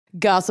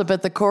Gossip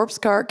at the Corpse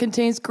Cart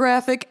contains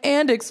graphic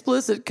and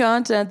explicit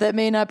content that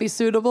may not be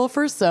suitable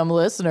for some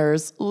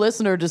listeners.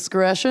 Listener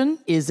discretion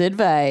is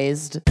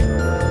advised.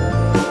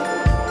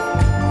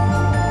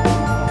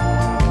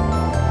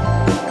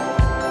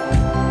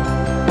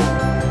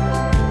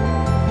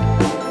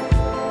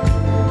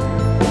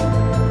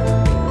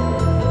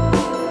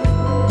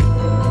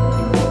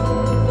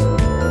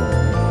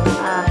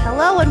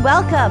 Hello and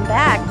welcome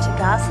back to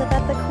Gossip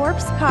at the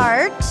Corpse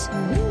Cart.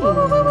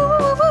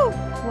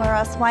 Where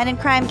us wine and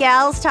crime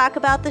gals talk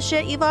about the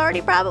shit you've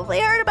already probably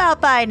heard about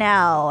by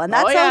now, and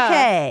that's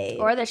okay.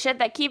 Or the shit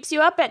that keeps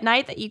you up at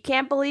night that you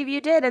can't believe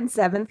you did in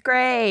 7th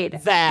grade.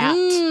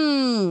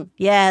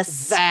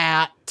 Yes.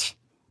 That.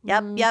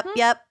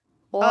 Yep.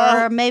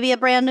 Or maybe a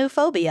brand new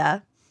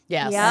phobia.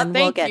 Yes. Yep.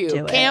 Thank We'll you. get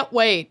to it. Can't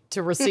wait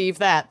to receive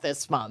that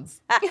this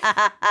month.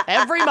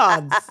 Every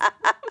month.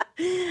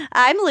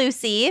 I'm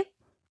Lucy.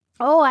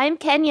 Oh, I'm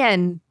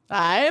Kenyon.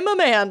 I'm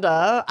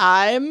Amanda.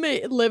 I'm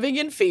living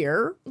in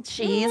fear.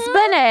 She's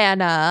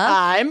Banana.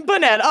 I'm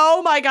Banana.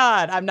 Oh my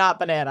God. I'm not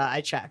Banana.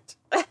 I checked.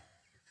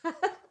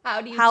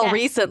 How do you How check?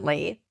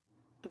 recently?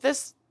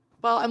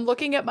 Well, I'm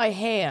looking at my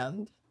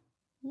hand.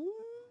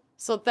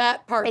 So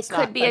that part's It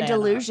could be not a banana.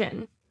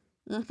 delusion.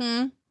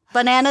 Mm-hmm.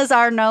 Bananas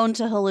are known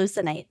to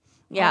hallucinate.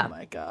 Yeah. Oh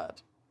my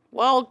God.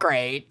 Well,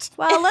 great.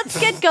 Well, let's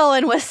get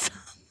going with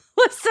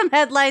some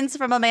headlines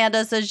from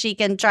Amanda so she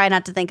can try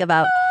not to think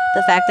about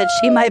the fact that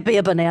she might be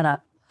a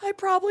banana. I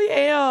probably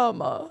am.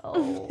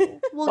 We'll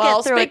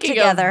Well, get through it speaking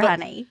together, of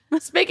honey.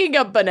 Speaking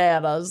of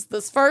bananas,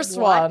 this first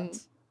What? one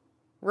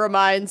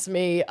reminds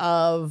me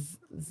of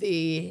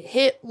the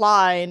hit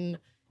line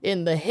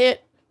in the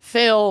hit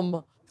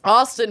film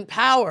Austin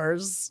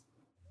Powers.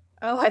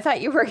 Oh, I thought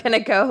you were going to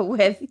go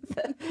with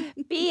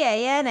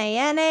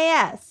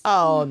Bananas.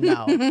 Oh,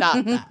 no,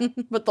 not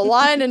that. But the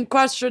line in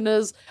question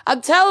is,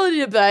 I'm telling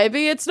you,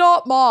 baby, it's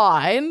not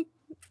mine.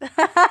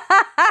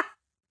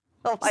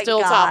 Oh my Still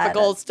God.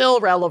 topical, still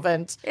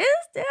relevant,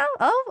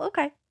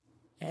 Okay.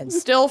 and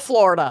still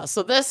Florida.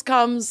 So this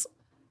comes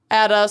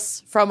at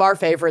us from our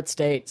favorite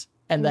state.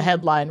 And the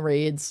headline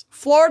reads,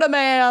 Florida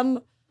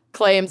man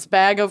claims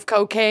bag of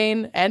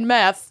cocaine and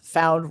meth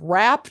found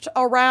wrapped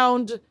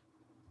around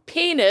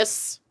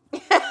penis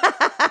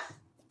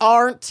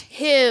aren't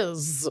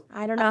his.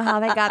 I don't know how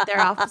they got there,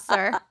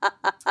 officer.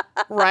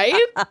 Right?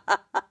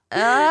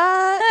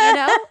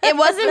 It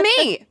wasn't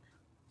me.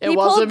 It He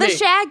wasn't pulled the me.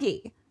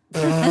 Shaggy.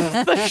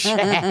 The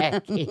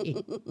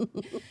Shaggy.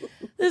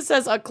 This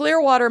says a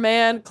Clearwater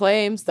man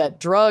claims that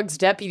drugs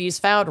deputies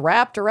found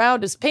wrapped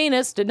around his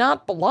penis did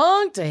not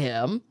belong to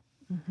him.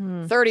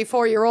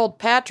 34-year-old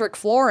Patrick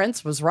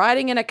Florence was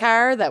riding in a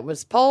car that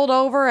was pulled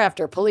over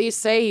after police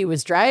say he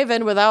was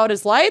driving without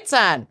his lights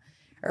on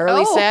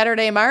early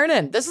Saturday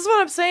morning. This is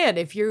what I'm saying.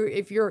 If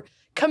you're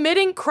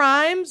committing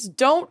crimes,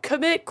 don't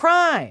commit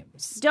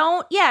crimes.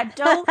 Don't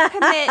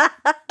commit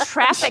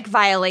traffic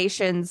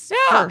violations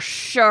for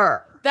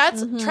sure.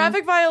 That's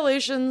traffic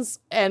violations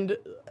and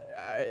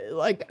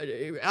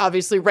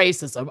obviously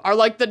racism are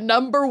like the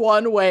number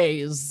one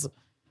ways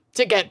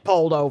to get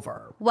pulled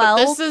over. Well,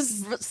 But this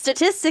is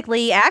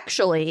statistically,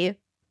 actually,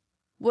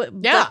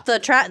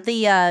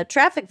 the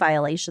traffic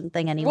violation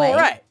thing anyway. well,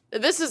 right.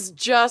 This is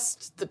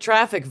just the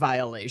traffic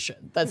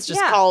violation. That's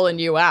just Yeah. calling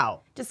you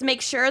out. Just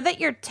make sure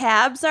that your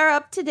tabs are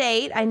up to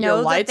date. I Your know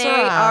that lights they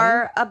are on.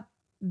 are a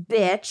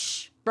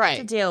bitch to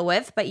Right. deal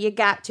with, but you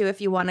got to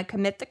if you want to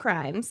commit the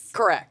crimes.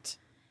 Correct.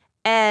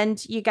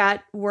 And you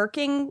got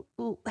working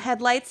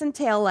headlights and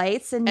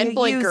taillights, and you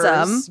blinkers. use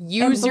them.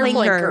 Use your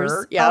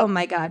blinker. Yep. Oh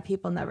my God,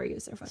 people never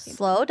use their fucking.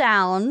 Slow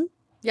down.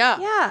 Yeah.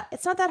 Yeah,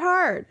 it's not that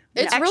hard.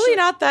 It's really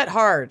not that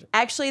hard.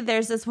 Actually,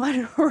 there's this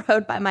one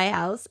road by my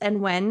house,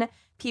 and when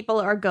people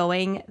are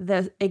going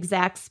the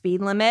exact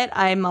speed limit,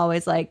 I'm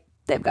always like,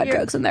 they've got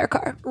drugs in their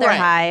car. They're Right.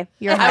 high.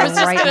 You're high I was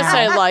just right gonna now.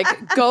 say,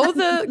 like,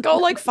 go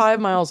like 5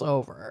 miles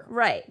over.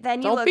 Right. Then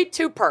you Don't look be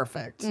too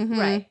perfect.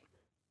 right.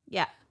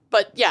 Yeah.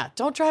 But yeah,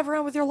 don't drive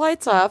around with your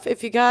lights off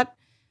if you got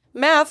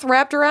meth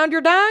wrapped around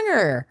your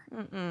donger.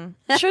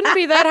 It shouldn't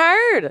be that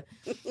hard.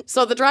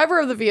 So the driver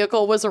of the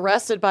vehicle was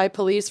arrested by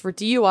police for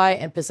DUI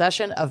and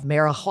possession of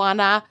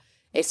marijuana.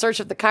 A search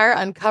of the car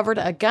uncovered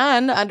a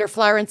gun under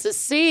Florence's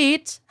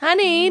seat.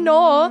 Honey,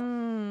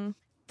 no.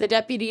 The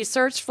deputy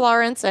searched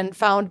Florence and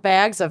found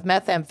bags of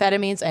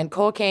methamphetamines and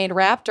cocaine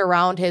wrapped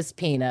around his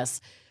penis.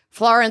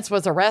 Florence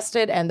was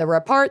arrested, and the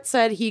report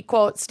said he,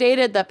 quote,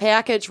 stated the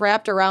package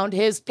wrapped around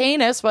his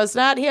penis was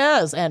not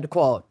his, end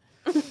quote.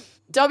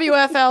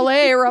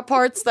 WFLA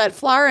reports that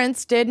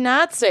Florence did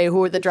not say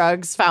who the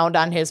drugs found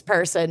on his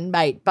person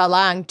might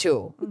belong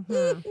to.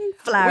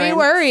 We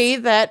worry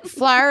that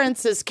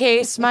Florence's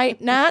case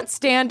might not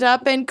stand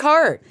up in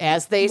court.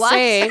 As they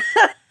say,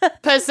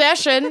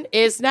 possession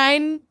is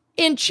 9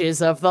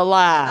 inches of the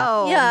law.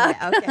 Oh,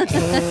 Yeah. Okay.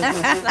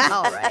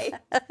 All right.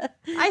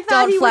 I thought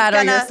Don't he flatter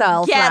was gonna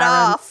yourself, get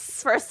Florence. off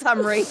for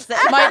some reason.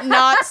 Might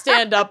not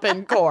stand up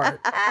in court.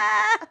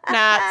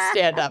 Not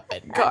stand up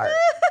in court.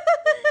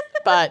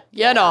 But,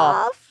 you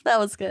know, That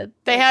was good.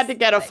 they had to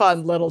get a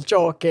fun little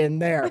joke in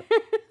there.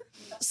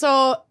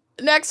 So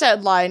Next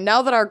headline.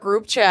 Now that our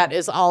group chat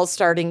is all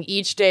starting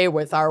each day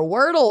with our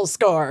Wordle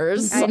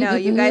scores. I know,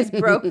 you guys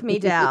broke me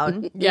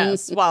down.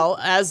 Yes, well,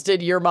 as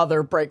did your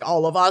mother break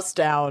all of us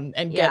down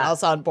and get Yeah.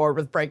 us on board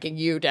with breaking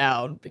you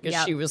down because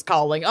Yep. she was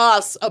calling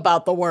us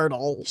about the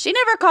Wordle. She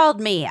never called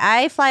me.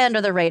 I fly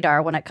under the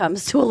radar when it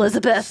comes to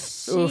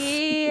Elizabeth.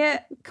 She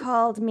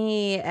called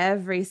me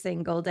every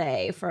single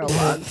day for a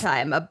long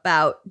time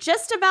about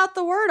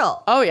the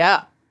Wordle. Oh,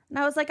 yeah. And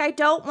I was like, I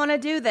don't want to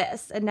do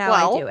this. And now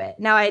Well- I do it.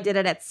 Now I did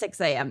it at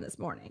 6 a.m. this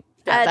morning.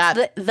 Yeah,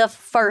 That's the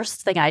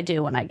first thing I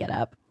do when I get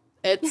up.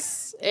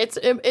 It's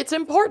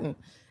important.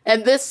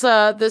 And this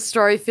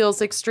story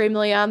feels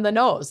extremely on the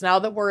nose. Now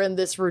that we're in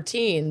this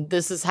routine,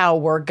 this is how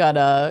we're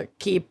gonna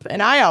keep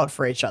an eye out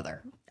for each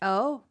other.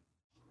 Oh.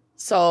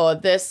 So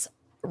this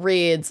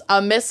reads,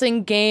 a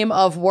missing game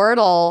of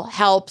Wordle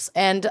helps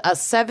end a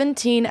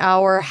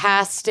 17-hour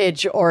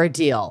hostage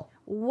ordeal.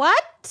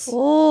 What?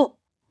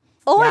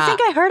 Oh, I Yeah. think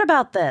I heard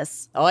about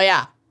this. Oh,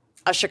 yeah.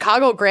 A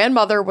Chicago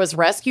grandmother was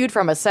rescued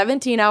from a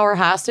 17-hour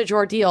hostage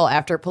ordeal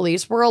after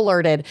police were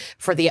alerted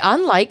for the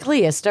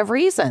unlikeliest of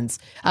reasons,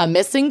 a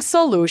missing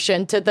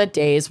solution to the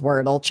day's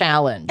Wordle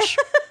challenge.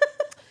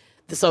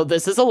 So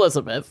this is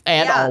Elizabeth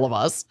and Yeah. all of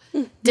us.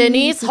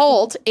 Denise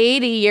Holt,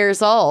 80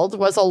 years old,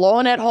 was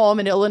alone at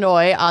home in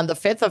Illinois on the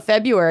 5th of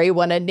February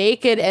when a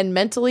naked and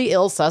mentally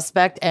ill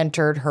suspect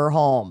entered her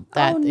home.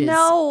 That's He's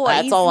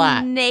a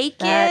lot. naked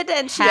That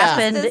and she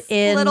happened has this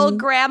in- little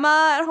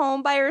grandma at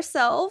home by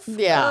herself.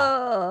 Yeah.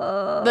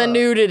 Ugh. The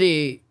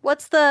nudity.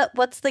 What's the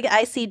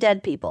I see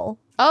dead people?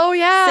 Oh,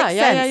 yeah. Sixth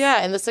Yeah,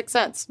 Sense. in The Sixth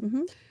Sense.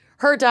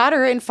 Her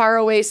daughter in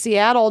faraway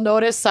Seattle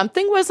noticed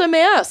something was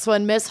amiss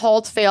when Miss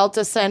Holt failed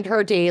to send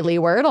her daily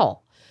Wordle.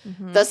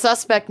 The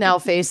suspect now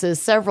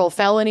faces several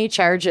felony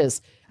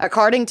charges.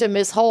 According to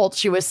Miss Holt,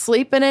 she was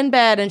sleeping in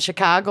bed in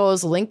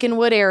Chicago's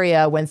Lincolnwood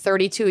area when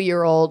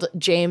 32-year-old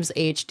James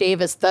H.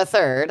 Davis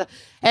III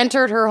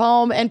entered her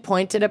home and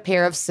pointed a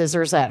pair of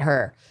scissors at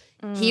her.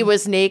 He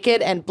was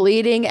naked and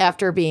bleeding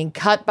after being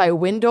cut by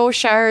window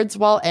shards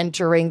while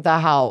entering the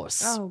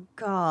house. Oh,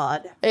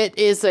 God. It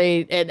is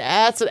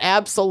that's an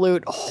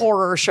absolute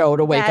horror show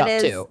to wake up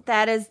to.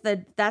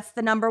 That's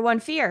the number one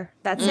fear.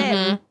 That's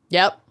it.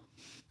 Yep.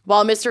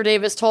 While Mr.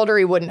 Davis told her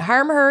he wouldn't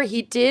harm her,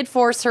 he did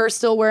force her,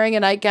 still wearing a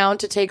nightgown,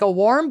 to take a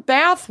warm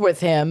bath with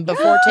him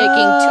before taking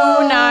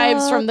 2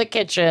 knives from the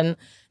kitchen,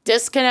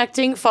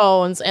 disconnecting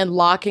phones, and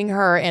locking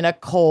her in a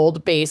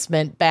cold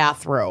basement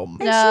bathroom.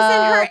 And she's in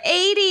her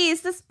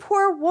 80s. This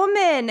poor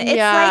woman. It's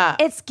Yeah.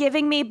 like it's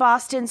giving me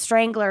Boston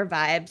Strangler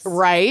vibes.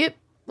 Right?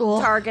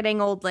 Targeting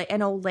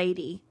an old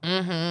lady.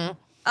 Mm-hmm.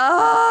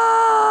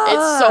 Oh,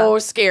 It's so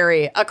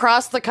scary.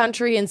 Across the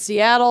country in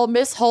Seattle,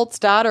 Miss Holt's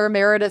daughter,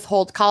 Meredith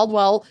Holt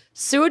Caldwell,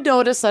 sued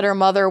notice that her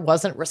mother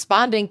wasn't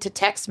responding to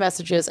text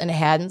messages and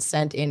hadn't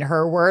sent in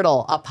her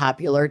Wordle, a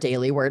popular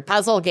daily word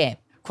puzzle game.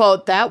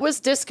 Quote, that was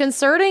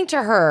disconcerting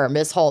to her,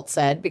 Miss Holt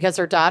said, because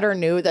her daughter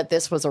knew that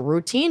this was a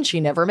routine she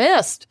never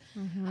missed.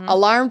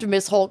 Alarmed,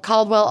 Miss Holt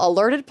Caldwell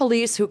alerted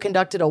police, who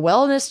conducted a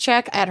wellness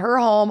check at her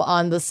home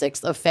on the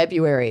 6th of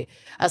February.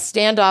 A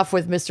standoff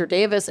with Mr.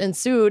 Davis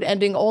ensued,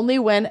 ending only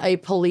when a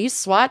police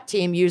SWAT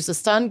team used a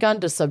stun gun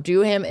to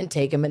subdue him and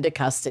take him into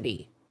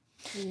custody.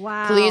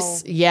 wow.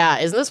 Police,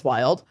 isn't this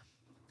wild?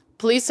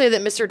 Police say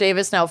that Mr.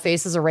 Davis now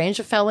faces a range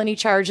of felony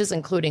charges,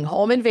 including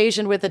home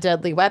invasion with a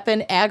deadly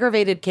weapon,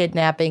 aggravated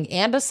kidnapping,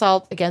 and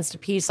assault against a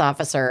peace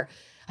officer,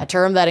 a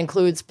term that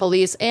includes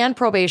police and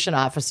probation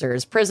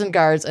officers, prison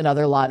guards, and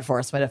other law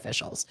enforcement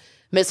officials.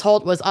 Miss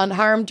Holt was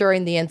unharmed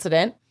during the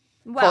incident.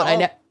 Well,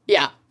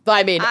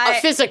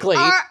 Physically.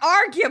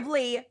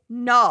 Arguably,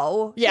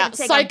 no. Yeah,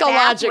 Couldn't take a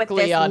bath with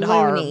psychologically this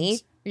unharmed. loony.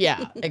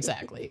 Yeah,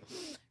 exactly.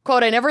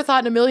 Quote, I never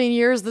thought in a million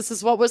years this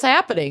is what was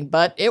happening,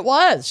 but it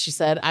was. She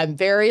said, I'm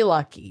very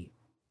lucky.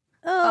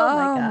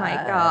 Oh my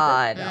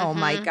god. Oh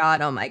my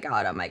god. Oh my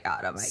god. Oh my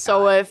god. Oh my god.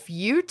 So if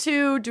you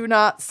two do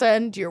not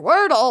send your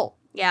Wordle,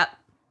 Yep.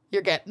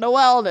 you're getting a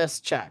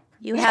wellness check.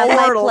 You have A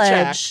my Wordle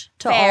pledge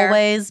to Fair.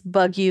 always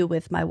bug you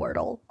with my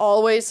Wordle.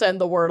 Always send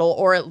the Wordle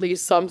or at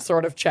least some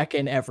sort of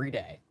check-in every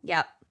day.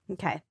 Yep.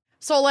 Okay.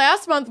 So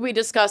last month we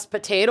discussed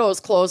potatoes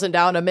closing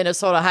down a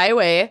Minnesota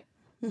highway.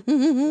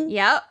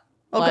 Yep.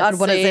 Oh Let's God,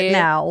 what is see. it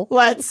now?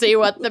 Let's see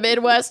what the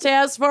Midwest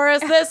has for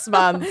us this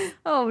month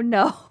Oh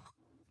no.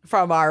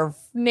 from our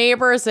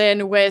neighbors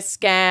in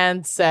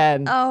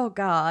Wisconsin. Oh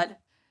god.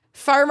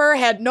 Farmer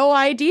had no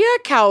idea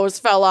cows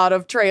fell out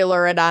of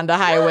trailer and onto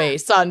highway,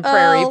 Sun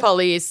Prairie Oh.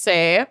 police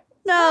say.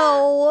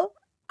 No.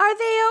 Are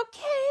they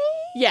okay?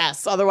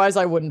 Yes, otherwise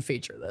I wouldn't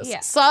feature this. Yeah.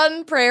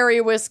 Sun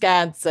Prairie,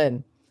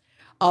 Wisconsin.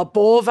 A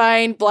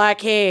bovine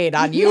blockade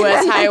on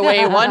U.S.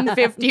 Highway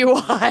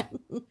 151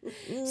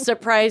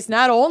 surprised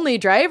not only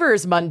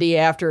drivers Monday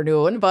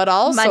afternoon, but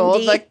also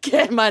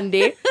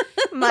Monday.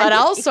 but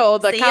also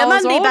the See ya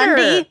cow's Monday, owner,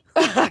 Bundy.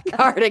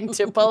 according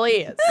to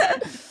police.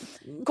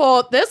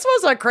 Quote, this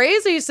was a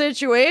crazy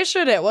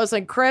situation. It was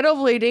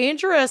incredibly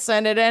dangerous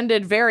and it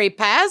ended very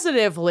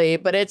positively,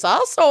 but it's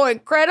also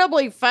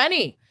incredibly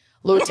funny,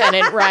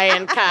 Lieutenant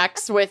Ryan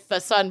Cox with the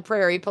Sun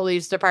Prairie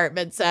Police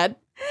Department said.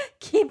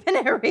 Keeping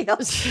it real.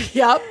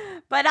 Yep.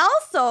 But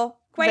also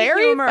quite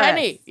Very humorous.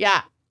 funny.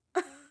 Yeah.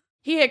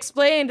 He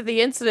explained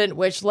the incident,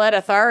 which led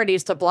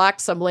authorities to block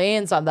some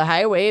lanes on the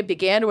highway,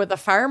 began with a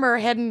farmer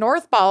heading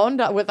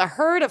northbound with a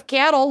herd of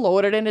cattle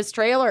loaded in his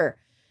trailer.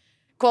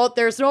 Quote,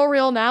 there's no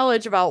real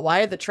knowledge about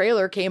why the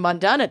trailer came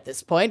undone at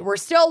this point. We're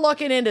still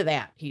looking into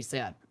that, he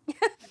said.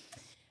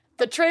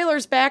 The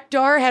trailer's back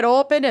door had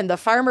opened and the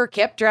farmer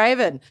kept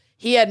driving.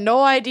 He had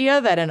no idea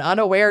that an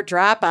unaware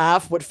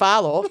drop-off would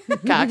follow,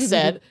 Cox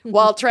said.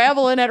 While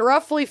traveling at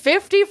roughly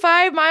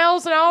 55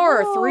 miles an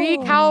hour, 3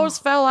 cows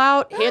fell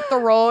out, hit the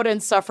road,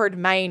 and suffered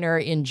minor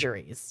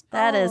injuries.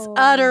 That is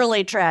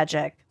utterly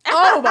tragic.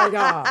 Oh, my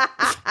God.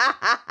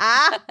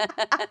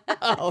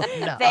 Oh,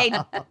 no.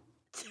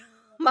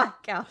 My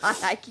God,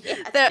 I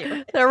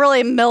can't. They're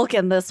really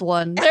milking this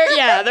one.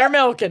 They're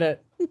milking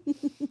it.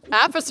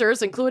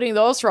 Officers, including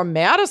those from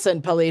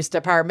Madison Police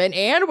Department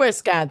and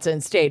Wisconsin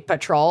State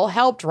Patrol,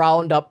 helped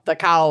round up the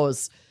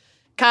cows.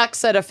 Cox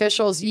said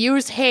officials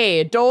used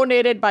hay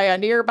donated by a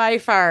nearby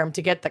farm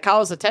to get the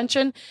cows'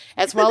 attention,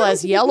 as well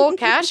as yellow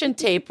caution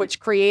tape, which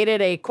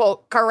created a,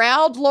 quote,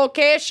 corralled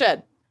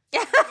location.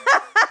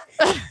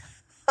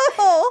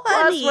 Oh,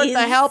 Plus, with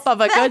the help of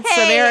a good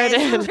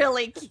Samaritan. Is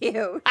really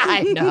cute.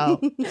 I know.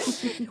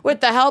 With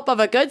the help of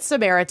a good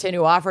Samaritan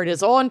who offered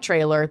his own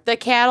trailer, the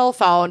cattle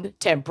found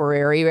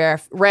temporary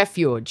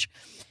refuge.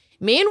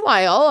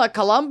 Meanwhile, a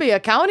Columbia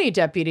County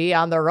deputy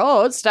on the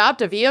road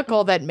stopped a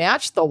vehicle that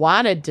matched the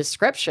wanted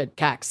description,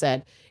 Cox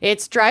said.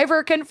 Its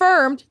driver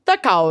confirmed the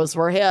cows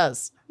were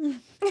his.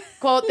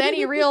 Quote, then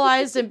he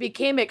realized and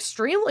became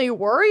extremely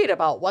worried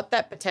about what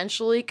that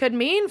potentially could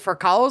mean for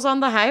cows on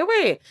the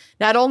highway.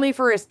 Not only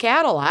for his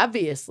cattle,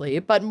 obviously,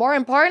 but more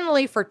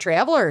importantly for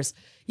travelers.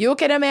 You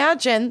can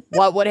imagine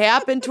what would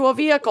happen to a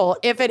vehicle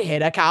if it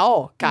hit a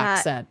cow,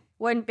 Cox said.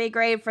 Wouldn't be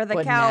great for the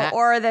Would cow not.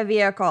 or the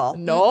vehicle.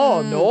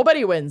 No,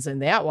 nobody wins in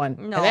that one.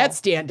 No. And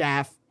that's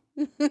standoff.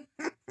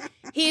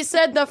 He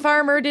said the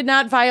farmer did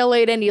not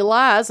violate any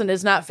laws and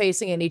is not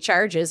facing any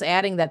charges,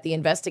 adding that the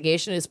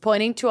investigation is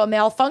pointing to a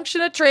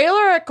malfunction of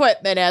trailer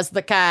equipment as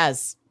the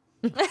cause.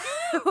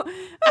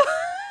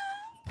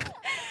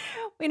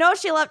 We know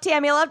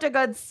Tammy loved a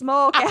good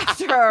smoke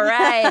after a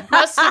ride.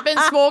 Must have been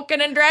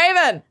smoking and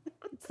driving.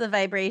 It's the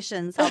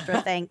vibrations, helped her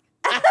think.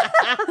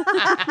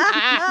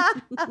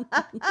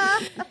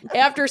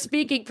 After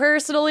speaking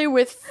personally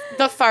with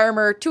the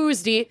farmer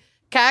Tuesday,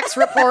 Cox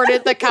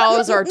reported the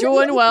cows are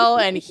doing well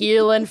and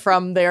healing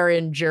from their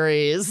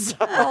injuries.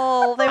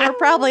 Oh, they were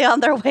probably on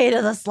their way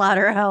to the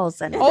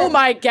slaughterhouse. And Oh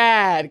my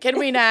God. Can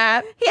we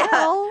not?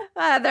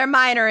 Yeah. They're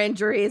minor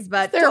injuries,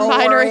 but They're don't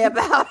minor. worry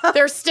about them.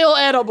 They're still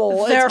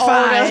edible. They're It's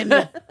fine.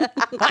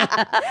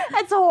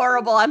 That's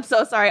horrible. I'm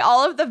so sorry.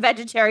 All of the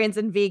vegetarians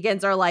and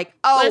vegans are like,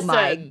 oh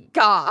my Listen.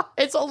 God.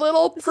 It's a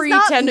little is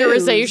not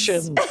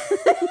pre-tenderization.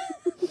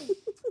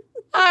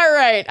 All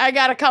right. I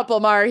got a couple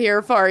more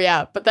here for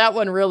you, but that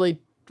one really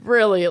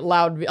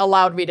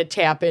allowed me to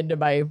tap into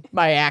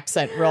my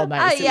accent real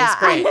nice. It was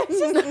great.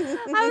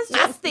 I was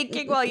just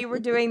thinking while you were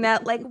doing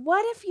that, like,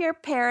 what if your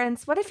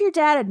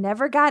dad had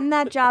never gotten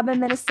that job in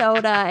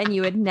Minnesota and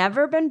you had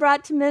never been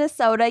brought to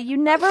Minnesota? You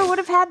never would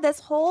have had this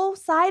whole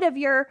side of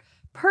your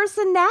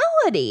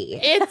personality.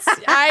 It's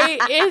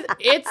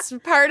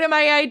part of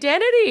my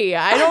identity.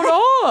 I don't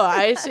know.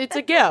 It's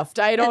a gift.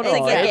 I don't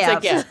know. It's a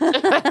gift.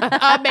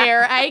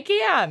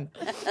 American.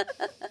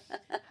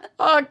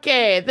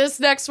 Okay, this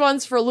next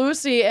one's for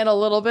Lucy and a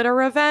little bit of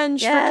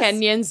revenge for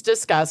Kenyon's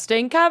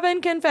disgusting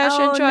coven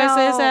confession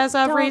choices as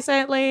of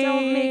recently.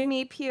 Don't make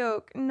me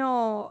puke.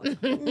 No.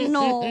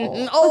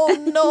 no. Oh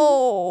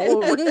no.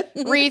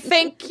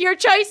 Rethink your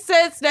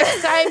choices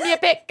next time you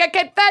pick a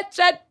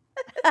confession.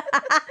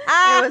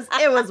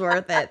 It was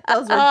worth it.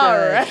 Those were All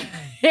good. right.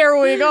 Here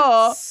we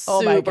go.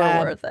 Oh my Super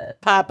God. worth it.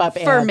 Pop-up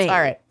For ads. me.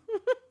 All right.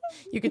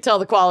 You can tell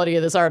the quality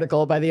of this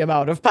article by the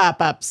amount of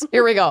pop-ups.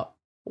 Here we go.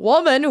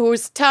 Woman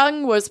whose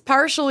tongue was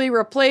partially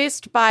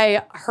replaced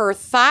by her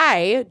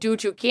thigh due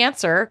to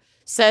cancer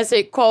says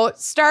it, quote,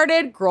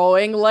 started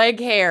growing leg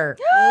hair.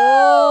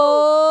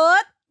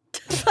 What?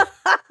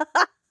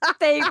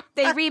 They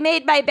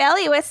remade my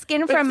belly with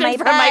skin from my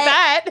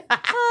butt.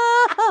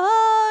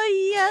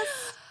 Oh, yes.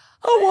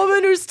 A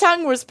woman whose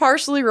tongue was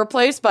partially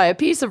replaced by a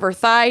piece of her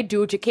thigh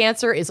due to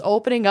cancer is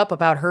opening up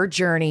about her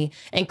journey,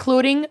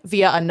 including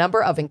via a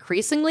number of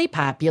increasingly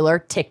popular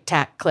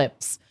TikTok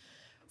clips.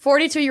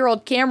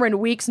 42-year-old Cameron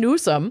Weeks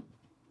Newsom,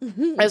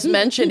 as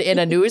mentioned in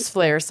a News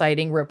Flare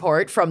sighting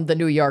report from the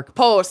New York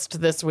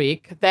Post this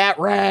week, that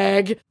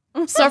rag,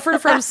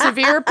 suffered from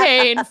severe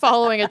pain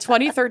following a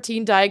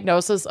 2013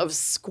 diagnosis of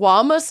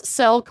squamous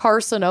cell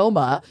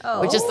carcinoma,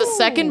 which is the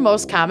second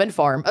most common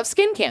form of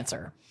skin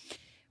cancer.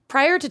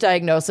 Prior to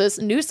diagnosis,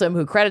 Newsom,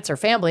 who credits her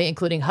family,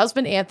 including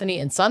husband Anthony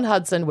and son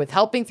Hudson, with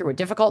helping through a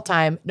difficult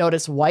time,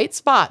 noticed white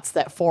spots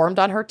that formed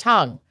on her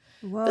tongue.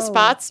 Whoa. The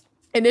spots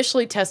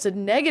initially tested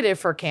negative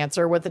for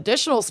cancer, with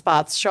additional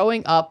spots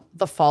showing up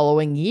the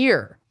following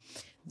year.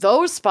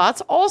 Those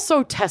spots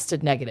also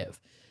tested negative,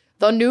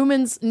 though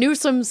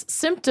Newsom's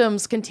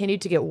symptoms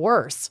continued to get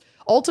worse.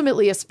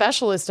 Ultimately, a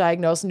specialist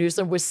diagnosed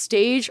Newsom with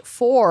stage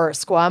 4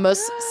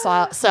 squamous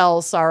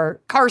cell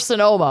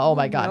carcinoma. Oh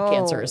my God,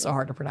 cancer is so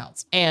hard to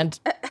pronounce. And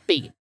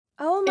B.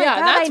 Oh my Yeah,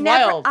 God,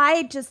 that's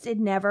wild. it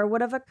never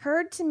would have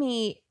occurred to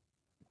me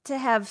to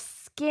have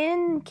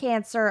skin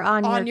cancer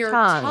on your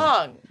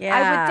tongue. Yeah.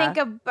 I would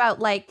think about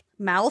like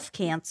mouth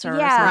cancer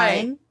Yeah. or Right.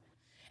 something.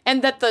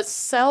 And that the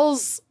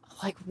cells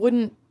like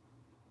wouldn't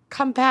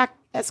come back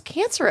as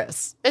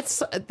cancerous.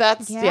 It's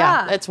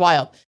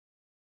wild.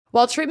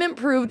 While treatment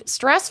proved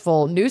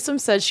stressful, Newsom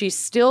said she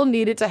still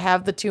needed to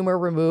have the tumor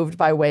removed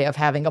by way of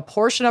having a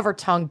portion of her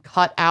tongue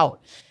cut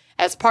out.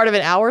 As part of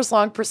an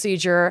hours-long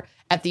procedure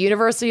at the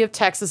University of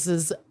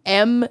Texas's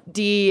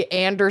MD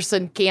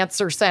Anderson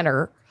Cancer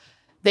Center,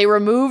 the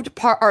removed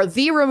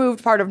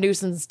part of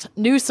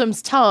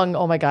Newsom's tongue.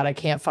 Oh my God, I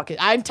can't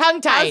I'm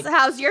tongue-tied.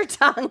 How's your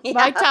tongue?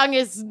 My tongue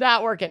is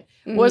not working.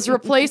 Was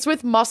replaced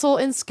with muscle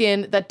and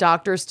skin that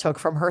doctors took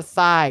from her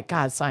thigh.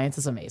 God, science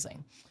is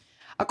amazing.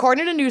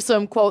 According to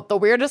Newsom, quote, the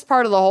weirdest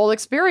part of the whole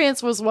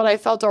experience was when I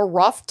felt a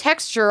rough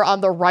texture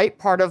on the right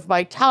part of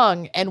my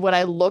tongue. And when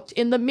I looked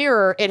in the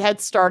mirror, it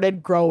had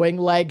started growing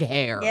leg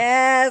hair.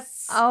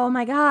 Yes. Oh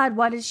my God,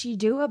 what did she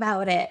do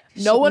about it?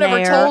 No one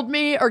ever told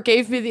me or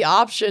gave me the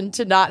option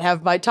to not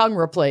have my tongue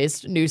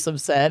replaced, Newsom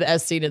said,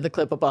 as seen in the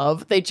clip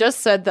above. They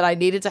just said that I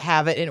needed to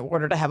have it in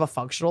order to have a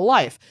functional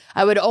life.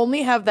 I would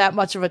only have that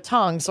much of a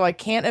tongue, so I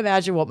can't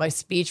imagine what my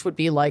speech would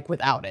be like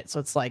without it. So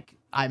it's like,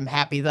 I'm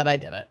happy that I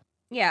did it.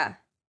 Yeah.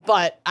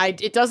 But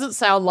it doesn't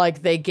sound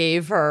like they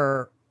gave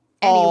her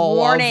Any all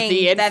warning of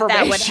the information.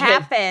 that would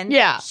happen.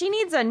 Yeah. She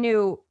needs a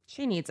new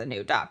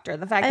doctor.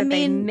 The fact that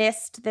they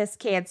missed this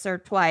cancer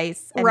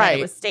twice and that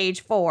it was stage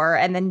 4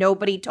 and then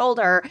nobody told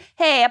her,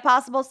 hey, a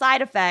possible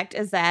side effect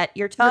is that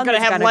your tongue You're is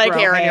going to have leg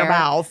hair in your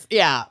mouth.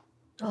 Yeah.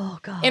 Oh,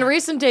 God. In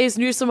recent days,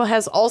 Newsom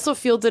has also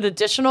fielded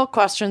additional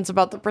questions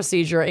about the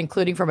procedure,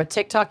 including from a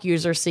TikTok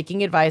user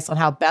seeking advice on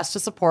how best to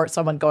support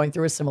someone going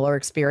through a similar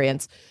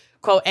experience.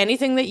 Quote,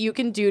 anything that you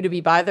can do to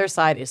be by their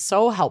side is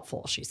so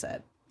helpful, she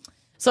said.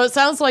 So it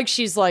sounds like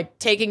she's like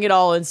taking it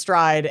all in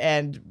stride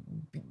and,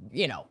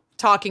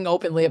 talking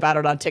openly about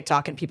it on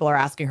TikTok, and people are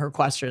asking her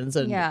questions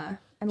and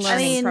and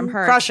learning from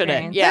her crushing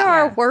experience. it. Yeah. There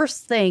are worse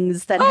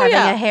things than having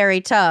a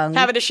hairy tongue.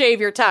 Having to shave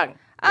your tongue.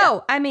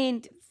 Oh, I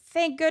mean,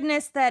 thank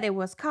goodness that it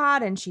was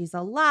caught and she's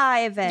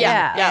alive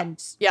and,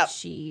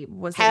 she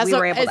was we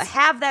were able to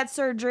have that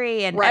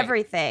surgery and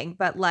everything.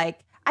 But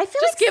like, I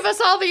feel just give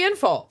us all the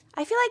info.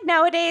 I feel like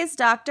nowadays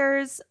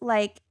doctors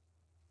like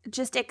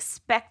just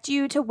expect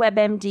you to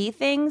WebMD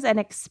things and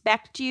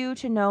expect you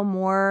to know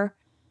more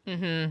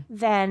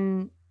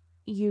than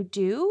you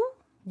do.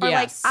 Or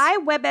like I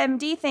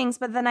WebMD things,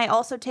 but then I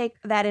also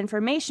take that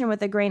information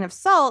with a grain of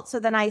salt. So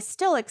then I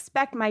still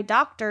expect my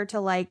doctor to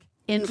like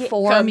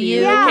inform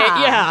you.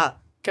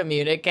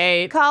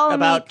 Communicate Call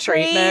about me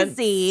treatments.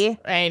 crazy.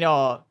 I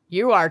know.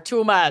 You are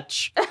too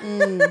much.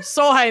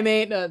 So high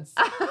maintenance.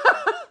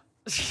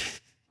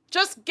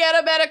 Just get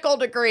a medical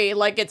degree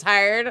like it's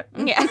hard.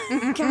 Yeah.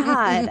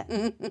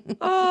 God.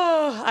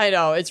 Oh, I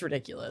know. It's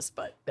ridiculous.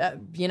 But,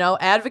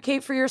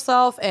 advocate for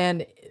yourself.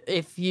 And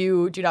if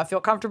you do not feel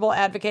comfortable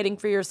advocating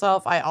for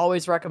yourself, I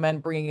always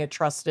recommend bringing a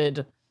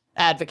trusted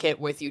advocate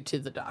with you to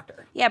the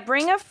doctor. Yeah,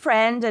 bring a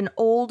friend, an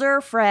older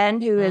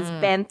friend who has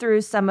been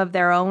through some of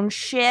their own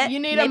shit.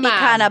 You need maybe a mom.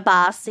 kind of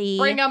bossy.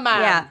 Bring a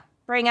mom. Yeah,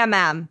 bring a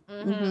mom.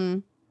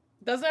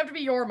 Doesn't have to be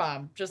your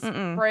mom. Just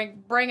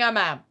bring a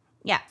mom.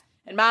 Yeah.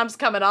 And moms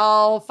come in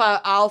all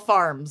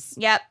farms.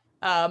 Yep.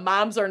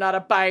 Moms are not a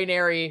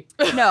binary.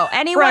 No,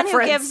 anyone who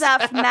preference. gives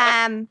off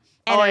mom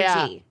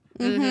energy.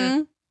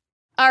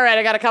 All right,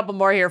 I got a couple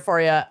more here for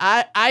you.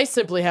 I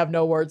simply have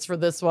no words for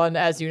this one.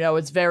 As you know,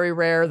 it's very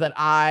rare that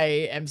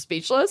I am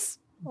speechless,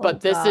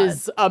 but this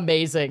is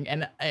amazing.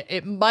 And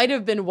it might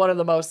have been one of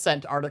the most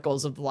sent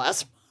articles of the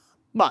last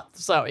month.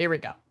 So here we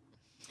go.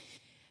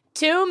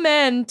 2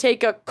 men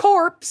take a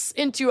corpse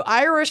into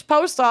Irish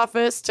post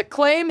office to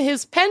claim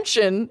his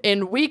pension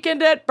in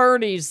Weekend at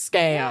Bernie's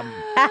scam.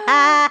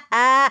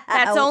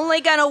 That's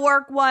only going to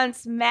work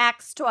once,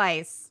 max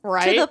twice.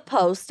 Right? To the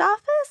post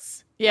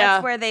office? Yeah.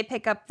 That's where they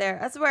pick up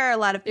that's where a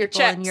lot of people Your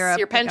checks, in Europe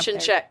your pick up pension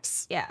their-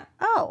 checks. Yeah.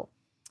 Oh.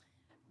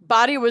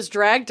 Body was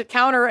dragged to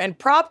counter and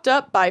propped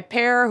up by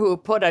pair who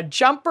put a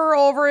jumper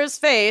over his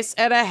face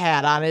and a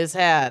hat on his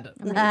head.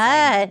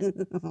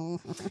 The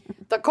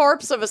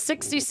corpse of a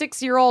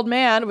 66-year-old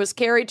man was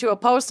carried to a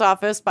post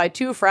office by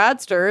 2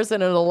 fraudsters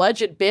in an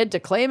alleged bid to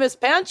claim his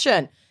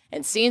pension,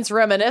 and scenes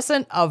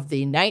reminiscent of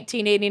the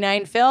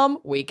 1989 film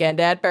Weekend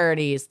at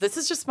Bernie's. This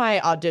is just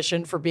my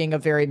audition for being a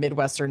very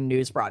Midwestern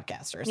news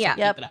broadcaster. So Yeah.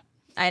 keep it up.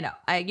 I know.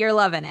 You're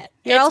loving it.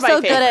 You're It's my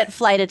also good favorite. at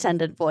flight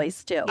attendant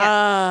voice, too.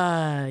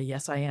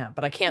 Yes, I am.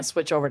 But I can't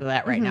switch over to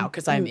that right now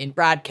because I'm in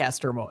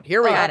broadcaster mode.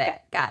 Here we Got go.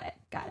 it. Got it.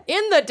 Got it.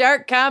 In the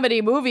dark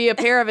comedy movie, a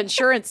pair of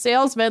insurance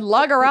salesmen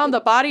lug around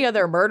the body of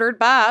their murdered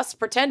boss,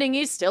 pretending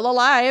he's still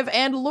alive,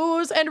 and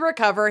lose and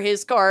recover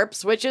his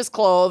corpse, which is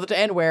clothed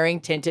and wearing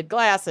tinted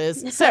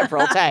glasses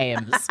several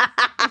times.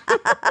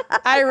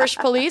 Irish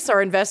police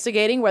are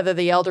investigating whether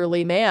the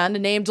elderly man,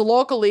 named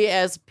locally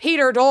as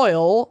Peter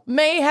Doyle,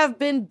 may have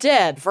been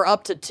dead for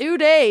up to 2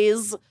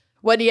 days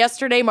when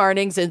yesterday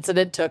morning's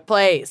incident took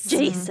place.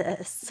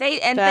 Jesus. They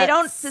don't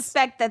That's-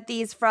 suspect that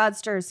these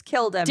fraudsters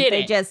killed him. They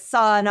Didn't. just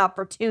saw an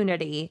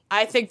opportunity.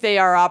 I think they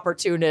are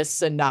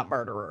opportunists and not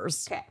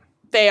murderers. Okay.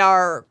 They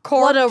are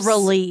corpse. What a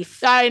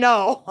relief. I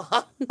know.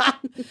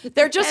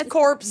 They're just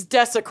corpse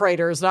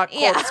desecrators, not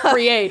corpse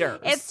creators.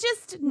 It's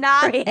just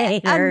not a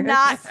Creators.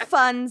 not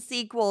fun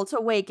sequel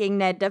to Waking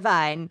Ned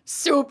Devine.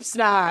 Soup's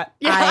not.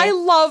 Yeah, I I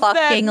love that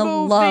fucking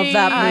movie. love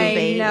that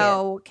movie. I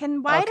know.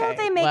 Why Okay, don't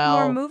they make well-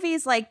 more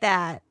movies like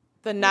that?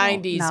 The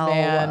 90s, No.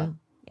 man.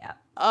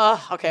 Yeah.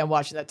 Okay, I'm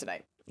watching that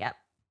tonight. Yep.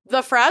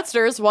 The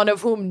fraudsters, one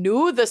of whom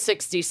knew the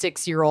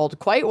 66-year-old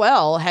quite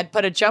well, had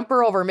put a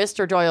jumper over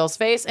Mr. Doyle's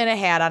face and a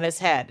hat on his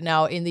head.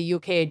 Now, in the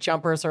UK,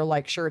 jumpers are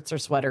like shirts or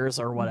sweaters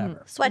or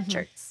whatever.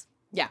 Sweatshirts.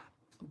 Yeah.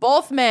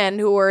 Both men,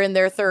 who were in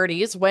their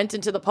 30s, went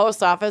into the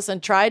post office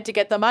and tried to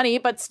get the money,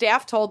 but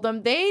staff told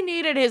them they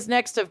needed his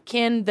next of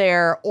kin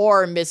there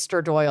or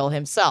Mr. Doyle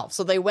himself.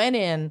 So they went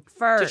in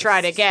First. to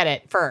try to get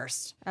it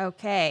first.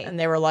 Okay. And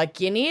they were like,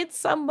 you need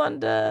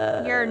someone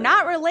to... You're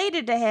not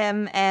related to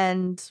him,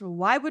 and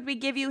why would we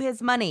give you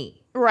his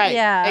money? Right.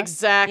 Yeah.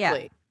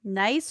 Exactly.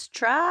 Nice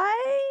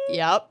try.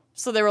 Yep.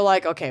 So they were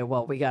like, okay,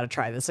 well, we got to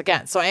try this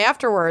again. So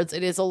afterwards,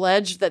 it is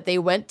alleged that they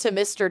went to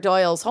Mr.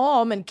 Doyle's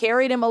home and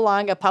carried him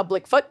along a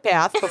public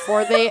footpath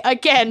before they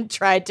again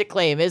tried to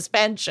claim his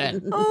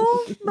pension.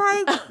 Oh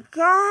my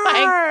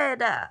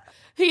God.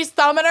 He's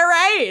thumbing a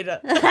raid.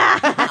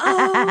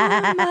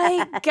 Oh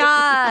my I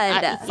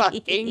God.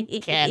 fucking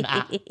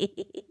cannot.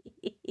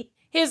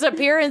 His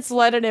appearance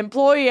led an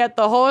employee at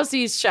the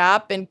Hosie's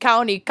shop in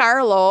County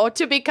Carlow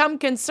to become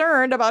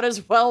concerned about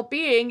his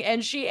well-being,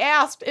 and she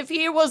asked if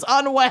he was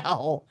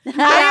unwell. I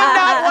am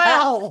not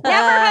well.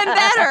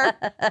 Never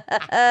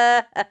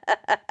been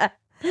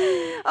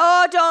better.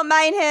 Oh, don't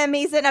mind him.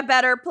 He's in a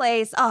better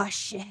place. Oh,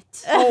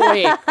 shit. Oh,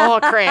 wait. Oh,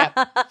 crap.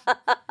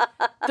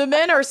 The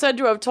men are said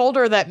to have told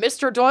her that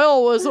Mr.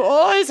 Doyle was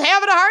always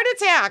having a heart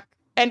attack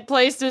and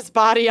placed his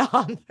body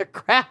on the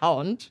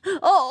ground.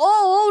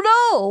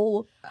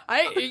 Oh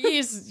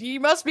He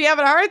must be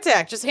having a heart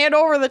attack. Just hand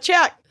over the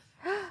check.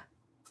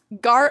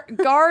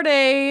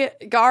 Guardai,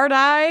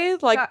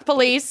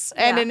 police,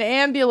 and yeah. an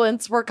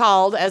ambulance were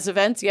called as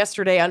events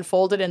yesterday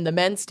unfolded, and the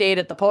men stayed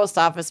at the post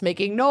office,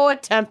 making no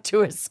attempt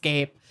to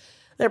escape.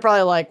 They're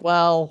probably like,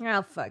 well,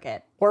 Oh, fuck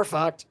it. we're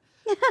fucked.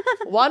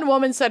 One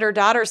woman said her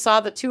daughter saw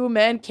the two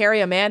men carry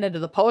a man into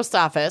the post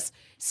office.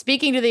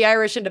 Speaking to the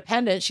Irish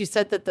Independent, she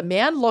said that the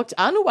man looked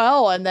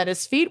unwell and that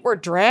his feet were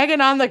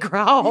dragging on the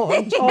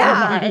ground. Oh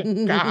my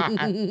God.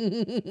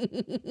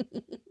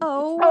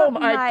 Oh, my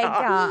my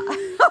God.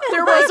 God.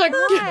 There was a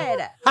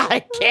God. I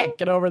can't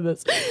get over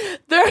this.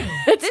 It's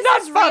This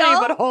not is funny, real?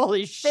 but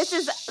holy shit.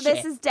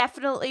 This is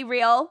definitely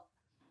real.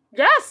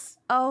 Yes.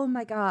 Oh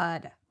my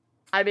God.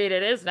 I mean,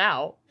 it is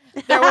now.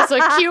 There was a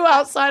queue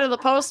outside of the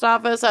post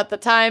office at the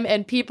time,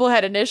 and people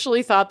had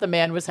initially thought the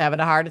man was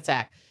having a heart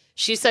attack.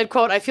 She said,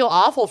 quote, I feel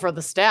awful for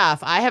the staff.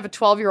 I have a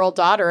 12-year-old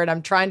daughter, and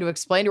I'm trying to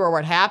explain to her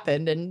what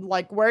happened. And,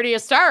 like, where do you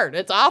start?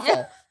 It's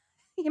awful.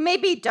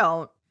 Maybe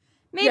don't.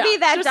 Maybe Yeah,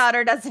 that just-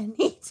 daughter doesn't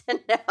need to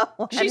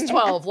know. She's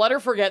 12. Let her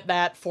forget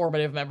that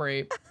formative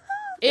memory.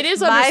 It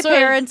is My understood.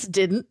 parents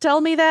didn't tell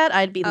me that,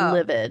 I'd be Oh.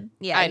 livid.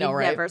 Yeah, I know, you'd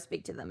right? never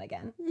speak to them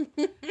again.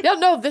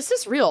 No, this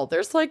is real.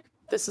 This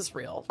is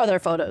real. Are there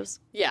photos?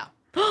 Yeah.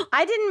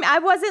 I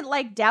wasn't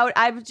like doubt.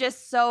 I was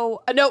just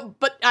so. No,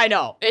 but I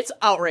know. It's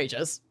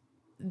outrageous.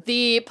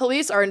 The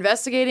police are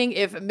investigating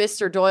if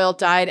Mr. Doyle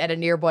died at a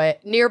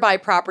nearby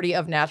property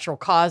of natural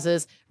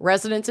causes.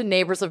 Residents and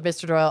neighbors of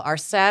Mr. Doyle are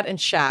sad and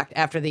shocked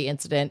after the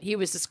incident. He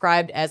was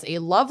described as a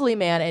lovely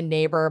man and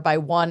neighbor by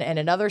one, and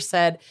another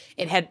said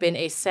it had been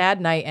a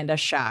sad night and a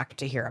shock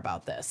to hear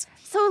about this.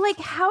 So, like,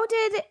 how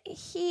did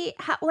he,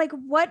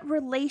 what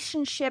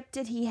relationship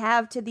did he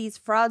have to these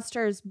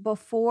fraudsters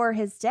before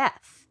his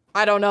death?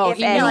 I don't know. If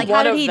He any. knew Like, one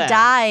how did of he them.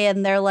 die?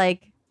 And they're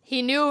like,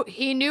 He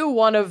knew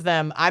one of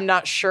them. I'm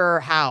not sure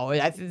how.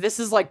 This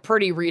is like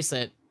pretty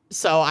recent,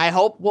 so I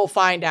hope we'll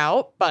find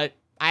out. But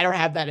I don't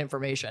have that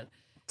information.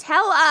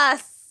 Tell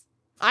us.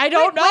 I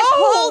don't know.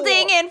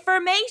 Withholding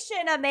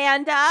information,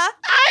 Amanda.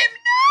 I'm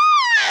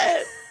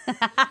not.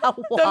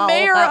 The wow,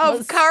 mayor that of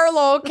was-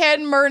 Carlow,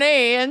 Ken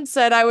Murnane,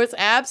 said, I was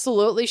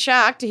absolutely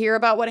shocked to hear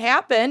about what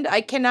happened.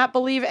 I cannot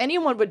believe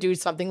anyone would do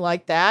something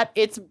like that.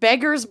 It's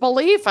beggar's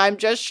belief. I'm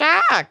just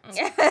shocked.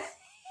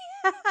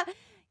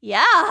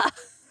 Yeah.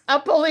 A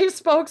police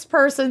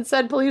spokesperson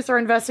said police are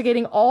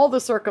investigating all the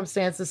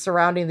circumstances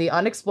surrounding the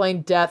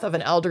unexplained death of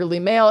an elderly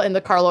male in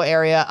the Carlow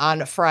area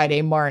on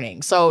Friday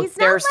morning. So He's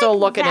they're not, still like,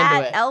 looking that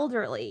into it.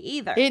 elderly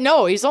either.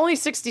 No, he's only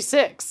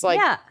 66. Like,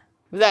 yeah.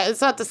 that,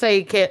 it's not to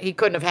say he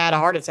couldn't have had a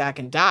heart attack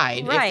and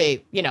died. Right.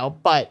 If they,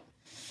 but.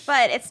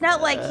 But it's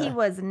not like he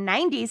was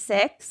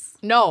 96.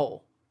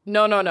 No.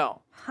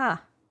 Huh.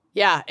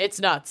 Yeah, it's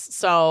nuts.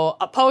 So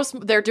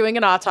they're doing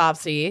an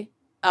autopsy.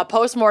 A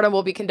postmortem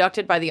will be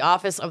conducted by the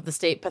Office of the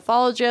State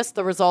Pathologist,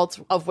 the results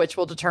of which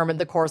will determine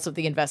the course of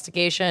the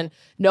investigation.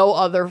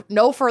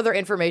 No further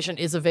information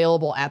is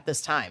available at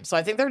this time. So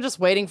I think they're just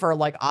waiting for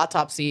like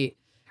autopsy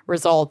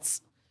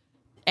results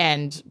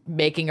and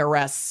making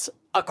arrests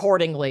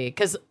accordingly.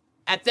 Because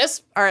at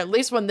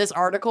least when this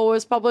article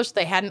was published,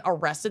 they hadn't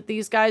arrested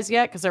these guys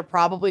yet because they're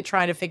probably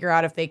trying to figure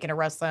out if they can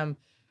arrest them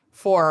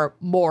for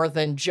more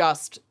than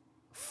just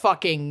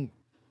fucking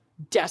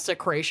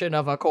desecration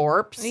of a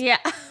corpse. Yeah.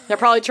 They're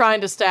probably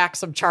trying to stack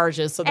some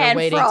charges, so they're And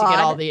waiting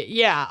fraud. to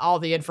get all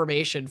the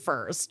information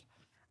first.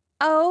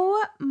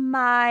 Oh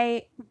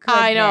my goodness.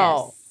 I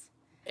know.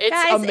 It's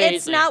Guys, amazing.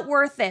 it's not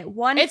worth it.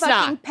 One It's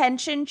fucking not.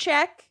 pension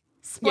check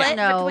split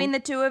No. between the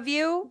two of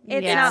you.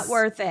 It's Yes. not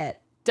worth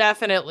it.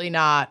 Definitely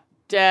not.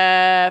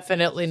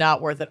 Definitely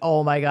not worth it.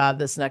 Oh my God,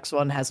 this next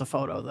one has a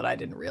photo that I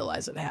didn't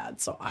realize it had,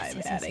 so I'm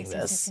adding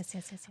this.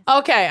 Yes.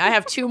 Okay, I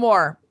have two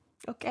more.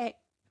 Okay.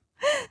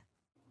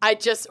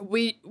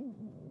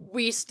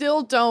 We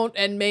still don't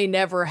and may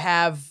never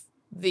have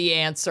the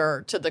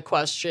answer to the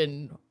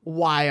question,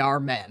 why are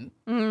men?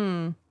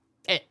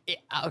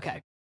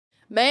 Okay.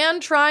 Man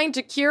trying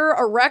to cure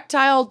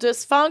erectile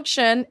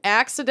dysfunction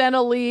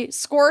accidentally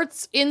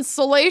squirts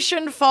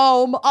insulation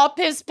foam up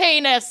his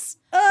penis.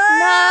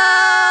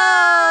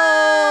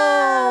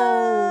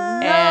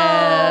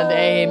 And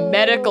a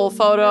medical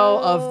photo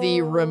of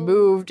the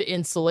removed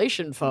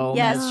insulation foam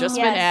Yes, has just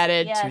yes, been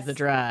added to yes. the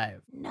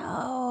drive.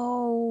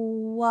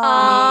 No.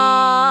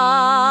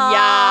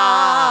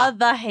 Yeah.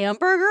 The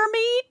hamburger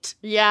meat?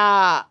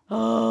 Yeah.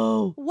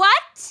 Oh.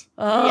 What?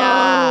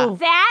 Yeah.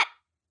 That?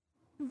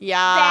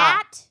 Yeah.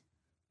 That?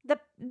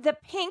 The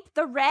pink,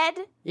 the red?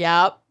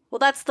 Yep. Well,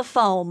 that's the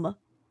foam.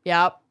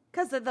 Yep.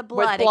 Because of the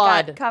blood. It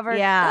blood. got covered.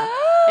 Yeah.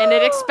 And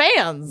it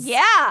expands.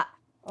 Yeah.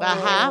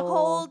 Uh-huh.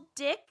 Whole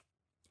dick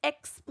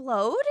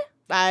explode?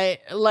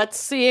 Let's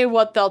see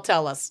what they'll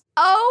tell us.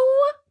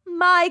 Oh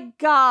my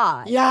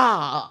God.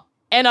 Yeah.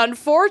 An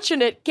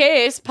unfortunate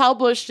case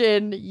published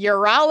in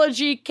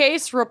Urology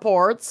Case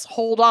Reports,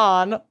 hold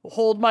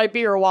my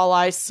beer while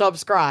I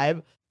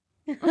subscribe,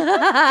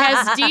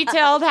 has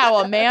detailed how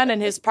a man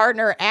and his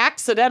partner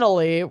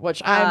accidentally,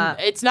 which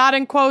it's not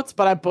in quotes,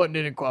 but I'm putting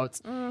it in quotes,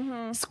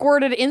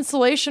 squirted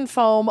insulation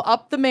foam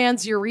up the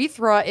man's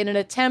urethra in an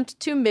attempt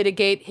to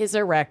mitigate his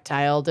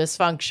erectile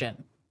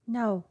dysfunction.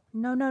 No.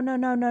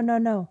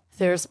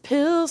 There's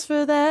pills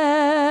for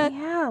that.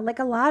 Yeah, like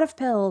a lot of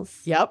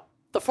pills. Yep.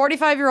 The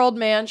 45-year-old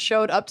man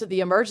showed up to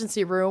the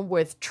emergency room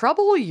with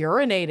trouble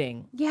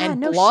urinating and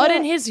no blood shit.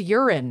 in his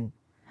urine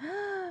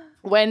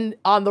when,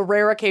 on the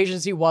rare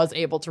occasions he was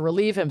able to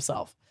relieve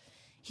himself.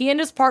 He and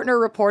his partner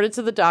reported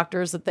to the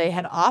doctors that they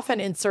had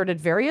often inserted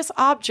various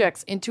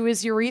objects into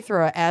his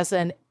urethra as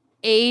an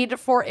aid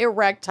for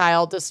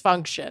erectile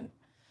dysfunction.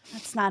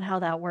 That's not how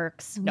that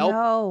works. Nope.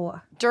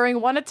 No. During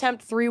one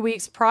attempt 3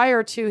 weeks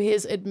prior to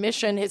his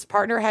admission, his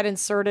partner had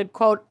inserted,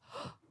 quote,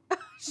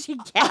 She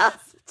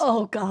gasped.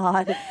 Oh,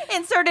 God.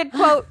 Inserted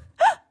quote.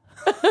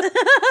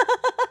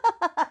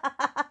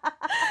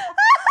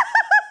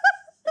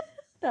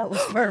 That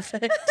was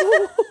perfect.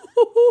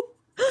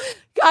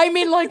 I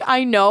mean, like,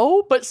 I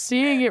know, but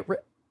seeing it...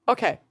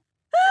 Okay.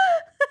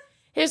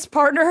 His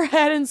partner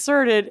had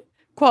inserted,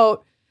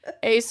 quote,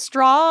 a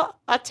straw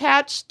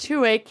attached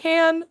to a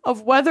can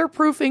of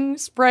weatherproofing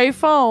spray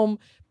foam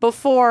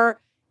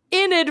before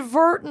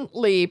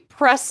inadvertently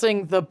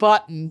pressing the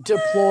button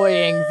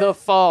deploying the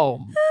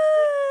foam.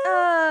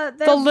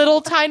 The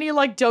little tiny,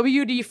 like,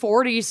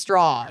 WD-40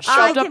 straw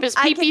shoved up his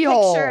pee-pee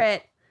hole. I can picture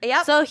it.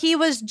 Yep. So he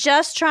was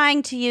just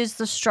trying to use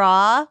the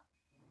straw,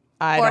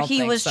 or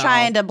he was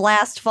trying to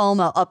blast foam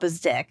up his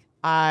dick?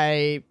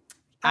 I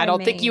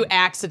don't think you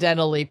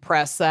accidentally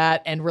press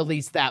that and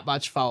release that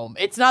much foam.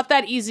 It's not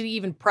that easy to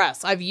even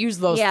press. I've used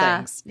those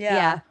things.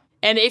 Yeah.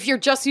 And if you're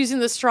just using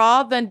the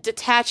straw, then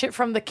detach it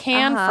from the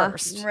can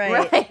first.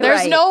 Right.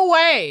 There's no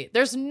way.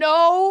 There's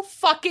no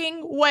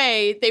fucking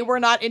way they were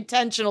not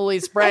intentionally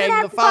spraying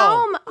and the that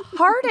foam.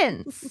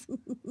 hardens.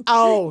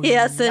 Oh,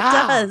 Yes, it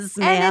does,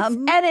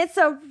 ma'am. And it's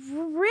a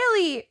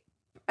really,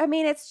 I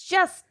mean, it's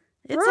just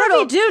It's brutal.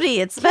 heavy duty.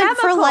 It's meant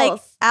for, like,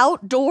 Chemicals.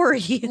 outdoor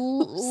use.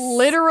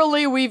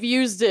 Literally, we've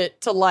used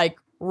it to, like,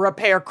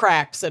 repair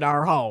cracks in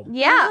our home.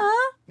 Yeah.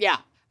 Yeah.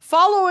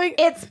 Following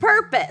Its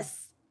purpose.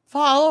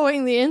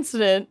 Following the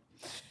incident,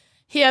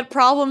 he had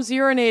problems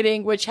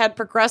urinating, which had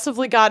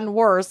progressively gotten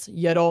worse,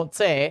 you don't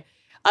say.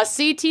 A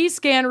CT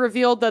scan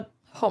revealed that,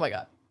 oh my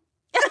God.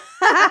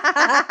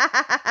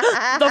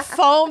 The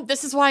foam,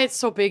 this is why it's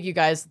so big, you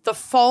guys. The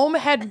foam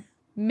had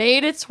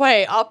made its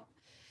way up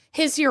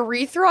his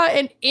urethra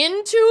and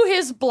into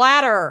his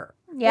bladder.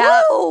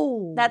 Yeah.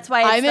 Whoa. That's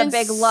why it's I'm in a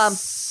big lump.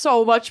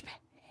 so much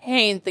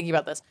pain thinking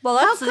about this. Well,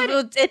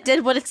 it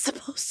did what it's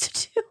supposed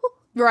to do.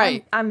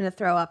 Right. I'm going to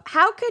throw up.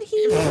 How could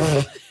he?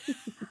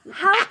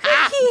 How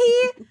could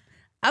he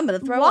I'm going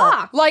to throw up.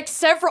 walk. Like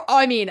several,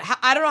 I mean,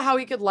 I don't know how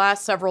he could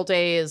last several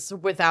days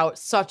without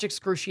such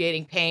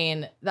excruciating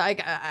pain.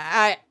 Like,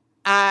 I'm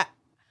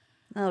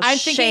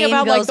thinking shame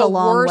about like goes the a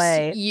long worst,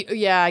 way.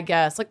 yeah, I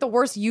guess. Like the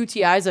worst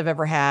UTIs I've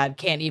ever had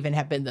can't even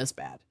have been this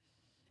bad.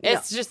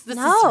 It's just, this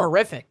is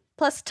horrific.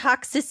 Plus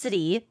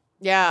toxicity.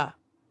 Yeah.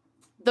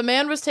 The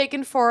man was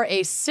taken for a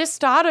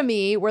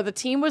cystotomy where the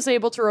team was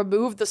able to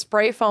remove the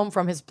spray foam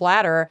from his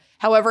bladder.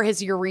 However,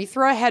 his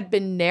urethra had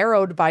been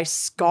narrowed by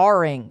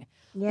scarring,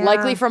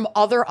 likely from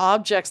other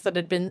objects that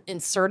had been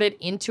inserted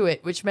into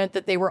it, which meant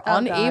that they were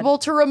unable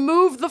to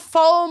remove the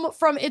foam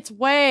from its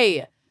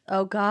way.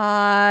 Oh,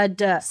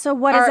 God. So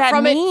what does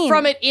that mean?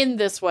 From it in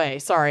this way.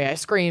 Sorry, I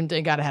screamed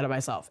and got ahead of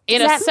myself.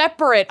 In a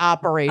separate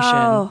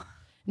operation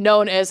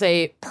known as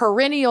a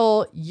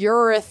perineal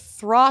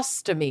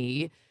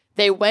urethrostomy,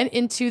 they went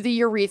into the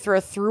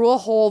urethra through a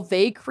hole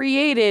they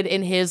created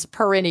in his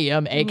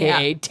perineum,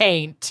 a.k.a.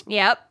 taint.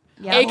 Yep.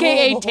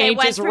 A.k.a. taint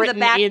went is through the written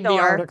back in the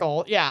door.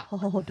 article. Yeah.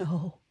 Oh,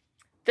 no.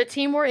 The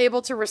team were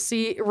able to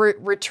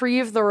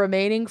retrieve the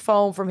remaining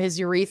foam from his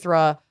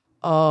urethra.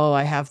 Oh,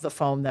 I have the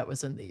foam that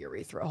was in the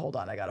urethra. Hold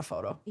on, I got a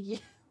photo. Yeah.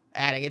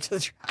 Adding it to the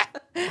trial.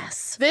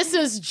 Yes. This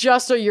is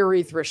just a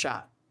urethra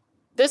shot.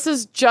 This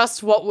is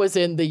just what was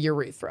in the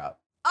urethra.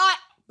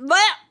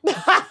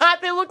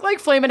 They look like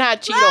Flamin'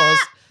 Hot Cheetos.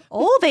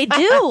 Oh, they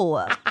do.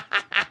 Oh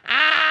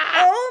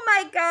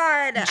my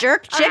God.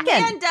 Jerk chicken.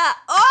 Amanda.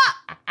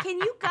 Can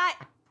you cut?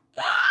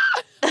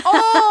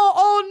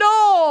 Oh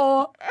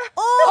no.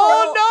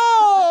 Oh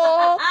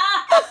no.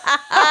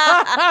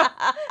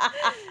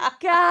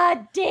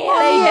 God damn.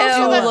 They So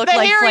do look the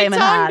like hairy Flamin'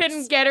 tongue Hots.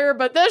 didn't get her,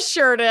 but this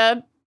sure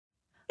did.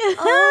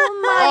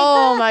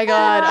 Oh my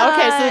God.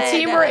 Okay, so the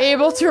team were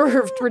able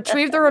to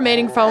retrieve the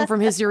remaining foam from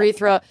his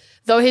urethra,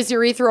 though his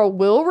urethra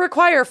will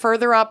require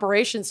further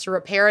operations to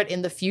repair it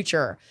in the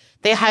future.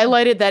 They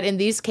highlighted that in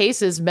these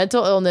cases,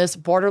 mental illness,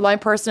 borderline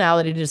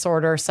personality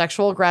disorder,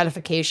 sexual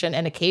gratification,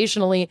 and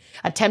occasionally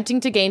attempting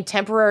to gain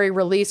temporary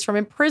release from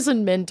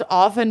imprisonment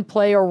often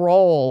play a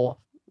role.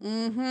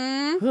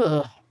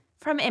 Mm-hmm.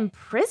 From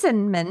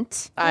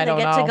imprisonment? I don't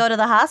They get know. to go to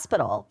the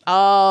hospital.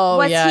 Oh,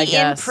 Was yeah, I he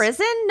in guess.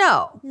 prison?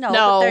 No. No, No.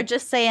 but they're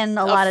just saying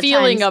a lot of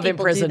feeling times of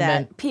people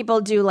imprisonment.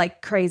 People do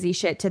like crazy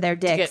shit to their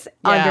dicks get-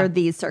 yeah. under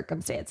these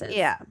circumstances. Do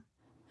that.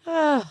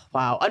 Yeah.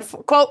 Wow.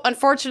 Quote,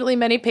 unfortunately,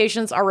 many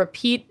patients are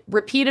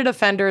repeated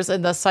offenders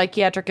and the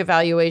psychiatric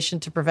evaluation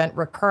to prevent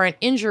recurrent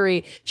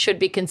injury should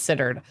be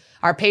considered.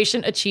 Our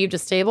patient achieved a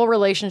stable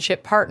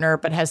relationship partner,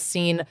 but has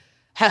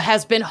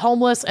been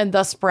homeless and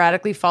thus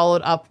sporadically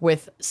followed up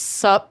with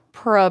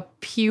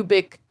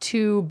suprapubic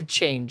tube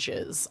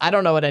changes. I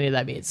don't know what any of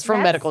that means. It's from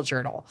That's- Medical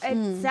Journal.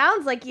 It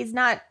sounds like he's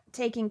not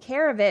taking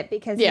care of it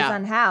because he's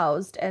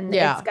unhoused and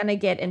it's going to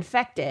get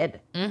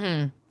infected.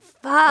 Mm-hmm.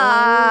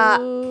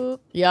 Fuck.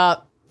 Yeah.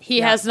 He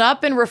has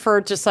not been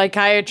referred to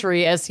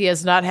psychiatry as he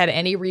has not had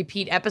any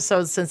repeat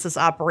episodes since this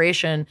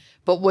operation,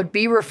 but would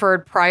be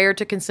referred prior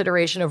to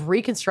consideration of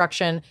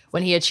reconstruction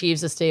when he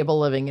achieves a stable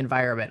living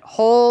environment.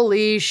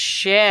 Holy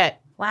shit.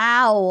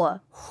 Wow.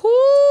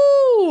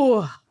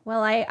 Whoo.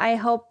 Well, I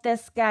hope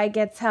this guy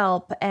gets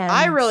help. And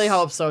I really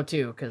hope so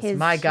too, because his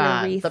my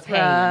God, the urethra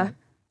pain.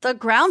 The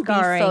ground beef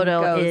scarring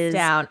photo goes is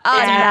down.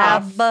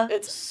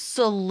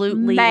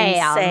 absolutely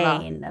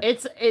insane.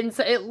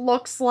 It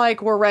looks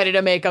like we're ready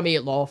to make a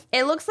meatloaf.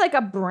 It looks like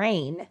a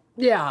brain.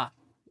 Yeah.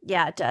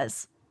 Yeah, it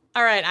does.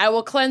 All right, I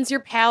will cleanse your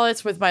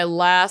palates with my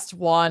last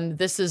one.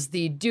 This is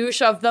the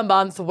douche of the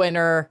month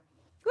winner.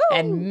 Woo.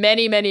 And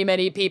many, many,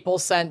 many people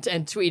sent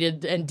and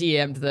tweeted and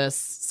DM'd this,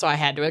 so I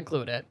had to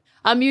include it.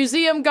 A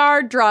museum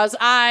guard draws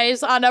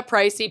eyes on a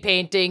pricey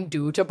painting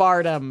due to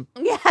boredom.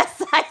 Yes,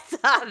 I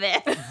saw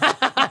this.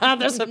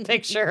 There's a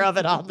picture of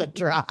it on the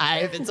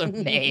drive. It's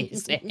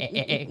amazing.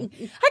 I kind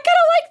of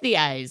like the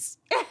eyes.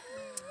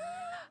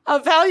 A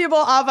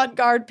valuable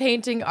avant-garde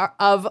painting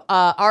of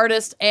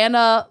artist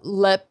Anna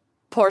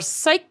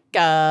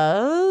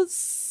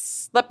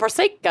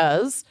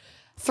Leporsaika's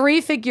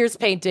three figures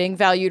painting,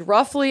 valued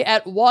roughly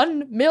at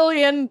 $1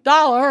 million,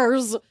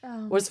 was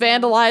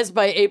vandalized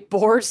by a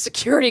bored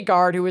security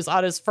guard who was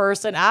on his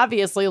first and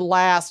obviously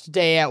last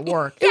day at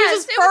work. It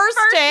was his first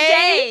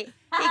day.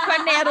 He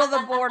couldn't handle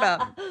the boredom.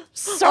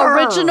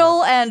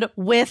 Original and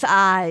with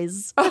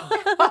eyes.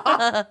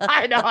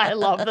 I know, I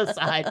love the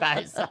side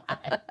by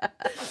side.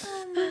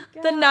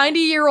 The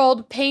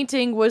 90-year-old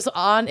painting was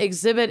on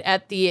exhibit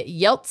at the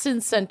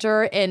Yeltsin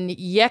Center in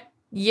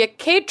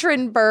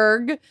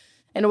Yekaterinburg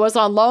and was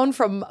on loan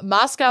from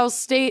Moscow's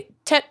State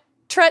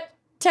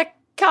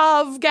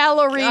Tretyakov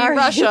Gallery,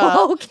 Russia.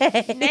 You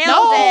okay.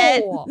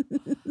 Nailed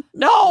it.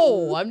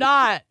 No, I'm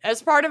not.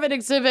 As part of an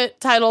exhibit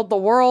titled The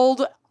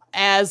World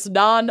as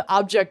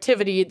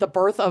Non-Objectivity, The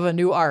Birth of a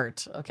New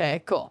Art.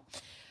 Okay, cool.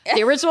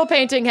 The original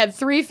painting had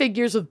three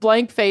figures with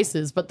blank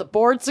faces, but the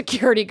bored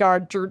security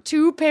guard drew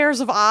two pairs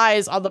of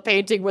eyes on the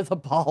painting with a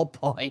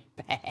ballpoint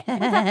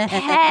pen.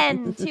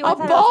 Pen, too. A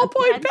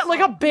ballpoint pen,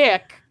 like a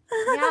Bic.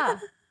 Yeah.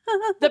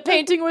 The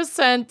painting was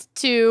sent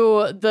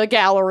to the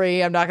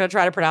gallery. I'm not going to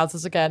try to pronounce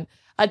this again.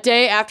 a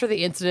day after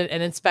the incident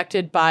and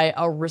inspected by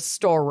a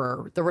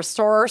restorer. The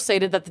restorer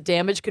stated that the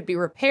damage could be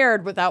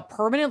repaired without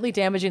permanently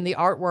damaging the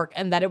artwork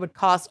and that it would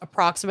cost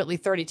approximately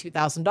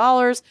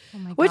 $32,000,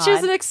 which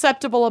is an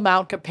acceptable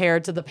amount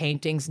compared to the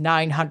painting's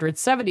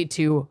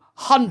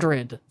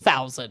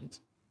 $972,000.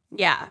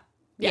 Yeah.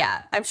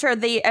 I'm sure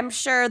the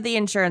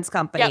insurance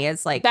company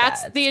is like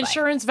that's that. the It's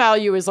insurance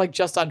value is like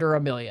just under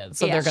 $1 million,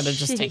 so Yeah. they're gonna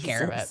just take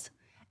care of it. Jesus. fine.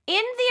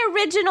 In the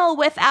original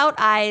without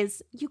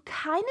eyes, you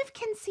kind of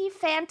can see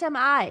phantom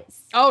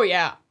eyes. Oh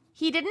yeah,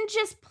 He didn't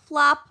just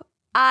plop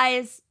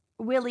eyes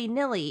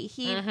willy-nilly.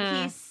 He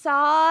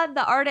saw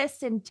the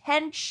artist's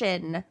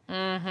intention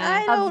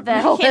I of don't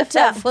the know hint if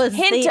that of, was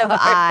hint the of art.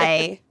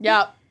 eye.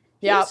 yep.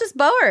 He was just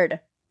bored.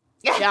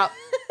 Yep.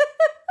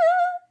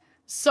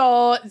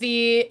 So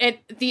the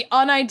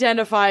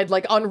unidentified,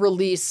 like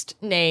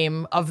unreleased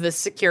name of this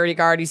security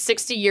guard, he's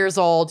 60 years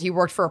old. He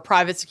worked for a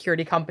private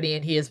security company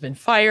and he has been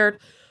fired.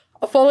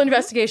 A full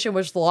investigation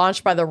was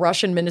launched by the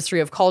Russian Ministry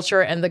of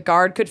Culture, and the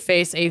guard could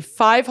face a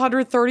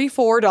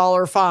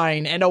 $534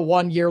 fine and a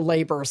 1-year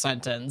labor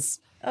sentence.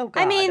 Oh, God.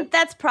 I mean,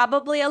 that's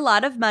probably a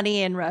lot of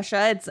money in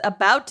Russia. It's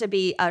about to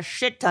be a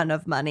shit ton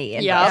of money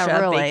in Yeah, Russia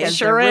really. because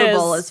Sure the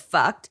ruble is. is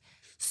fucked.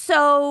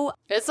 So,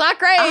 It's not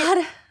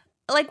great.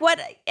 like,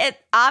 what? It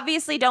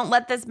obviously don't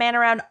let this man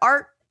around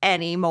art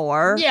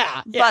anymore.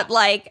 Yeah. But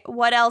like,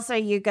 what else are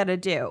you gonna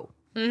do?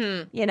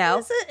 Mm-hmm. You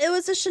know? it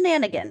was a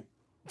shenanigan.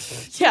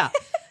 Yeah.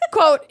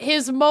 Quote,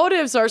 his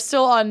motives are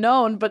still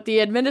unknown, but the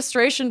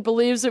administration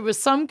believes it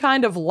was some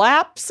kind of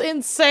lapse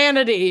in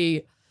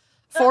sanity.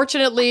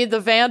 Fortunately, the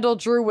vandal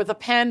drew with a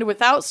pen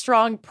without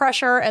strong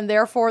pressure, and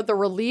therefore the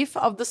relief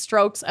of the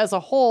strokes as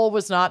a whole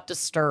was not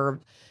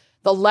disturbed.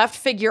 The left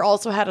figure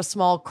also had a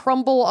small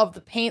crumble of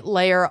the paint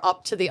layer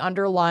up to the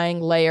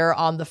underlying layer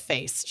on the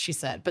face, she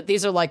said. But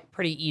these are like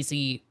pretty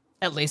easy,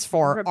 at least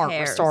for art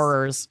Repairs.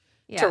 restorers,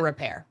 Yeah. to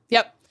repair.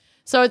 Yep.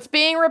 So it's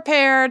being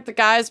repaired. The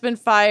guy's been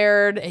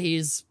fired.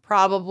 He's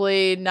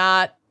probably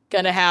not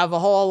going to have a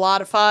whole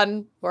lot of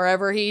fun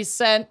wherever he's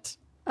sent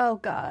Oh,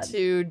 God.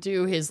 to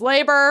do his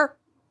labor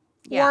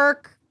Yeah.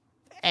 work.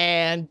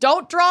 And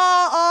don't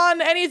draw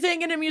on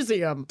anything in a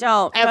museum.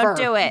 Don't Ever.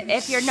 do it.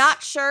 If you're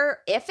not sure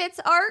if it's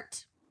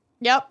art,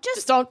 Yep.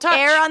 Just don't touch.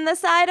 err on the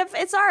side of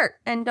it's art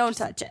and don't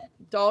touch it.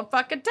 Don't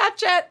fucking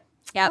touch it.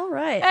 Yep. All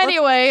right.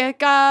 Anyway,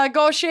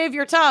 go shave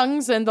your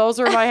tongues, and those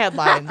are my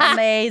headlines.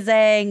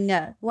 Amazing.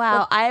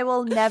 Wow, I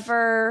will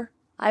never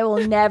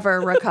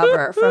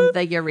recover from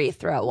the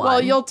urethra one.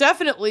 Well, you'll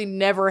definitely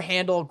never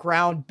handle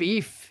ground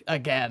beef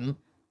again.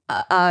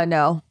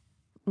 no,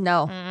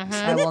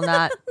 I will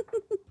not.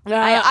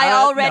 I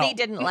already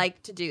didn't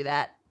like to do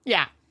that.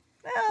 Yeah.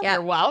 Yeah.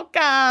 You're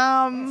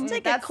welcome.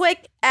 Take a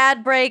quick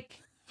ad break.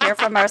 Hear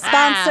from our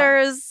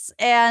sponsors,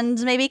 and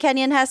maybe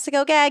Kenyon has to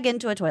go gag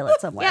into a toilet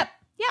somewhere.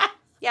 Yep.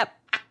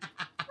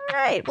 All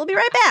right, we'll be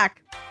right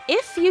back.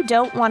 If you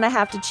don't want to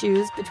have to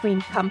choose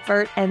between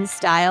comfort and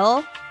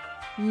style,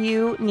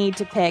 you need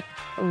to pick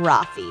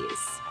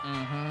Rothy's.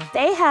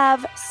 They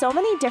have so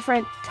many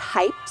different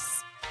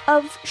types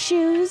of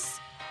shoes,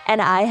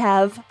 and I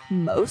have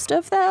most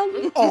of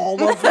them.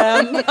 All of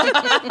them.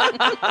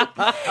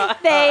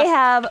 They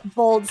have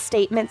bold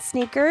statement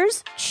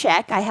sneakers.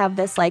 Check. I have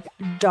this like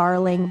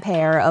darling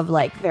pair of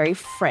like very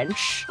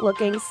French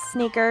looking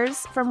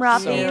sneakers from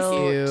Rothy's.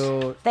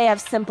 So cute. They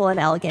have simple and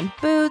elegant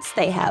boots.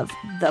 They have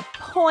the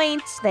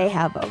point. They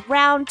have a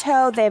round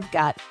toe. They've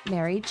got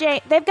Mary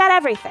Jane. They've got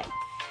everything.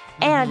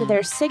 And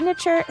their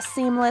signature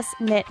seamless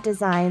knit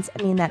designs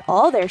mean that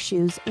all their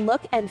shoes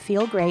look and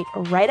feel great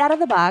right out of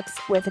the box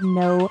with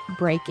no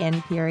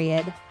break-in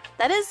period.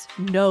 That is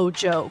no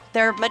joke.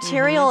 Their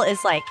material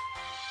is like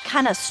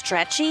kind of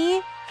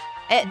stretchy.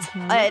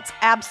 It's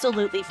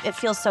absolutely, it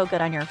feels so good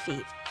on your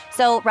feet.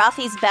 So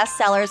Rothy's best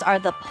sellers are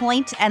the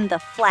point and the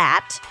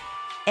flat.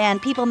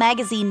 And People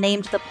magazine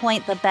named the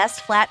point the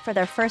best flat for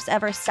their first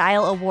ever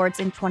style awards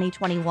in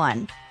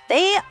 2021.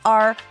 They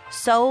are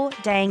so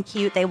dang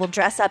cute. They will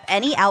dress up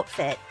any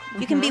outfit.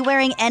 You can be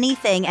wearing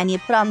anything and you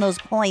put on those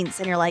points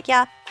and you're like,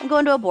 yeah, I'm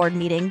going to a board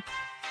meeting.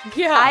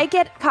 Yeah. I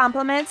get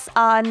compliments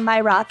on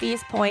my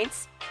Rothy's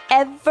points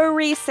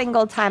every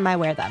single time I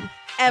wear them.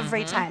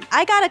 Every time.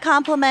 I got a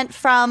compliment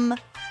from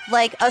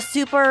like a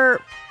super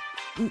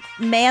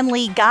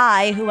manly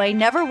guy who I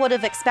never would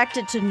have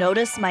expected to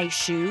notice my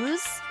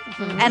shoes.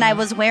 And I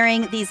was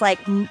wearing these like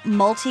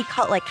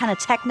multicolored, like kind of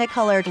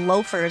technicolored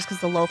loafers because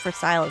the loafer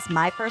style is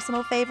my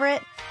personal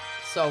favorite.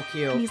 So And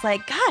cute. he's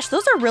like, gosh,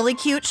 those are really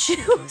cute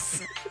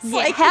shoes. It's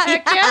like,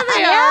 Heck yeah,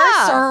 they Yeah.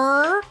 are,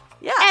 sir.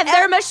 yeah. And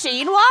they're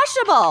machine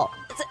washable.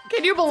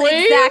 Can you That's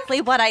believe?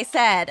 exactly what I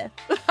said.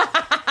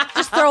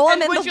 Just throw them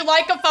And in would the you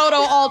like a photo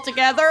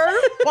altogether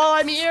while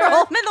I'm here?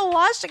 throw 'em in the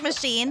washing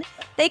machine.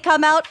 They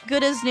come out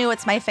good as new.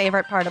 It's my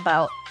favorite part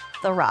about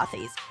the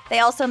Rothy's. They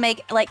also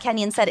make, like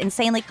Kenyon said,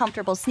 insanely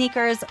comfortable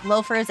sneakers,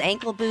 loafers,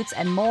 ankle boots,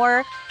 and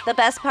more. The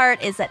best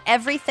part is that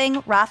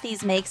everything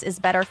Rothy's makes is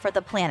better for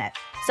the planet.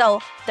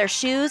 So their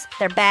shoes,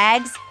 their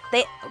bags,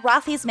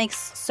 Rothy's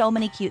makes so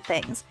many cute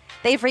things.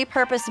 They've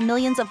repurposed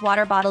millions of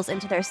water bottles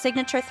into their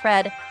signature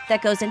thread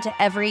that goes into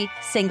every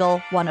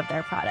single one of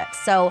their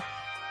products. So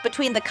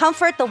between the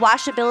comfort, the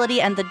washability,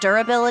 and the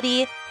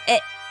durability,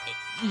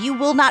 you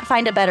will not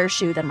find a better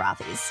shoe than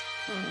Rothy's.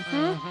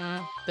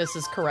 This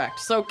is correct.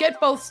 So get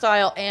both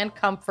style and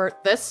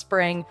comfort this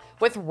spring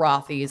with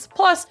Rothy's.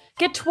 Plus,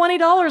 get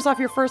 $20 off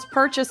your first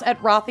purchase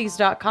at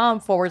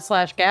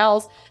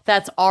rothys.com/gals.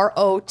 That's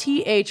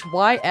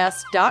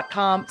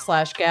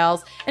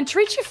ROTHYS.com/gals. And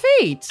treat your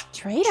feet.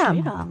 Trade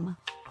them.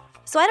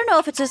 So I don't know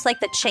if it's just like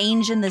the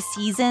change in the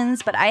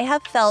seasons, but I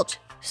have felt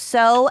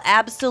so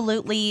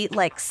absolutely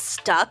like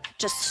stuck,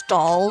 just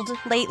stalled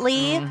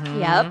lately.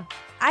 Yep.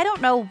 I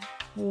don't know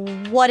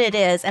what it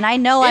is, and I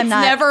know I'm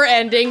not. It's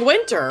never-ending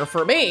winter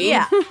for me.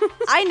 Yeah,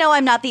 I know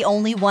I'm not the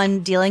only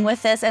one dealing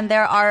with this, and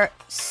there are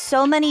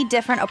so many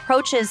different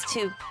approaches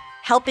to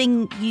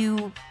helping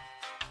you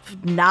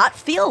not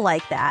feel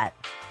like that.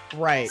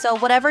 Right. So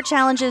whatever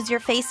challenges you're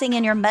facing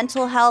in your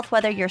mental health,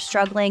 whether you're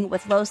struggling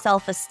with low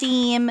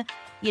self-esteem,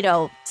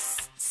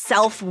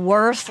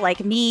 self-worth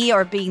like me,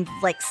 or being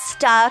like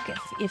stuck,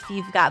 if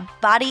you've got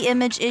body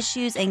image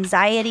issues,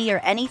 anxiety, or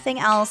anything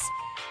else,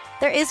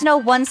 there is no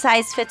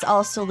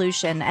one-size-fits-all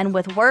solution. And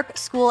with work,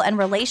 school, and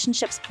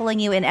relationships pulling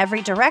you in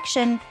every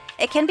direction,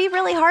 it can be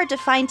really hard to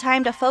find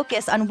time to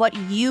focus on what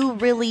you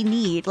really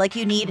need. Like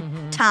you need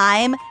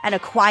time and a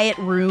quiet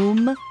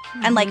room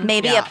and like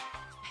maybe a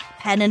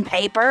pen and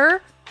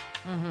paper.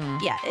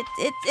 Yeah,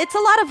 it's a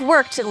lot of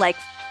work to like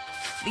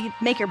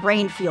make your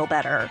brain feel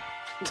better.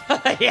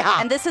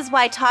 Yeah. And this is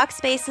why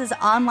Talkspace's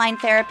online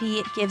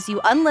therapy gives you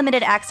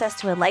unlimited access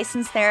to a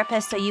licensed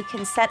therapist so you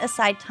can set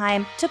aside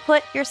time to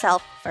put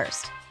yourself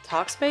first.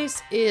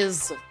 Talkspace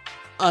is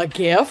a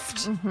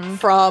gift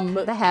from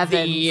The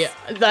heavens.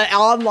 the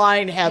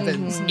online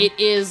heavens. It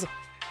is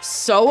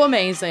so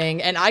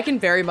amazing, and I can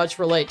very much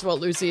relate to what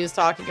Lucy is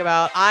talking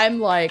about. I'm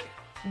like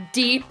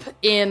deep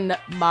in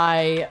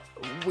my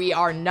we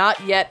are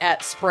not yet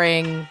at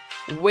spring,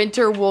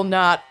 winter will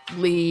not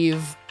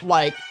leave,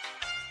 like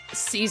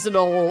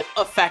seasonal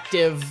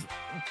affective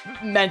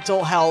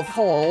mental health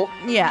hole.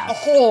 Yeah. A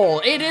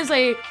hole. It is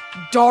a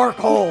dark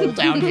hole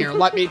down here,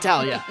 let me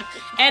tell you.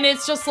 And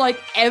it's just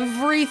like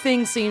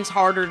everything seems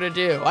harder to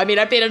do. I mean,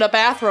 I've been in a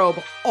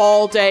bathrobe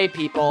all day,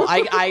 people.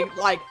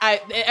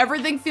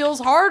 Everything feels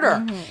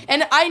harder.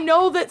 And I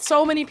know that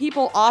so many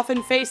people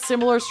often face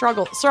similar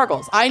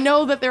struggles. I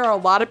know that there are a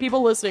lot of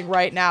people listening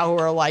right now who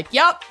are like,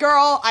 "Yep,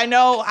 girl, I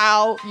know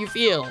how you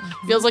feel."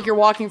 Feels like you're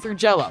walking through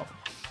Jell-O.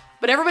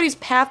 But everybody's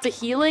path to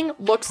healing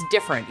looks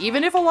different.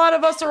 Even if a lot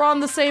of us are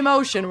on the same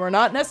ocean, we're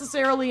not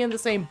necessarily in the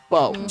same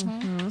boat.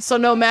 So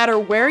no matter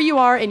where you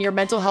are in your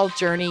mental health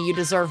journey, you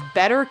deserve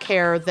better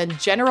care than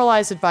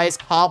generalized advice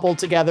cobbled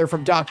together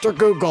from Dr.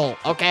 Google,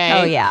 okay?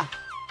 Oh, yeah.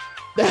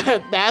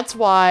 That's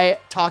why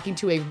talking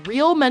to a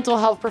real mental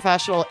health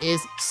professional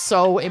is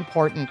so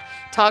important.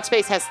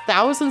 Talkspace has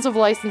thousands of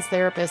licensed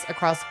therapists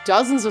across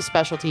dozens of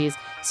specialties,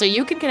 so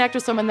you can connect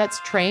with someone that's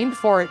trained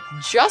for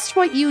just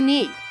what you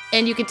need.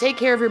 And you can take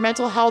care of your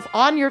mental health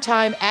on your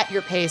time, at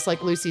your pace,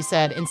 like Lucy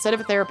said. Instead of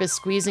a therapist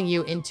squeezing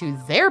you into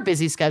their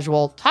busy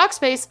schedule,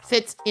 Talkspace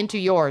fits into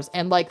yours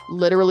and like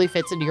literally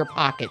fits into your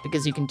pocket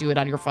because you can do it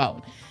on your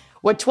phone.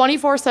 With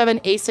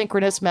 24/7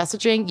 asynchronous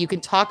messaging, you can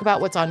talk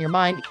about what's on your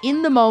mind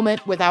in the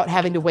moment without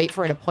having to wait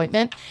for an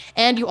appointment.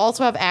 And you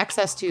also have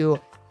access to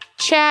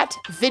chat,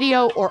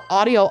 video, or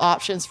audio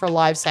options for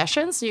live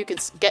sessions, so you can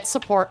get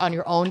support on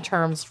your own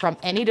terms from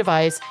any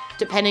device,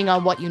 depending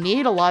on what you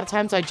need. A lot of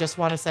times I just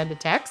want to send a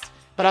text,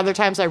 but other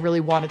times I really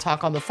want to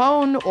talk on the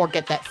phone or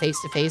get that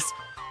face-to-face,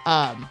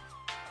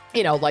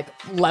 like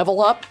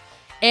level up.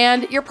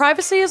 And your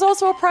privacy is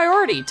also a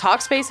priority.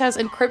 Talkspace has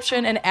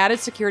encryption and added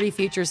security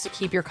features to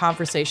keep your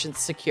conversations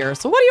secure.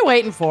 So what are you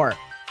waiting for?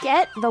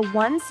 Get the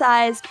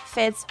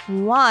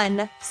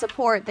one-size-fits-one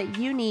support that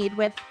you need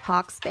with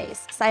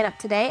Talkspace. Sign up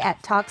today at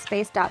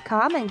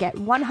Talkspace.com and get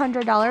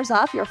 $100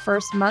 off your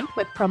first month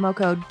with promo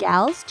code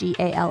GALS,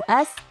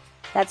 G-A-L-S.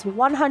 That's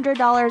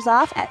 $100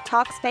 off at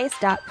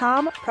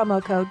Talkspace.com,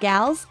 promo code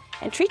GALS,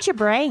 and treat your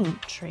brain.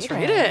 Treat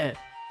it.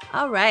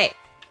 All right.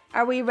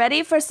 Are we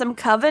ready for some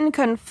Coven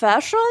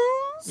confessions?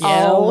 Yes.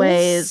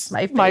 Always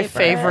My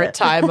favorite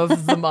time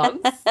of the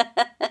month.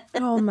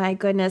 Oh my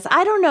goodness.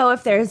 I don't know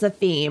if there's a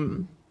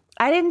theme.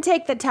 I didn't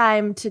take the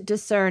time to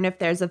discern if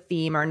there's a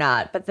theme or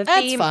not, but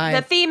That's fine.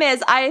 The theme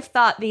is I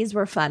thought these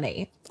were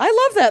funny. I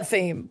love that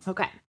theme.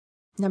 Okay.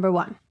 Number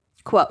 1,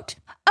 quote,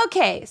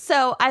 "Okay,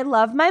 so I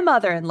love my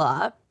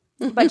mother-in-law,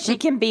 but she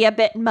can be a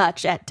bit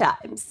much at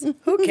times.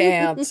 Who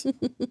can't?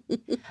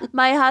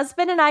 My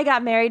husband and I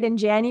got married in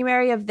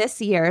January of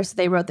this year," so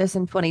they wrote this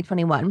in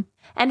 2021,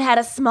 "and had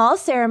a small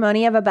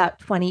ceremony of about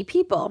 20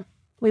 people.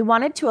 We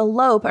wanted to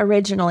elope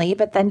originally,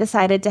 but then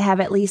decided to have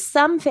at least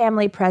some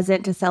family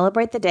present to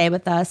celebrate the day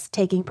with us,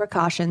 taking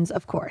precautions,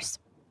 of course.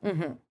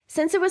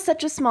 Since it was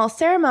such a small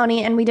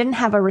ceremony and we didn't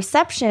have a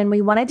reception,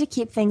 we wanted to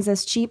keep things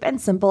as cheap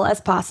and simple as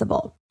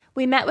possible.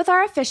 We met with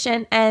our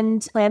officiant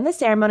and planned the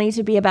ceremony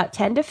to be about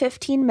 10 to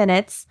 15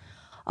 minutes.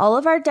 All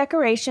of our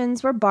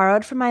decorations were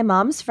borrowed from my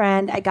mom's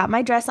friend. I got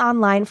my dress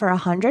online for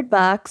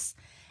 $100,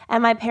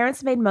 and my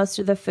parents made most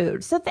of the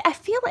food. So I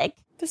feel like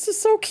This is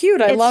so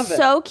cute. I love it. It's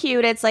so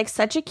cute. It's like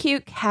such a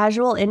cute,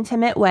 casual,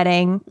 intimate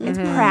wedding. It's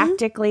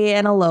practically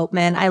an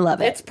elopement. I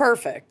love it. It's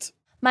perfect.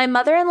 My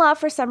mother-in-law,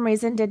 for some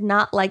reason, did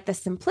not like the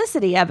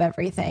simplicity of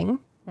everything.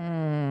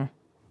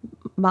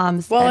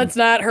 Mom's Well, been- it's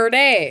not her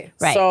day.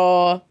 Right.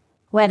 So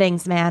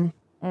weddings, man.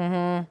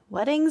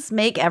 Weddings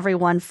make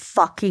everyone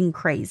fucking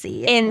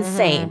crazy.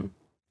 Insane.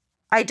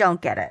 I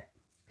don't get it.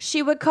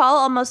 She would call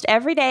almost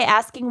every day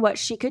asking what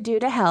she could do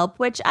to help,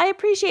 which I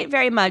appreciate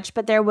very much,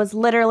 but there was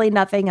literally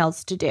nothing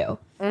else to do.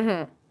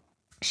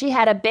 She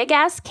had a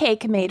big-ass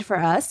cake made for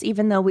us,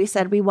 even though we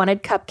said we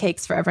wanted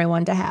cupcakes for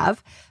everyone to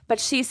have. But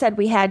she said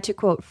we had to,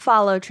 quote,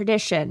 follow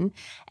tradition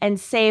and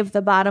save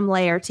the bottom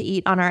layer to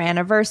eat on our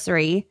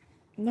anniversary.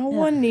 no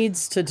one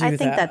needs to do that. I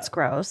think that's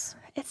gross.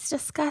 It's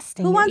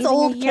disgusting. Who You're wants eating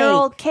old a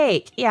year-old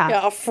cake?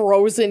 Yeah, a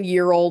frozen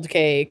year-old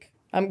cake.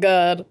 I'm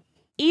good.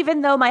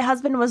 Even though my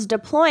husband was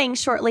deploying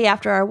shortly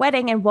after our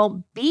wedding and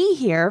won't be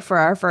here for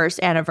our first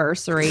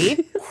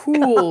anniversary.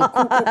 Cool.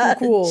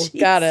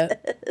 Got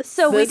it.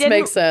 So we This didn't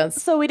makes sense.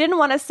 So we didn't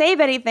want to save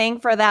anything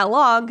for that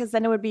long because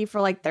then it would be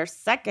for like their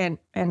second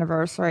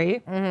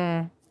anniversary.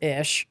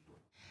 Ish.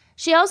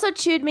 She also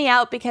chewed me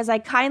out because I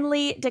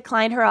kindly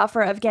declined her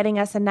offer of getting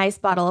us a nice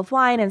bottle of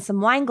wine and some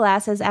wine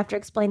glasses after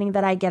explaining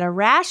that I get a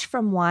rash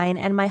from wine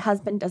and my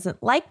husband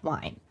doesn't like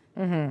wine.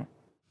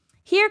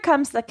 Here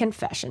comes the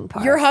confession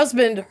part. Your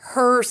husband,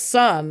 her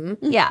son,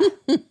 yeah.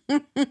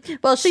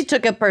 Well, she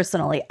took it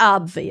personally,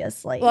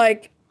 obviously.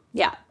 like,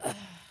 Yeah.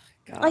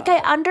 Like, I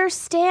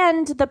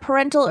understand the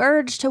parental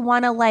urge to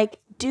want to, like,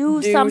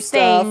 do something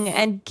stuff.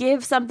 and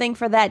give something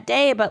for that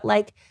day, but,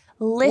 like,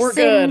 good.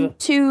 listen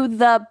to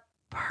the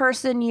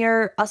person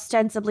you're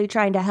ostensibly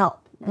trying to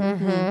help.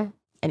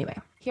 Anyway,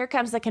 here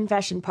comes the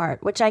confession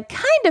part, which I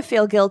kind of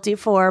feel guilty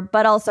for,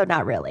 but also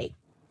not really.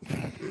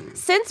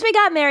 Since we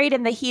got married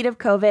in the heat of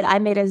COVID, I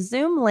made a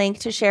Zoom link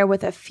to share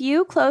with a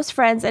few close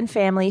friends and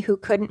family who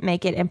couldn't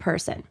make it in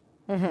person.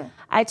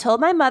 I told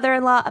my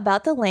mother-in-law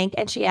about the link,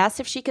 and she asked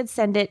if she could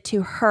send it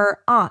to her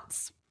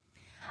aunts.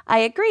 I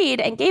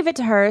agreed and gave it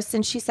to her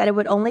since she said it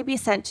would only be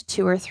sent to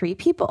 2 or 3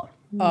 people.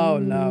 oh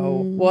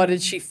no. What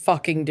did she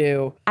fucking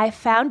do? I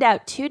found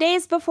out 2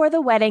 days before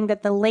the wedding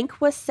that the link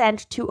was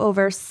sent to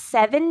over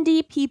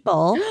 70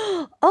 people.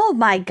 Oh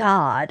my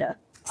God.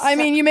 I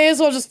mean, you may as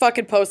well just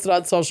fucking post it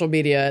on social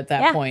media at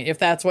that Yeah. point, if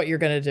that's what you're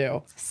going to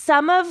do.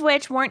 Some of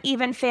which weren't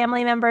even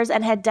family members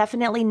and had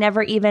definitely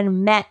never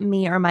even met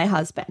me or my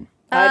husband.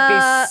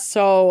 I'd be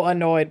so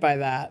annoyed by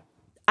that.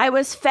 I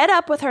was fed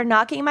up with her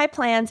knocking my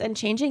plans and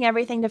changing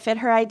everything to fit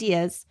her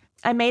ideas.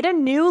 I made a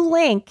new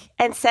link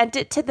and sent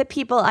it to the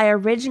people I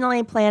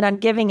originally planned on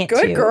giving it to.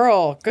 Good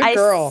girl. Good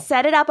girl. I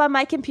set it up on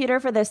my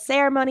computer for the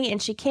ceremony,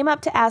 and she came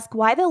up to ask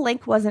why the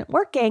link wasn't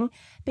working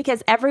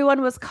because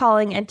everyone was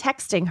calling and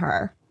texting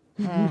her.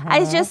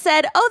 I just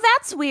said, "Oh,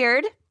 that's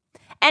weird,"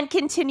 and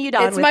continued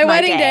on It's with my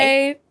wedding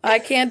day. day. I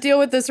can't deal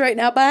with this right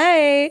now.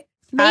 Bye.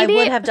 I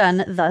would have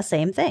done the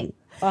same thing.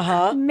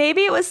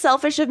 Maybe it was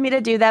selfish of me to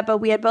do that, but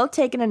we had both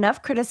taken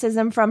enough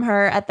criticism from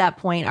her at that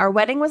point. Our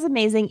wedding was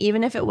amazing,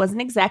 even if it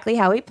wasn't exactly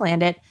how we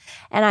planned it.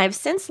 And I've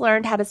since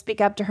learned how to speak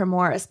up to her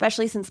more,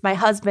 especially since my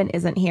husband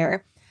isn't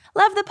here.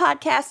 Love the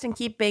podcast and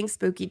keep being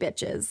spooky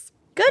bitches.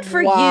 Good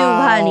for Wow.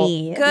 you,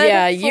 honey. Good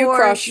Yeah, you for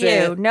crushed you.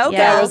 it. No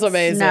Yeah. That was guilt.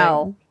 amazing.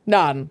 No.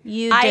 None.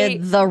 You I-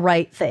 did the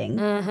right thing.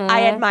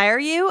 I admire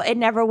you. It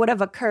never would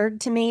have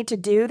occurred to me to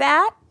do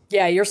that.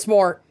 Yeah, you're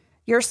smart.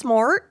 You're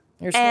smart.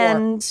 You're smart.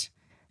 And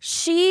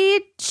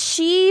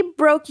she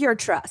broke your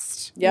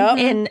trust. Yep.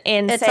 In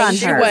It's saying on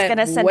she her. was going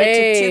to send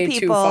it to 2 too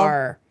people.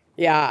 far.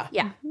 Yeah.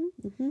 Yeah.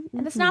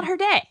 And it's not her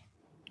day.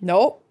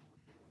 Nope.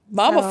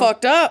 Mama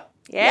fucked up.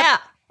 Yeah.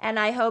 And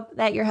I hope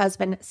that your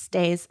husband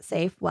stays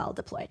safe while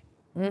deployed.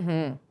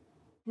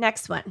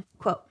 Next one,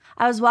 quote,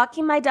 I was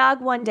walking my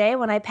dog one day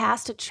when I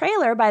passed a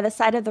trailer by the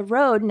side of the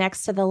road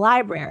next to the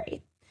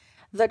library.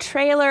 The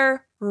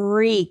trailer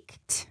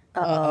reeked.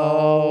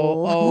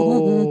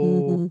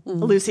 Oh.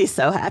 Lucy's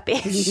so happy.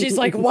 She's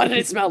like, what did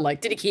it smell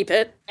like? Did he keep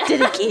it? Did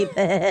he keep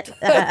it?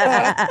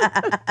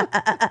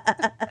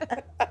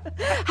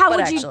 How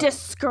would you actually-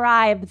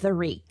 describe the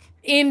reek?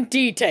 In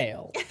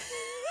detail.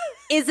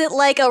 Is it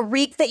like a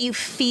reek that you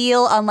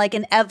feel on like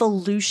an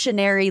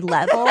evolutionary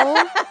level?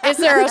 Is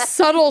there a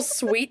subtle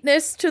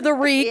sweetness to the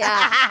reek?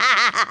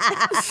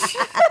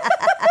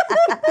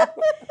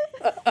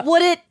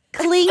 Would it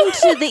cling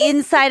to the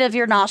inside of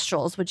your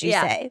nostrils, would you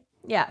Yeah. say?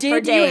 Yeah. for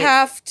Did you days.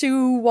 have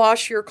to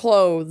wash your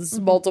clothes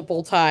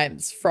multiple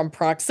times from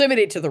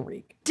proximity to the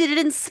reek? Did it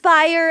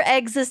inspire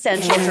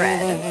existential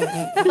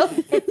dread?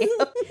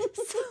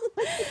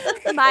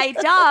 My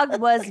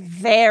dog was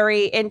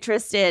very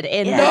interested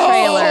in the No!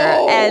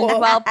 trailer. And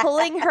while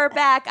pulling her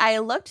back, I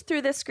looked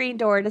through the screen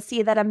door to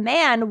see that a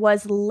man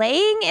was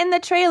laying in the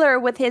trailer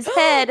with his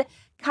head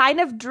kind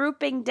of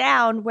drooping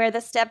down where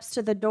the steps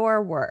to the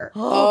door were.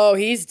 Oh,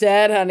 he's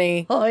dead,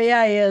 honey. Oh,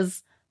 yeah, he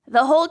is.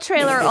 The whole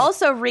trailer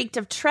also reeked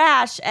of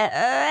trash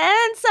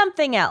and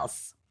something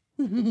else.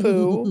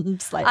 Poo.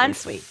 Slightly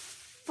sweet.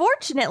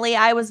 Fortunately,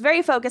 I was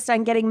very focused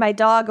on getting my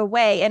dog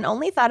away and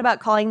only thought about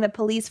calling the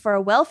police for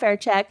a welfare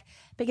check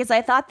because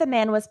I thought the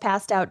man was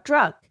passed out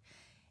drunk.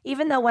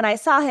 Even though when I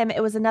saw him,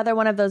 it was another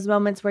one of those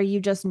moments where you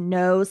just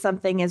know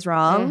something is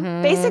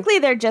wrong. Basically,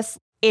 they're just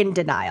in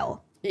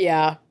denial.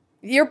 Yeah.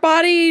 Your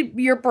body,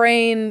 your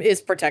brain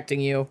is protecting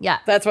you. Yeah.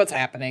 That's what's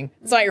happening.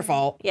 It's not your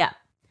fault. Yeah.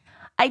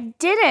 I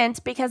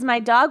didn't because my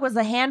dog was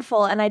a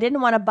handful and I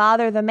didn't want to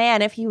bother the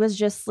man if he was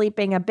just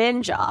sleeping a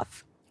binge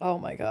off. Oh,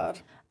 my God.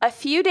 A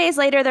few days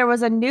later, there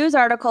was a news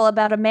article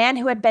about a man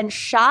who had been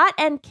shot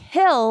and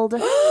killed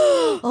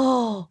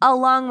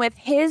along with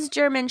his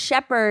German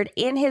Shepherd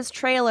in his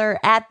trailer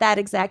at that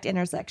exact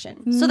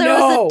intersection. So there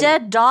was a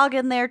dead dog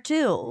in there,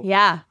 too.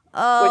 Yeah.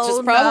 Oh, Which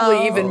is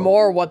probably even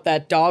more what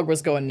that dog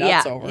was going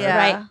nuts over. Yeah.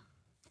 Right.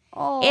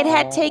 Oh. It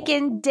had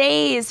taken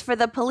days for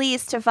the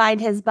police to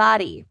find his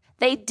body.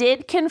 They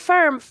did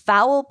confirm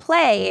foul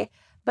play,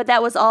 but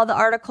that was all the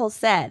article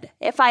said.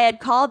 If I had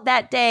called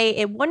that day,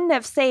 it wouldn't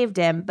have saved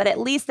him, but at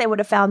least they would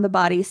have found the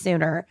body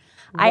sooner.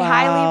 I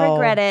highly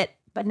regret it,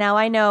 but now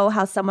I know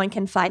how someone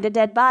can find a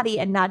dead body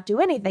and not do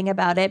anything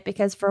about it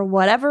because for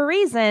whatever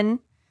reason,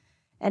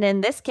 and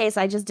in this case,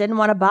 I just didn't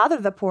want to bother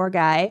the poor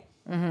guy.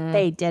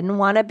 They didn't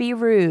want to be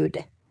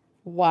rude.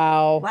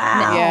 Wow.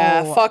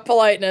 Yeah. Fuck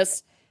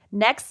politeness.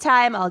 Next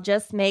time, I'll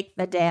just make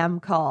the damn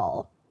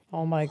call.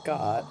 Oh, my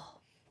God.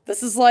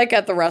 This is like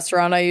at the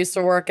restaurant I used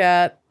to work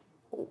at.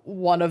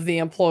 One of the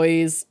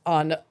employees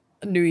on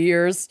New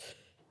Year's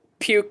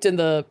puked in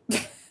the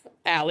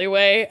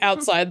alleyway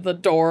outside the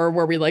door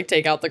where we like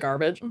take out the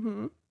garbage.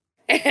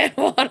 And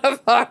one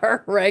of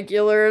our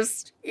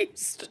regulars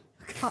he's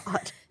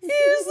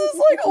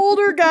this like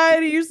older guy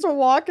and he used to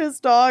walk his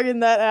dog in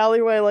that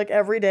alleyway like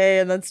every day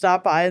and then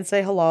stop by and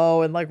say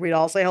hello and like we'd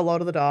all say hello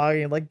to the dog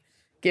and like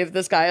give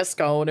this guy a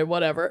scone and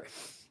whatever.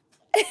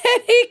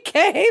 And he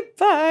came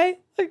by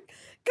like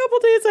a couple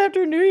days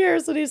after New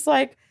Year's and he's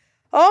like,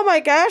 oh my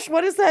gosh,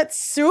 what is that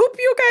soup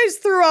you guys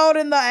threw out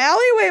in the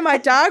alleyway? My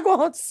dog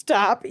won't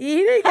stop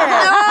eating it.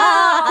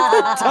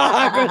 The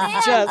dog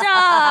was just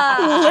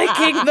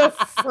licking the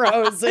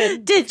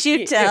frozen. Did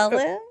you tell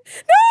him?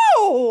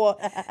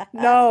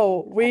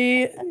 No.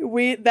 We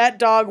that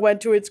dog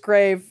went to its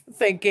grave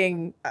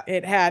thinking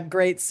it had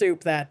great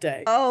soup that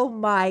day. Oh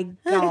my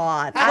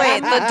God.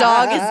 Wait, the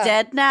dog is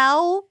dead now?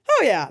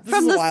 Oh yeah. This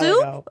From is a the while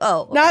soup? ago.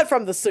 Oh. Not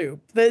from the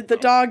soup. The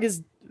dog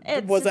was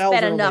It's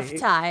elderly. been enough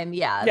time,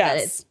 Yes.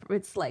 that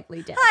it's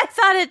likely dead. I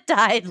thought it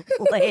died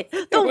late.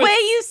 The way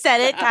you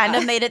said it kind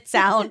of made it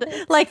sound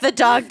like the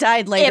dog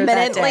died later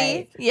that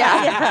day.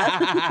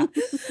 Yeah.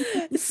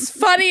 It's the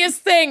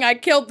funniest thing. I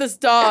killed this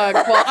dog.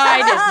 Well, I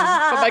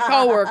didn't, but my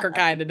coworker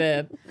kind of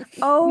did.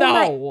 Oh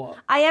No.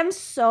 I am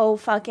so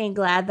fucking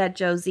glad that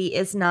Josie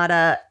is not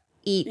a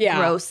eat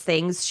gross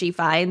things she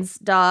finds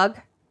dog.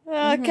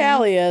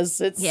 Callie is.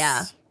 It's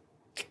Yeah.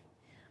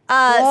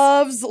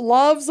 loves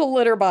a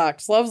litter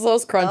box. Loves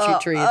those crunchy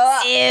treats.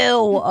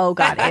 Ew. Oh,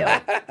 God,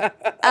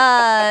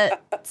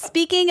 ew.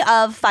 Speaking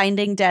of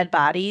finding dead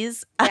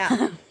bodies.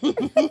 Yeah.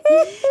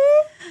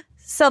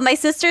 So my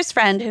sister's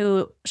friend,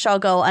 who shall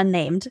go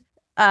unnamed,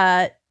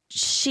 I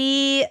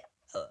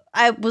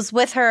was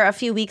with her a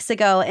few weeks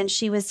ago, and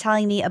she was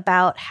telling me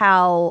about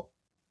how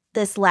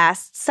this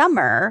last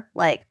summer,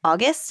 like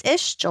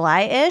August-ish,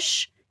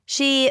 July-ish,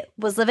 she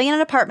was living in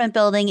an apartment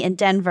building in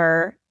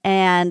Denver,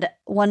 and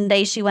one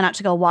day she went out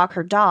to go walk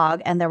her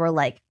dog, and there were,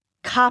 like,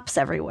 cops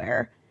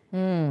everywhere.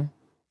 And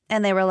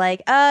they were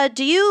like,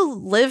 do you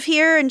live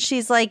here? And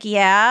she's like,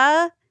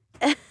 yeah.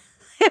 They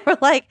were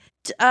like,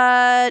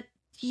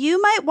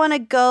 you might want to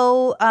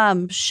go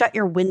shut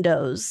your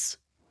windows.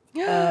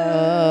 Those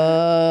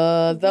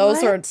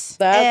are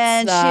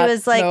And she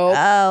was like,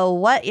 oh,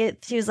 what?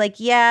 She was like,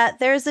 yeah,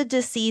 there's a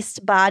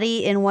deceased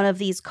body in one of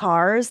these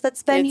cars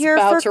that's been here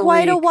for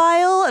quite a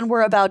while, and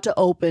we're about to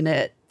open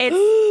it.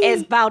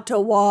 It's about to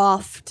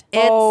waft.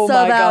 It's Oh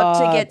my about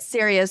God. to get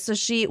serious. So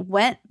she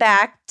went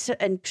back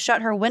and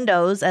shut her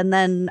windows, and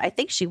then I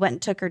think she went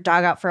and took her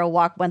dog out for a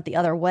walk, went the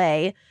other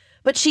way.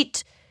 But she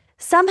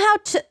somehow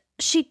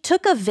she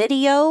took a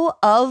video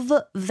of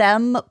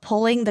them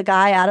pulling the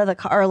guy out of the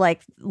car,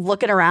 like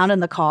looking around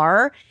in the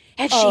car.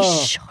 And she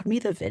showed me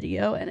the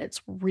video, and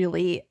it's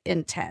really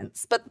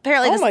intense. But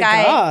apparently this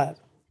guy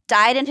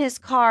died in his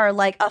car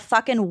like a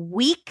fucking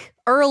week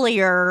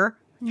earlier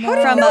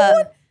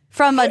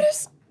from a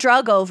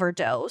drug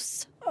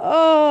overdose.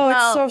 Oh,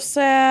 it's so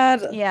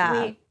sad.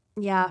 Yeah.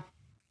 Yeah.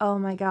 Oh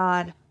my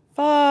God.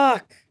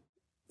 Fuck.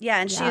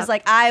 Yeah, and she was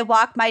like, I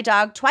walk my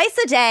dog twice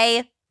a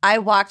day. I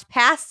walked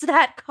past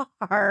that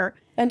car.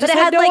 And just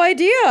had no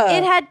idea.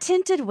 It had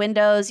tinted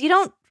windows. You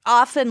don't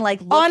often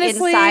look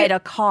inside a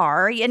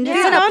car. And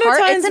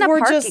it's in a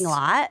parking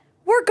lot.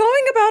 We're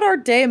going about our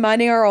day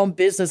minding our own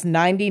business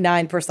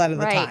 99% of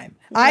the time.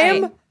 I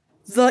am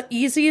the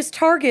easiest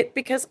target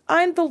because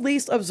I'm the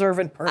least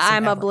observant person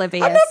I'm ever.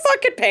 oblivious. I'm not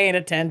fucking paying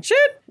attention.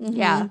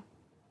 Yeah.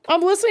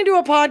 I'm listening to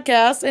a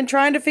podcast and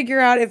trying to figure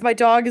out if my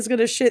dog is going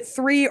to shit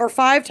 3 or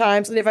 5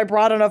 times and if I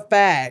brought enough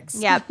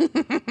bags. Yep.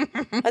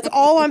 That's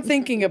all I'm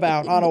thinking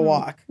about on a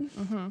walk.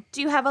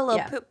 Do you have a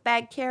little poop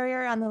bag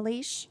carrier on the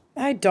leash?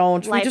 I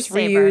don't. We just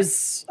Lifesaver.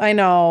 reuse. I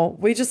know.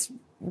 We just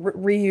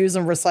reuse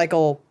and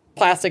recycle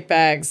plastic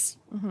bags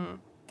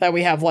that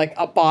we have like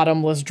a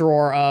bottomless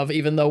drawer of,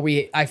 even though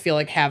I feel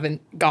like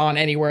haven't gone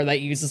anywhere that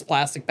uses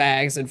plastic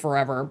bags in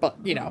forever.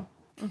 But, we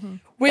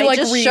They like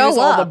just reuse show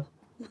all up.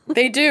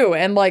 They do.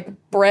 And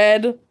like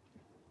bread,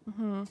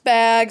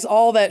 bags,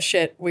 all that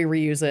shit, we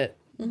reuse it.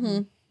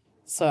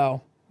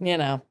 So,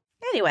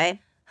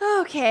 Anyway.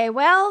 Okay,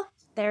 well,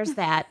 there's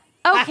that.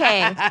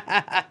 Okay.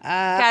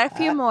 Got a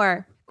few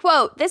more.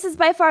 Quote, this is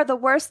by far the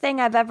worst thing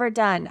I've ever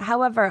done.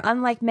 However,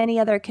 unlike many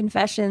other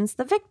confessions,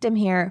 the victim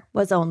here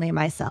was only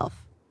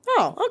myself.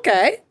 Oh,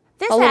 okay.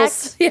 This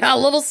A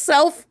little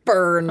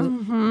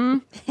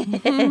self-burn.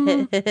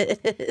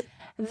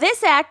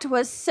 This act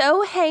was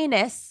so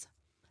heinous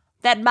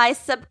that my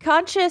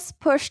subconscious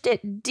pushed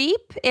it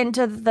deep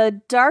into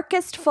the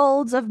darkest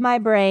folds of my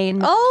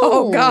brain.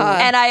 Oh,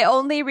 God. And I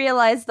only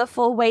realized the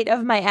full weight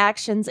of my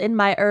actions in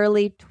my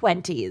early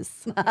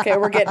 20s. Okay,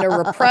 we're getting a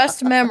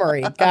repressed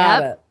memory.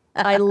 Got it.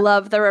 I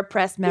love the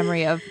repressed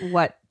memory of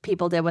what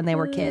people did when they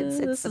were kids.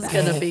 It's This is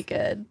going to be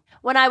good.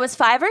 When I was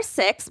 5 or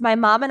 6, my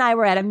mom and I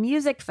were at a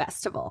music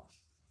festival.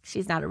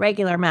 She's not a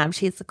regular mom.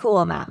 She's a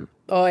cool mom.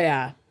 Oh,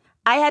 yeah.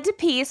 I had to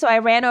pee, so I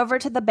ran over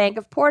to the bank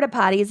of porta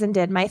potties and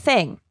did my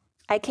thing.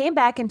 I came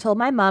back and told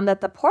my mom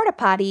that the porta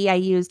potty I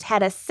used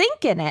had a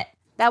sink in it.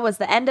 That was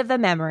the end of the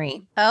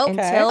memory. Okay.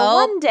 Until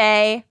one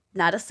day,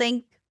 Not a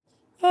sink.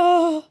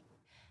 Oh.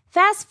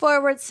 fast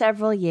forward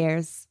several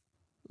years,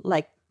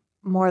 like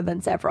more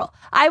than several.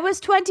 I was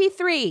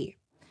 23,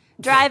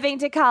 driving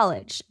to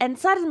college, and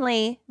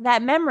suddenly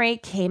that memory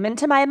came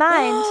into my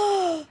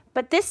mind.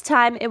 But this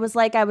time, it was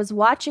like I was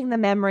watching the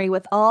memory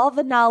with all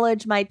the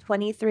knowledge my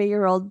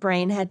 23-year-old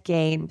brain had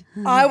gained.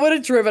 I would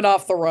have driven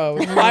off the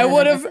road. I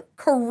would have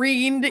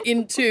careened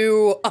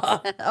into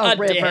a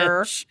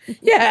river. ditch.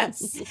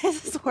 Yes.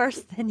 This is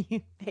worse than you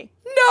think.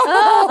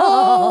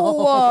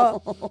 No.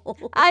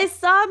 I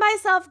saw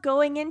myself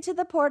going into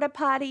the porta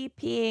potty,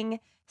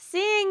 peeing,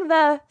 seeing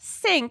the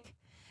sink,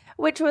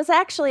 which was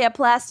actually a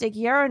plastic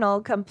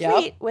urinal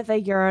complete with a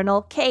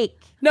urinal cake.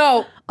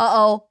 No.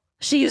 Uh-oh.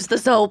 She used the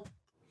soap.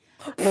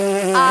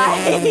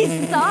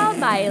 I saw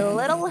my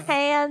little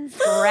hands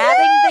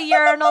grabbing the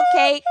urinal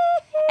cake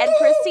and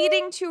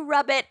proceeding to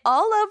rub it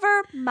all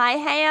over my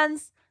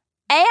hands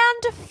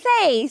and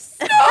face.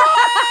 Because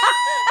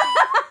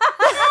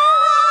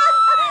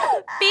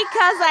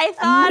I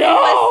thought it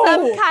was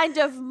some kind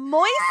of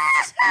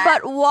moist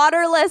but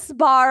waterless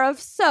bar of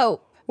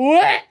soap.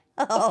 What?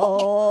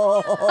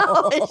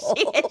 Oh.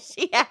 Is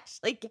she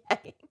actually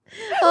gagging?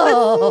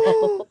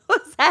 Oh.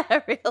 Was that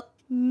a real?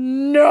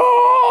 No.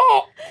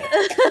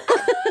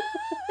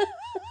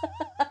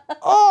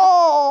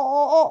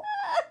 Oh.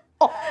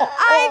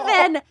 I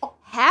then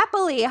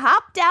happily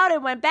hopped out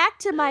and went back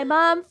to my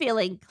mom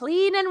feeling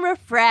clean and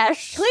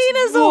refreshed. Clean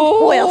as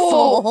a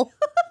whistle.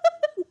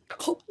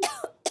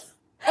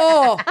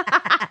 Oh.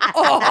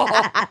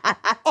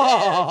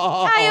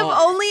 I have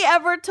only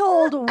ever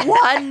told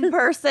one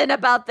person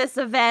about this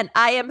event.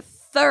 I am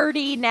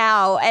 30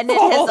 now, and it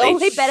has Holy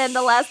only been in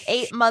the last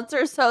 8 months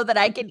or so that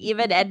I can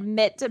even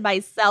admit to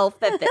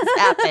myself that this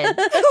happened.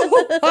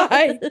 Oh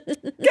my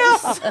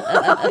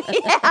God.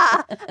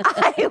 Yeah,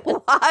 I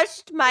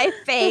washed my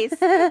face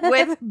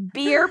with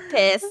beer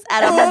piss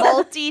at a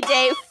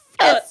multi-day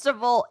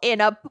festival in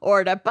a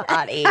porta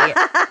potty.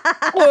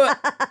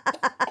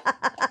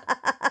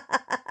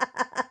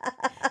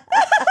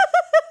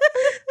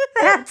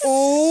 That's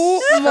Oh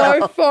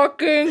my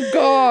fucking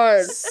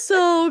God.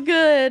 so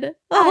good.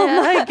 Oh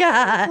my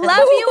God.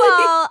 Love you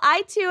all.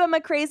 I too am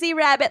a crazy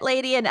rabbit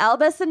lady, and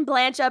Albus and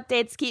Blanche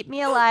updates keep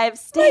me alive.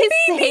 Stay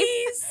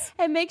safe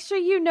and make sure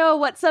you know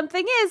what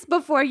something is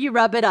before you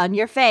rub it on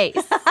your face.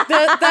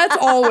 That's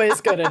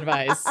always good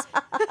advice.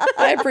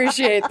 I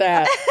appreciate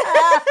that.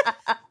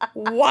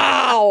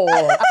 Wow.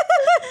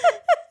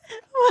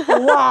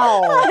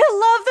 Wow. I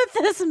love that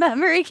this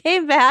memory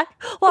came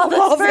back while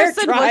While this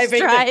they're person was driving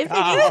to driving.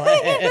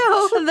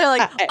 college. And they're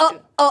like,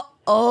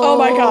 Oh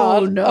my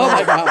God. no. Oh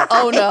my God.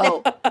 Oh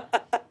no.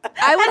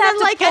 I would have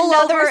like to pull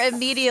another over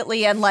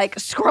immediately and like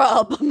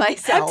scrub I'm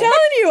myself.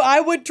 telling you, I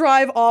would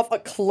drive off a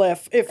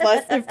cliff if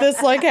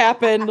this like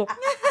happened.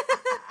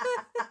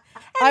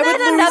 I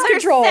would Then lose another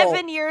control.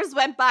 7 years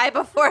went by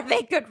before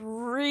they could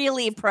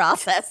really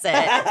process it.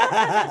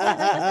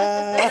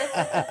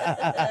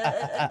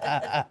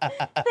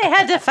 They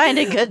had to find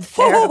a good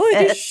Holy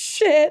therapist.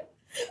 shit.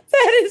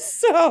 That is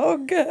so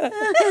good.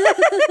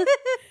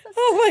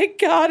 Oh my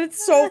God,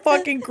 it's so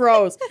fucking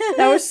gross.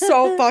 That was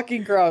so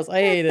fucking gross. I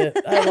hate it.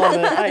 I love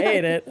it. I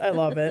hate it. I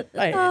love it.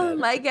 I hate Oh it.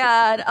 my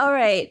God. All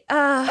right.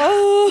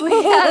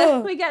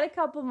 Oh. We got a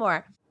couple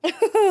more.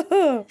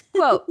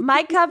 Quote,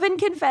 my coven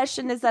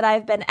confession is that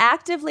I've been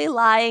actively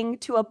lying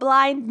to a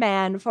blind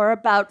man for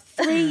about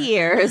 3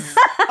 years.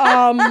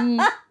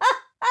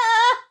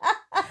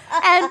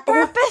 and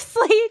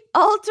purposely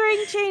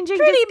altering, changing,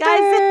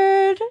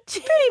 disguising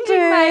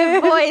my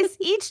voice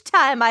each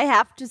time I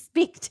have to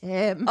speak to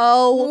him.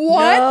 Oh,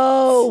 What?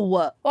 no.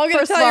 Well, I'm going to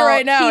First tell of you all,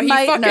 right now, he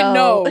might fucking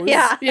know. knows.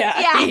 Yeah.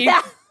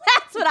 Yeah,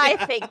 that's what I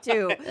think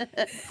too.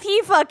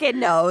 He fucking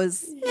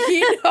knows.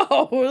 He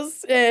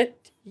knows it.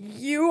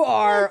 You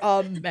are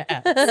a mess.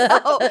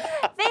 So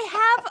they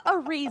have a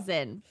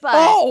reason, but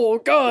Oh,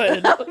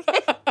 good.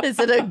 Is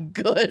it a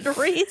good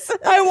reason?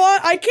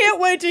 I can't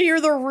wait to hear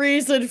the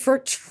reason for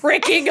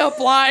tricking a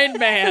blind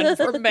man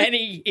for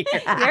many years.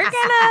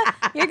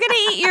 you're gonna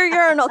eat your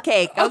urinal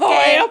cake,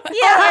 okay? Oh,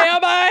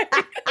 am I?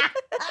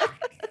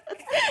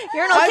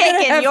 Urinal I'm cake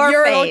gonna in have your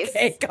urinal face.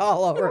 cake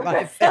all over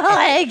my face.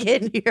 Leg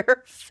in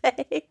your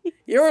face.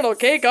 Urinal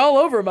cake all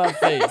over my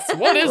face.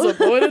 What is a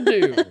boy to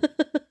do?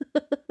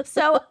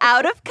 So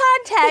out of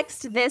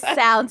context, this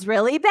sounds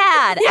really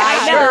bad. Yeah,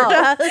 I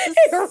know.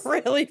 It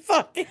really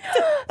fucking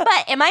does.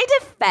 But in my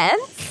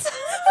defense,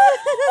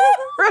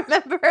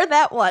 remember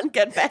that one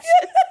confession?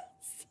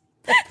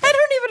 I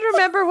don't even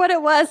remember what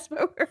it was,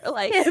 but we were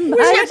like, to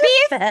be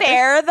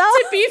fair, though.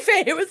 To be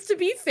fair, it was to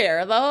be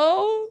fair,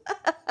 though.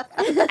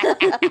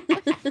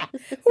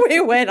 We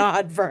went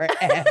on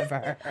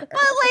forever. But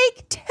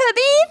like, to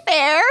be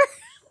fair.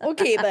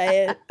 Okay,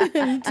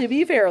 but to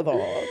be fair,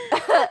 though.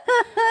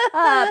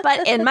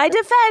 But in my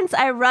defense,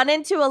 I run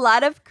into a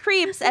lot of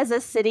creeps as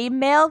a city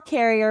mail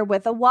carrier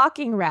with a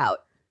walking route.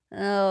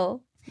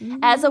 Oh.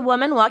 As a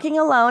woman walking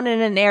alone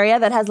in an area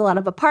that has a lot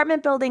of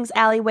apartment buildings,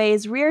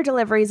 alleyways, rear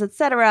deliveries,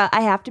 etc.,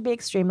 I have to be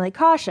extremely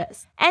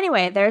cautious.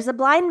 Anyway, there's a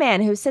blind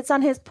man who sits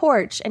on his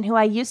porch and who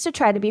I used to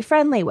try to be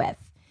friendly with.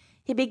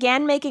 He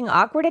began making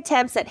awkward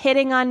attempts at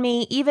hitting on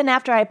me, even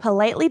after I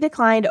politely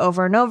declined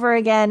over and over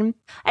again.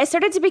 I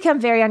started to become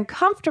very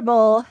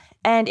uncomfortable,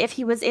 and if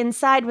he was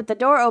inside with the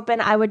door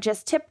open, I would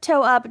just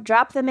tiptoe up,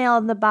 drop the mail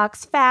in the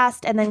box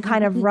fast, and then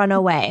kind of run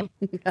away.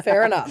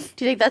 Fair enough.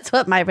 Do you think that's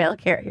what my mail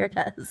carrier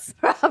does?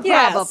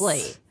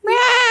 Probably.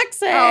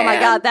 Roxanne! Oh my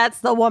God, that's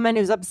the woman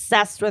who's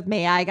obsessed with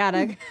me. I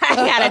gotta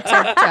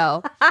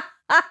tiptoe.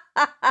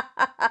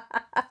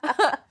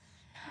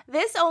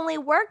 This only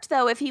worked,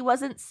 though, if he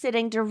wasn't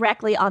sitting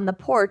directly on the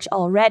porch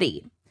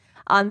already.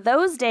 On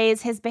those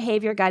days, his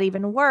behavior got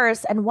even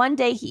worse, and one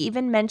day he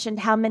even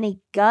mentioned how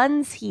many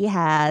guns he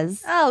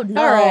has. Oh,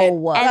 no. All right.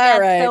 And that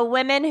right. the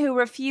women who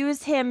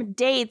refuse him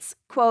dates,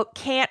 quote,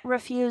 can't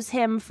refuse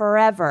him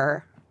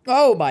forever.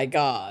 Oh my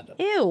God.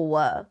 Ew.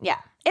 Yeah.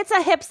 It's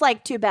a hips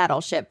like two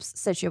battleships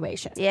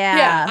situation.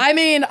 Yeah, I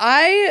mean,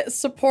 I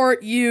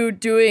support you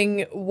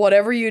doing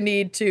whatever you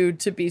need to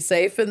be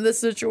safe in this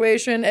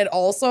situation, and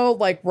also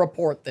like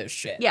report this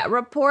shit. Yeah,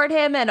 report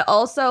him, and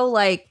also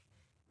like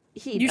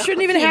you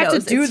shouldn't even have to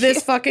do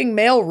this fucking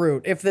mail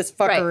route if this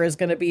fucker is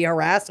going to be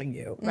harassing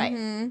you. Right.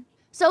 Mm-hmm.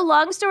 So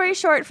long story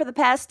short, for the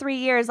past 3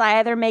 years, I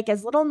either make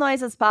as little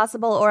noise as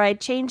possible or I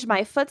change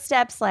my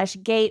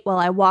footsteps/gait while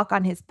I walk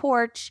on his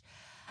porch.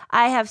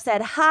 I have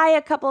said hi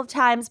a couple of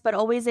times, but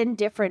always in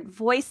different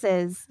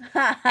voices.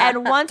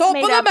 And once Top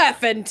made of the up,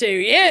 muffin to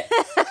you.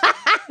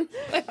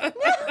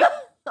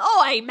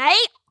 Oi,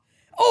 mate.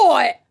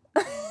 Oi.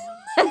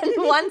 And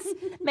once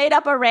made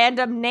up a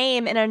random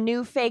name in a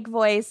new fake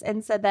voice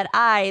and said that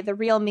I, the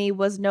real me,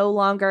 was no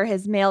longer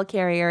his mail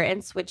carrier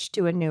and switched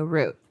to a new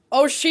route.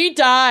 Oh, she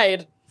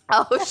died.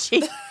 Oh,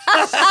 she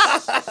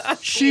died.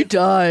 she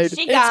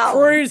It's gone.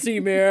 crazy,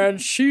 man.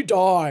 She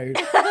died.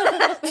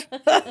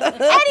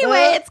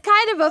 Anyway, it's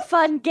kind of a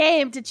fun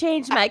game to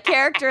change my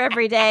character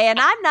every day, and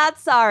I'm not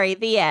sorry.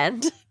 The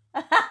end.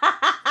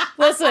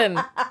 Listen,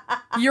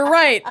 you're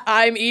right.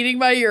 I'm eating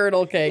my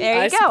urinal cake. There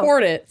you I go.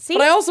 support it. See?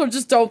 But I also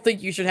just don't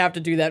think you should have to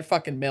do that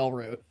fucking mail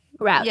route.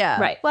 Right. Yeah.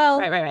 Right. Well,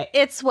 right.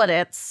 it's what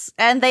it's.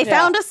 And they Yeah.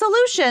 found a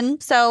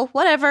solution, so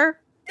whatever.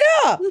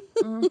 Yeah.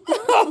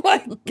 Oh my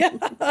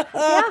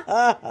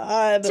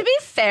God. To be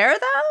fair, though.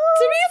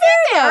 To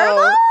be fair,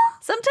 though.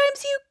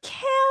 Sometimes you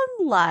can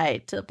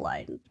lie to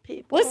blind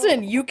people.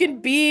 Listen, you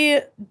can be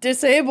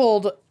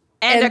disabled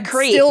And a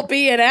creep. still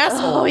be an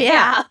asshole. Oh,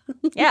 yeah.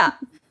 Yeah.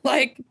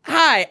 Like,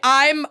 hi,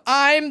 I'm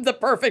the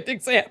perfect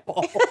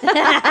example.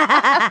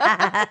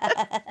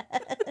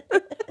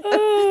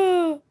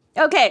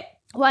 Okay,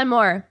 one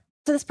more.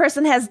 So this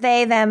person has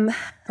they, them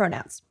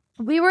pronouns.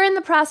 We were in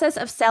the process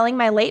of selling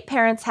my late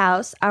parents'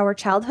 house, our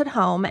childhood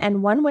home,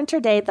 and one winter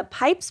day the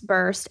pipes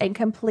burst and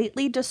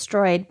completely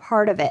destroyed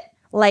part of it.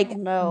 Like,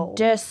 No.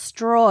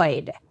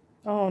 destroyed.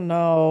 Oh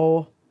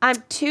no.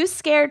 I'm too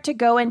scared to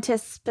go into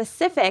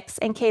specifics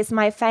in case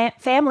my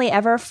family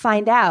ever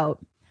find out,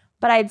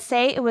 but I'd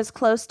say it was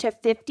close to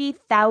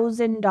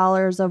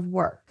 $50,000 of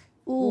work.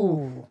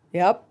 Ooh.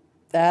 Yep.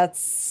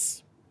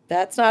 That's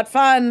not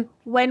fun.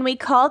 When we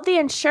called the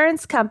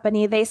insurance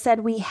company, they said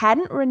we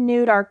hadn't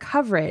renewed our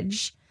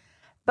coverage,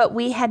 but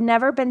we had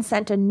never been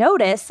sent a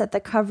notice that the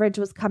coverage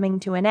was coming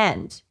to an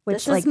end.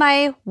 Which, This is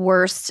my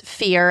worst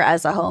fear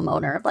as a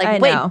homeowner. Like, I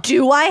know. wait,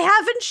 do I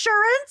have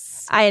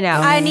insurance? I know.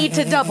 I need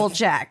to double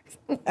check.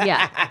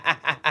 Yeah,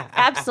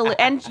 absolutely.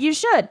 And you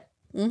should.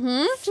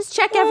 Mm-hmm. Just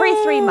check every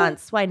 3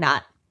 months. Why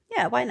not?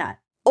 Yeah, why not?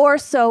 Or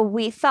so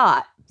we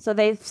thought. So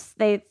they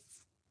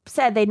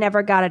said they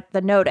never got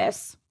the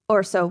notice,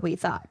 or so we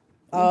thought.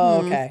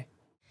 Oh, okay.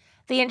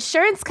 The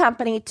insurance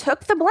company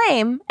took the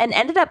blame and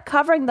ended up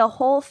covering the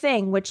whole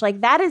thing, which,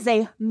 like, that is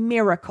a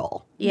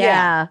miracle.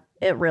 Yeah,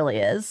 it really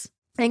is.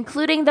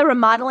 Including the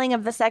remodeling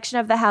of the section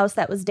of the house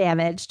that was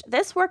damaged.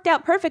 This worked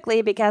out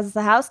perfectly because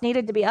the house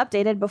needed to be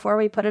updated before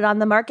we put it on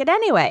the market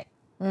anyway.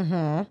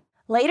 Mm-hmm.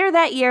 Later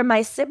that year,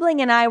 my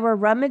sibling and I were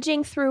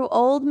rummaging through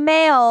old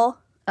mail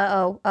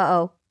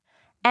Uh-oh.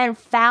 and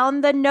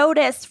found the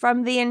notice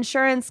from the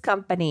insurance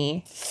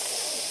company.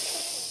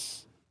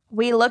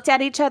 We looked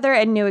at each other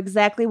and knew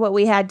exactly what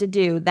we had to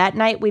do. That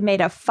night, we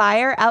made a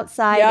fire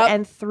outside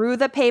and threw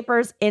the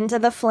papers into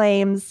the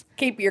flames.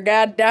 Keep your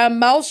goddamn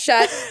mouth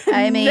shut.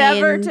 I mean,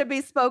 Never to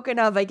be spoken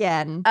of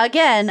again.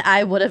 Again,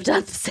 I would have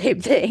done the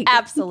same thing.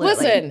 Absolutely.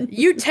 Listen,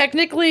 you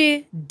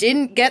technically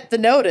didn't get the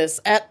notice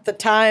at the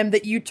time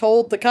that you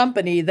told the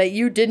company that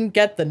you didn't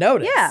get the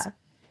notice. Yeah.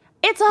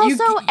 It's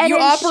also an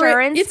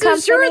insurance It's company. an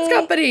insurance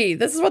company.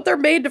 This is what they're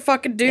made to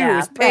fucking do,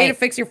 is pay to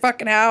fix your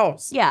fucking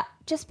house. Yeah.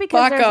 Just because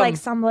Fuck there's 'em. like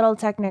some little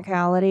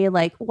technicality,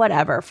 like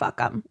whatever, fuck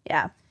them.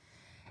 Yeah.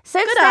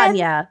 Since Good then, on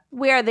ya.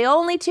 we are the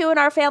only two in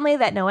our family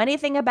that know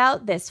anything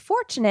about this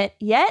fortunate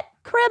yet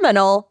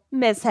criminal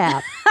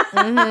mishap.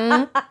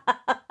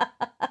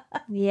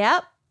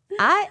 Yep.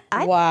 I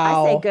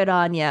say good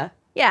on ya.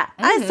 Yeah,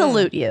 I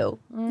salute you.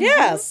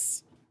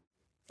 Yes.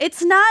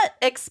 It's not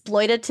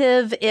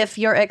exploitative if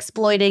you're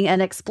exploiting an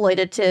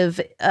exploitative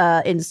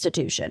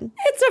institution.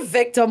 It's a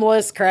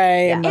victimless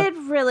crime. It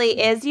really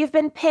is. You've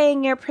been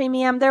paying your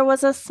premium. There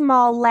was a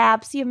small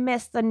lapse. You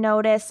missed the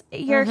notice.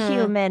 You're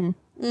human.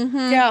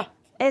 Yeah.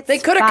 It's They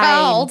could have fine.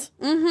 called.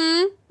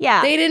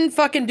 Yeah. They didn't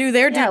fucking do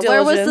their due Yeah,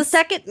 diligence. where was the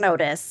second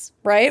notice?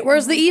 Right?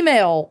 Where's the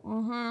email?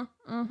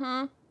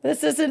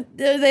 This isn't,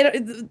 they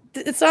don't,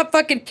 it's not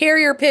fucking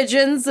carrier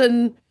pigeons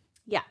and,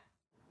 Yeah.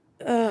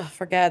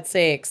 for God's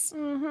sakes.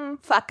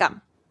 Fuck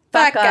them.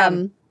 Fuck 'em.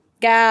 'em.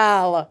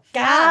 Gal.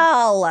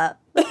 Gal.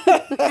 So,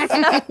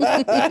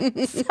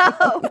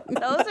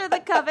 those are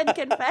the Coven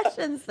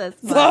Confessions this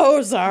month.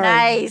 Those are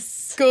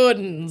Nice. good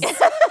uns.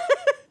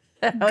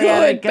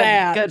 Good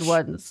batch.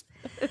 ones.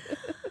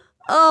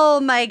 Oh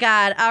my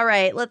God. All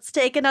right. Let's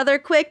take another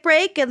quick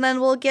break and then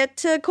we'll get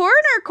to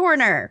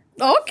Corner.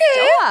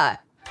 Okay. Yeah.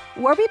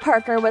 Warby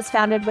Parker was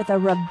founded with a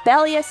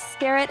rebellious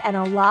spirit and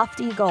a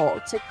lofty goal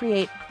to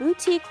create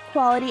boutique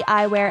quality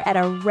eyewear at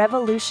a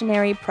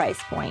revolutionary price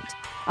point.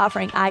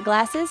 Offering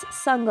eyeglasses,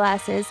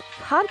 sunglasses,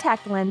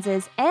 contact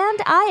lenses, and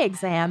eye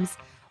exams,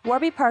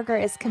 Warby Parker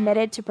is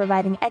committed to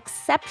providing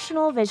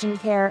exceptional vision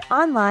care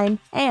online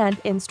and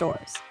in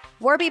stores.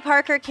 Warby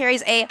Parker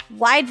carries a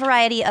wide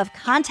variety of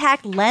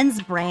contact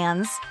lens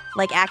brands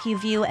like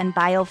AccuView and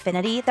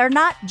Biofinity. They're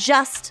not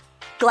just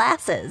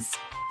glasses.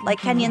 Like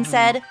Kenyon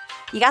said,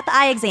 you got the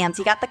eye exams,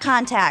 you got the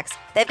contacts.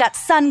 They've got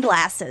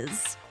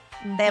sunglasses.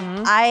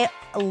 I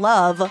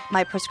love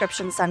my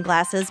prescription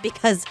sunglasses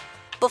because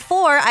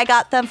before I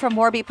got them from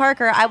Warby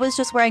Parker, I was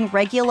just wearing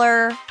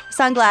regular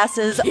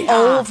sunglasses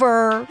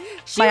over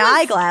my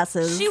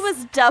eyeglasses. She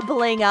was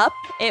doubling up.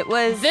 It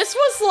was This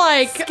was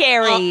like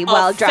scary a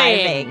while thing.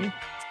 driving.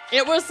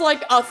 It was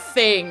like a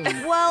thing.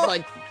 Well,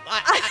 like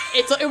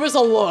it was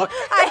a look.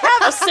 I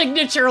have A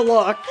signature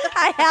look.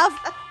 I have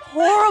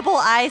horrible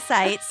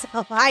eyesight,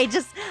 so I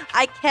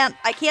can't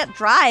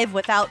drive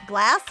without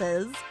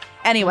glasses.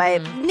 Anyway,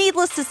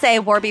 needless to say,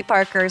 Warby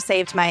Parker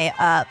saved my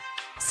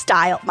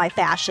my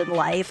fashion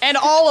life. And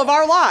all of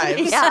our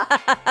lives. Yeah.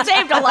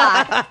 Saved a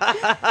lot.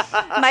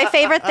 My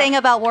favorite thing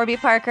about Warby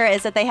Parker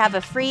is that they have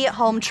a free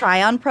home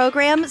try-on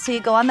program. So you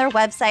go on their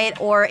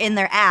website or in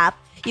their app.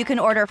 You can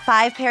order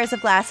 5 pairs of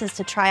glasses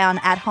to try on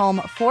at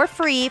home for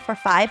free for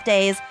 5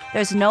 days.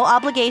 There's no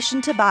obligation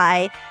to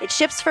buy. It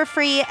ships for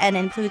free and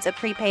includes a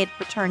prepaid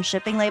return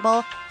shipping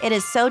label. It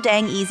is so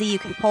dang easy. You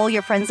can poll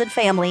your friends and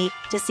family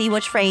to see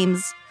which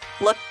frames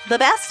look the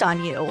best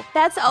on you.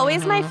 That's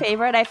always my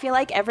favorite. I feel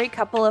like every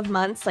couple of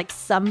months, like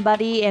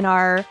somebody in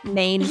our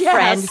main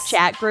friend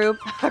chat group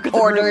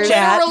orders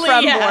Generally,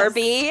 from yes.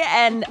 Warby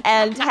and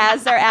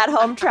has their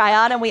at-home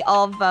try-on, and we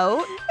all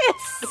vote.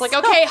 It's like,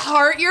 okay,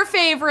 heart your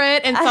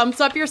favorite and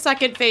thumbs up your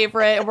second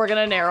favorite, and we're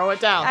going to narrow it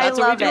down. I That's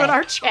what we love do it. in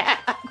our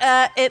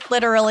chat. It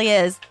literally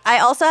is. I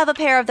also have a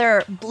pair of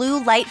their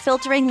blue light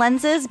filtering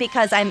lenses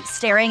because I'm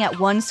staring at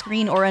one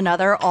screen or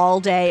another all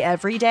day,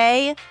 every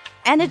day.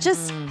 And it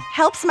just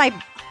helps I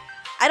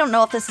don't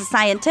know if this is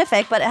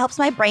scientific, but it helps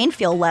my brain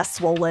feel less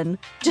swollen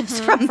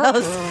just from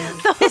those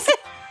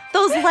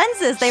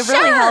lenses. They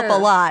really help a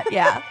lot.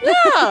 Yeah.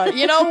 Yeah,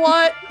 you know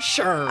what?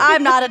 Sure.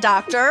 I'm not a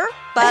doctor,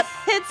 but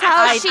It's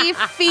how she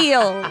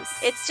feels.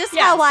 it's just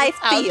Yes, how I it's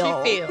how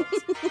feel. she feels.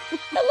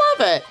 I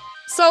love it.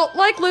 So,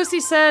 like Lucy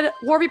said,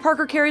 Warby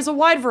Parker carries a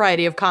wide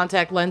variety of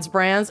contact lens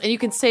brands, and you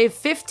can save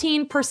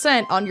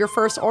 15% on your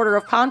first order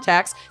of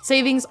contacts.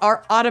 Savings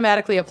are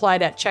automatically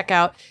applied at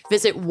checkout.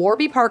 Visit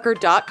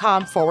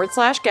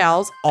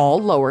warbyparker.com/gals, all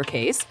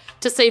lowercase,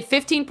 to save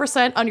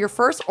 15% on your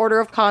first order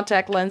of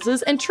contact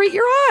lenses and treat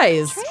your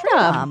eyes.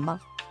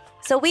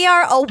 So we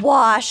are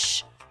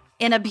awash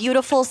in a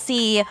beautiful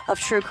sea of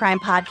true crime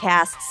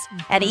podcasts.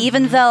 And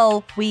even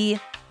though we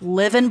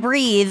live and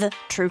breathe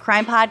true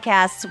crime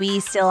podcasts,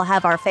 we still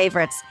have our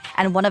favorites.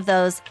 And one of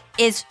those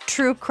is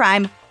True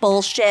Crime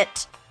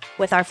Bullshit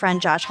with our friend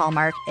Josh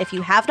Hallmark. If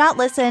you have not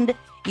listened,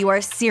 you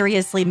are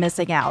seriously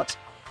missing out.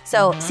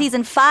 So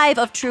season 5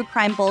 of True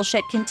Crime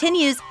Bullshit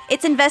continues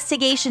its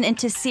investigation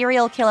into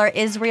serial killer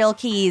Israel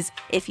Keyes.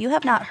 If you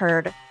have not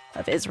heard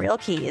of Israel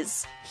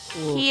Keyes,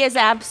 He is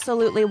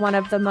absolutely one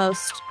of the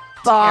most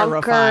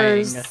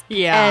bonkers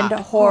Terrifying. and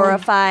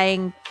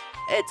horrifying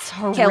it's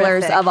horrific.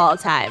 killers of all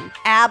time.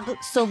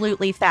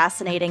 Absolutely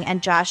fascinating,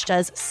 and Josh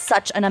does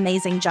such an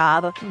amazing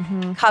job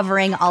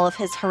covering all of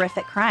his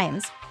horrific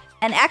crimes.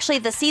 And actually,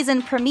 the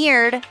season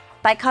premiered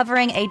by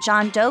covering a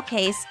John Doe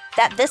case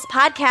that this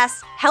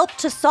podcast helped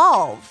to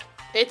solve.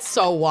 It's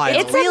so wild.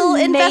 It's real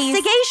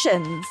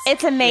investigations.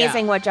 It's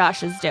amazing what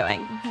Josh is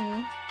doing.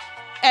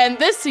 And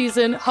this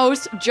season,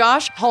 host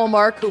Josh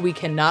Hallmark, who we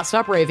cannot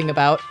stop raving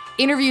about,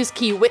 interviews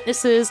key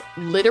witnesses,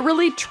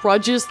 literally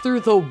trudges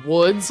through the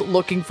woods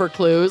looking for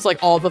clues,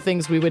 like all the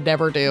things we would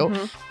never do,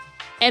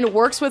 and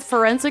works with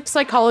forensic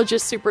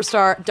psychologist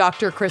superstar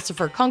Dr.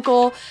 Christopher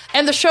Kunkel.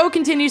 And the show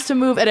continues to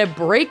move at a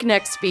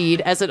breakneck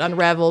speed as it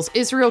unravels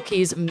Israel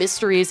Keyes'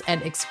 mysteries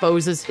and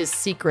exposes his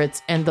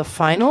secrets. And the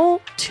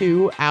final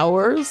 2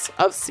 hours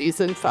of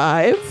season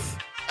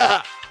 5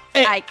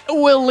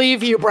 will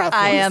leave you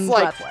breathless. I am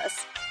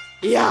breathless.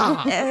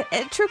 Yeah.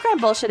 True Crime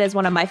Bullshit is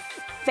one of my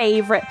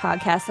favorite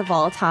podcasts of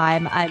all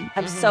time.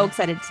 I'm so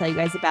excited to tell you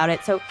guys about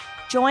it. So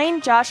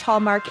join Josh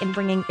Hallmark in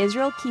bringing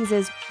Israel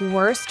Keyes'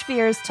 worst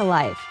fears to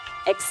life,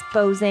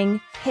 exposing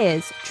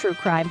his true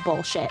crime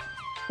bullshit.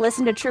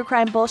 Listen to True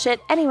Crime Bullshit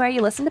anywhere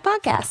you listen to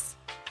podcasts.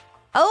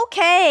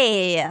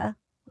 Okay,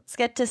 let's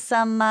get to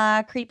some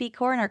creepy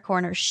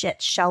corner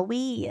shit, shall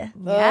we?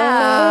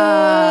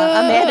 Yeah.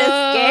 Amanda's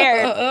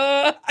scared.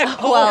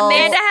 Well,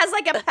 Amanda has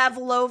like a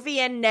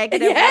Pavlovian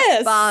negative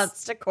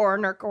response to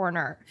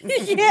corner.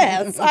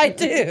 Yes, I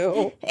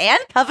do. and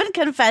Coven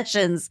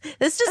Confessions.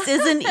 This just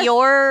isn't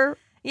your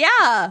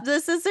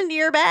this isn't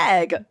your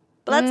bag.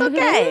 But that's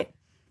okay.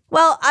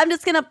 Well, I'm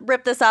just going to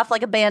rip this off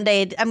like a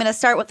Band-Aid. I'm going to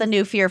start with a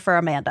new fear for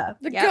Amanda.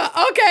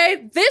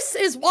 Okay, this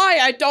is why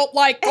I don't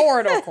like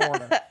Corner.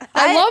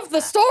 I love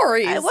the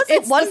stories. I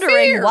wasn't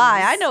wondering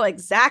why. I know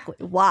exactly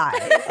why.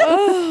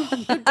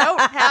 You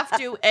don't have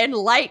to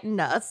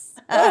enlighten us.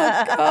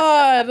 Oh,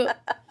 God.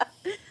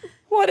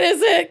 What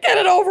is it? Get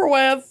it over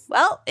with.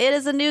 Well, it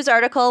is a news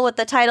article with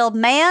the title,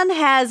 Man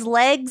Has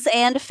Legs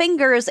and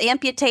Fingers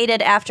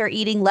Amputated After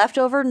Eating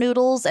Leftover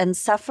Noodles and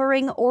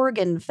Suffering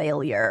Organ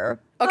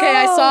Failure. Okay,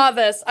 I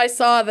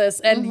saw this.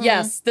 And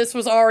yes, this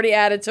was already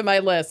added to my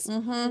list.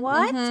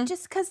 What?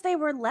 Just because they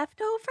were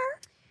leftover?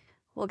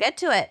 We'll get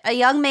to it. A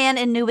young man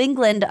in New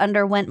England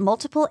underwent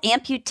multiple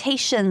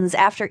amputations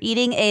after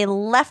eating a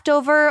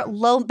leftover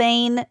lo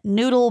mein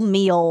noodle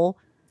meal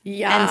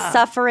and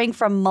suffering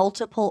from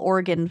multiple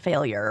organ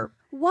failure.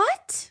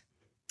 What?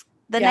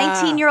 The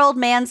 19-year-old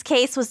man's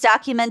case was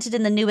documented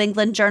in the New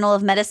England Journal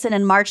of Medicine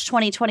in March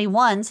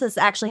 2021. So this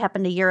actually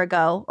happened a year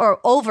ago, or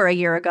over a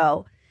year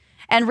ago,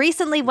 and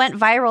recently went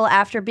viral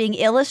after being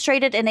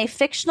illustrated in a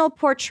fictional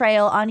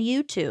portrayal on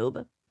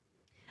YouTube.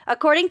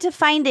 According to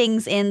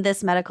findings in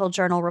this medical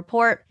journal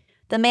report,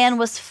 the man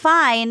was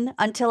fine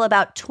until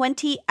about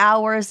 20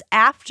 hours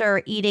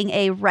after eating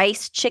a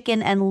rice,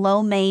 chicken, and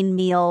lo mein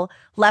meal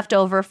left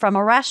over from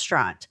a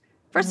restaurant.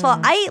 First of all,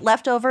 I eat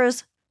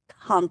leftovers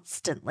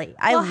constantly.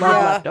 I love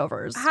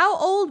leftovers. How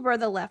old were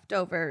the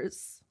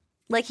leftovers?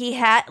 Like he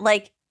had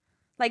like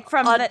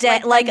from a the,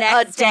 day, like the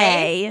next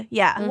day.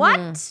 Yeah.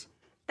 What?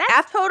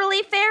 That's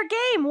totally fair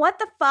game. What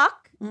the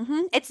fuck?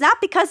 It's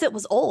not because it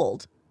was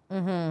old.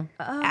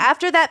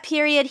 After that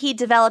period, he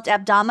developed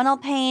abdominal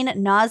pain,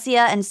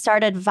 nausea, and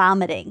started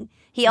vomiting.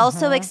 He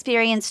also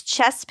experienced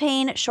chest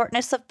pain,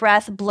 shortness of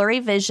breath, blurry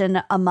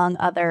vision, among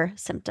other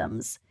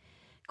symptoms.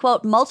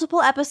 Quote,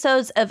 multiple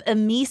episodes of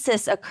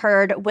emesis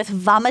occurred with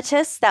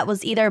vomitus that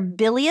was either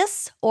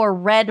bilious or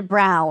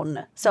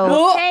red-brown.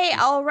 So, okay,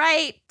 all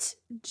right.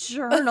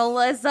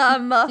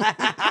 Journalism. We're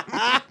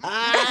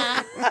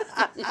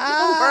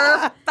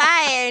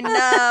fine.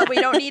 We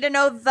don't need to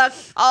know the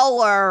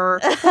color.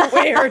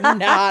 We're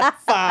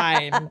not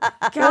fine.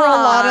 For a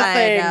lot of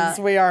things,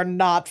 we are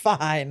not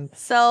fine.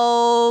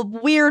 So,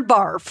 weird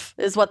barf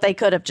is what they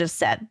could have just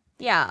said.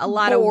 Yeah, a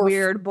lot of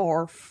weird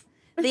barf.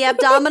 The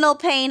abdominal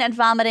pain and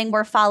vomiting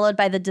were followed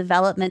by the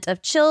development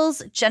of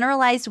chills,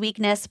 generalized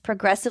weakness,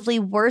 progressively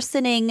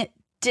worsening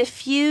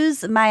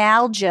diffuse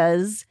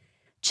myalgias,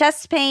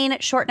 chest pain,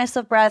 shortness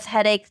of breath,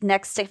 headache,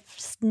 neck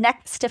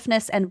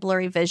stiffness, and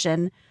blurry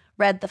vision,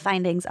 read the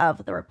findings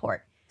of the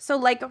report. So,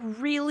 like,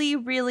 really,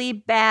 really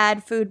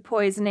bad food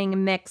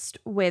poisoning mixed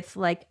with,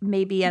 like,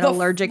 maybe an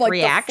allergic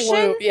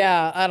reaction?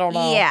 Yeah, I don't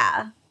know.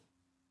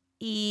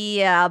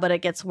 Yeah, but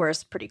it gets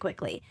worse pretty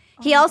quickly.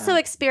 He also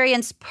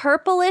experienced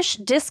purplish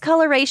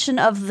discoloration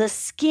of the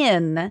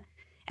skin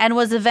and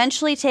was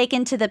eventually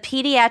taken to the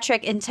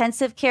pediatric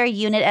intensive care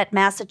unit at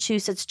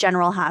Massachusetts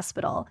General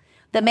Hospital.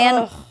 The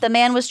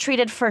man was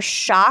treated for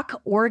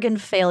shock, organ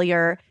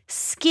failure,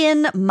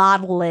 skin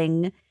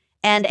modeling,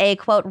 and a,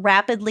 quote,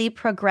 rapidly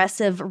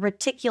progressive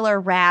reticular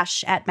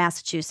rash at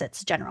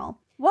Massachusetts General.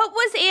 What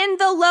was in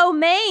the lo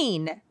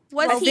mein?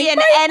 Was he an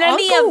my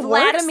enemy uncle of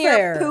works Vladimir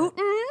there.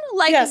 Putin?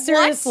 Like, Yeah, what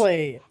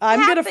seriously. I'm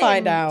going to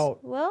find happened? out.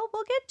 Well,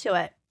 we'll get to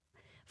it.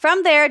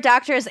 From there,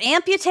 doctors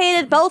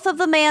amputated both of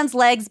the man's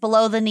legs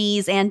below the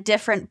knees and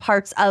different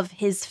parts of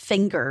his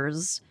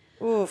fingers.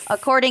 Oof.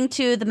 According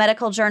to the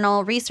medical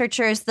journal,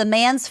 researchers, the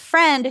man's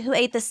friend who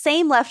ate the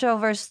same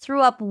leftovers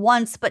threw up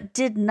once but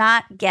did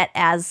not get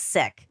as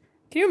sick.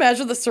 Can you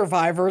imagine the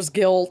survivor's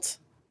guilt?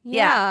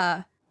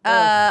 Yeah.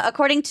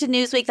 According to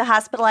Newsweek, the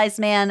hospitalized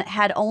man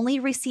had only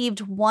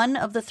received one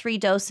of the 3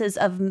 doses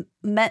of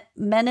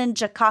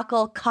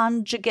meningococcal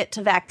conjugate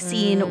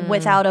vaccine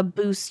without a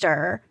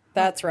booster.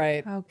 That's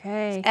right.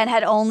 Okay. And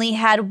had only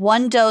had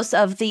 1 dose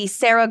of the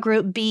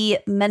serogroup B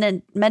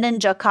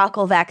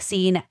meningococcal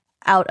vaccine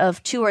out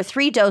of 2 or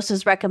 3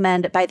 doses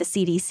recommended by the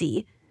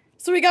CDC.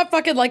 So we got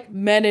fucking like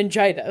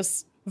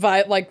meningitis,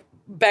 like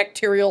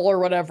bacterial or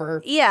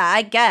whatever. Yeah,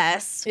 I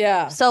guess.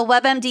 Yeah. So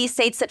WebMD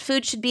states that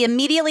food should be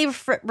immediately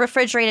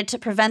refrigerated to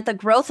prevent the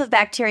growth of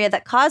bacteria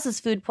that causes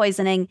food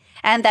poisoning,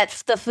 and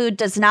that the food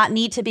does not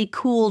need to be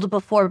cooled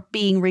before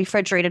being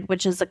refrigerated,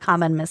 which is a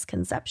common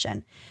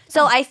misconception.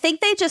 So I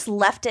think they just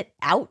left it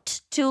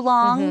out too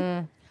long.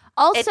 Mm-hmm.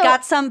 Also, It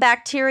got some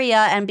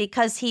bacteria, and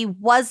because he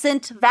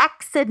wasn't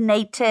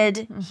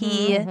vaccinated,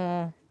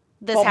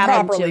 this Well,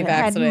 happened to properly him.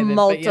 had vaccinated,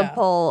 but yeah.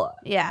 multiple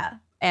Yeah.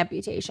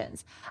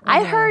 amputations.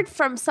 I heard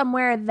from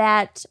somewhere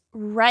that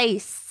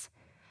rice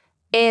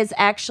is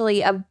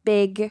actually a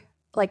big,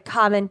 like,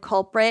 common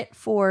culprit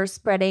for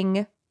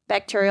spreading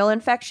bacterial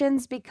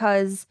infections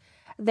because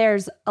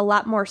there's a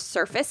lot more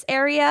surface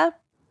area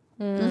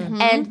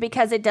and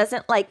because it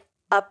doesn't, like,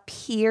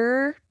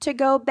 appear to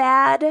go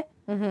bad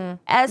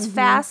as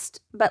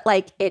fast, but,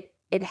 like, it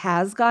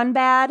has gone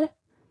bad.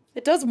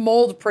 It does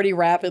mold pretty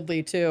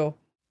rapidly, too.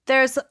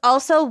 There's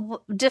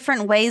also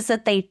different ways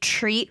that they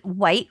treat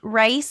white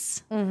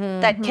rice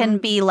that can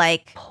be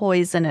like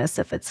poisonous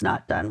if it's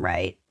not done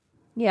right.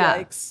 Yeah.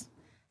 Yikes.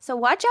 So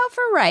watch out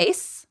for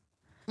rice.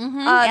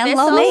 And This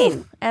lo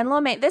mein. And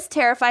lo mein. This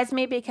terrifies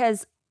me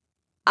because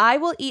I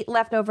will eat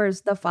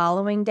leftovers the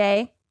following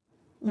day.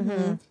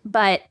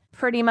 But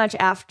pretty much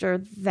after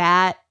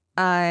that,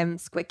 I'm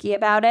squicky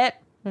about it.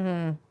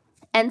 And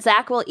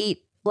Zach will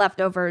eat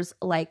leftovers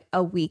like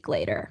a week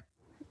later.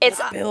 It's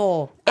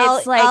Bill.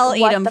 It's like, I'll eat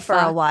what them the for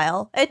a fuck?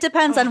 while. It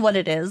depends on what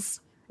it is.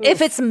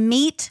 If it's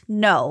meat,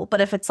 no.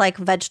 But if it's like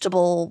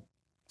vegetable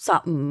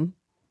something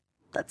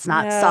that's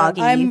not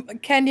soggy.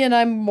 Kenyon,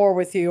 I'm more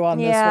with you on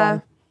this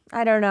one.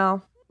 I don't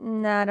know.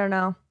 No, I don't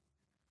know.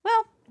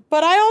 Well,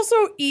 But I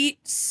also eat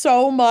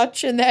so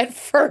much in that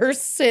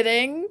first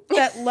sitting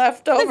that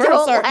leftovers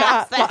are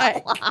not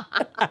like,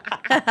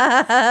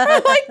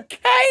 are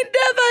like kind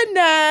of a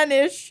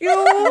non-issue.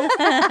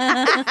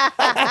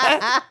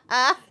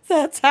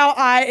 That's how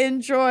I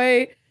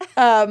enjoy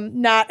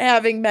not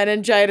having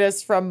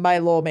meningitis from my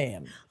lo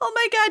mein. oh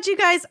my God, you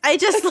guys, I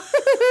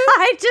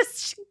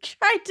just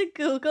tried to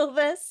Google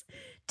this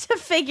to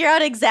figure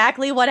out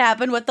exactly what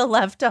happened with the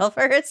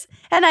leftovers.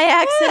 And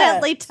I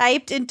accidentally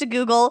typed into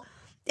Google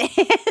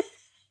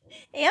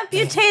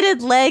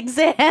amputated legs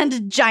and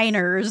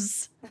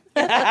giners.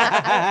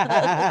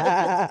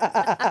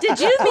 Did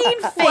you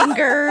mean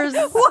fingers?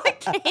 What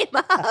came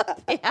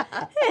up? Yeah.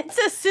 It's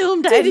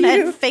assumed I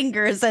meant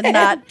fingers and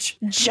not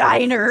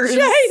giners.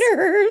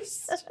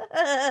 Giners.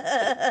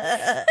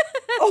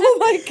 Oh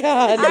my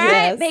God. All right,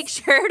 yes. make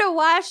sure to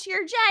wash your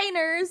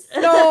giners.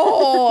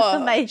 No.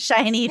 My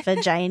shiny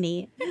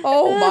vagina.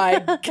 Oh my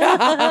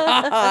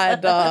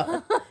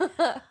God.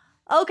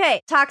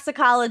 Okay,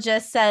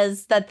 toxicologist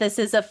says that this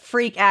is a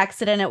freak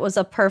accident. It was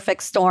a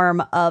perfect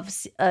storm of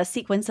a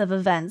sequence of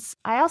events.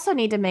 I also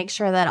need to make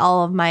sure that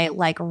all of my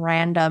like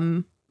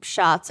random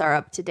shots are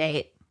up to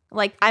date.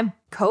 Like I'm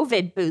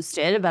COVID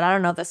boosted, but I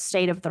don't know the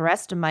state of the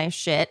rest of my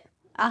shit.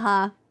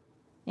 Uh-huh.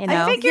 You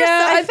know,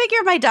 I figure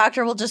my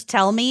doctor will just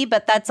tell me,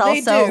 but that's They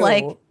also do.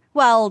 like,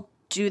 well,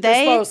 do They're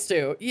they? supposed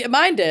to. Yeah,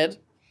 mine did.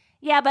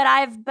 yeah, but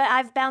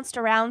I've bounced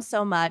around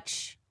so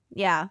much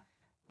Yeah.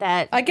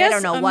 that I guess I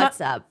don't know I'm what's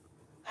up.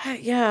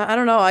 Yeah, I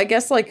don't know. I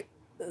guess like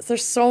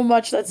there's so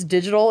much that's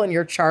digital in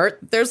your chart.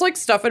 There's like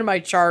stuff in my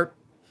chart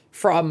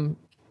from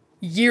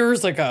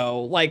years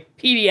ago, like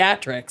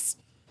pediatrics,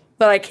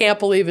 that I can't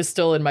believe is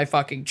still in my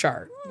fucking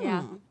chart.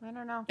 Yeah, I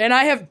don't know. And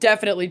I have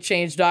definitely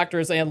changed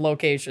doctors and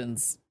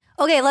locations.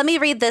 Okay, let me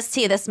read this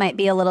to you. This might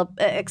be a little,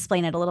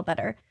 explain it a little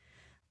better.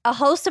 A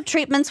host of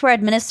treatments were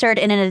administered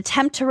in an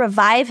attempt to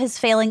revive his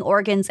failing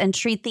organs and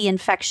treat the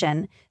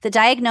infection. The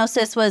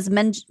diagnosis was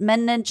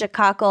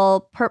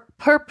meningococcal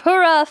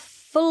purpura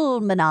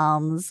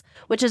fulminans,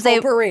 which is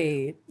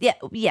Potpourri.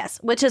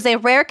 which is a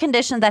rare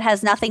condition that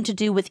has nothing to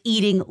do with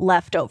eating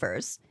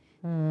leftovers.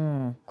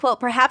 Quote,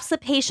 perhaps the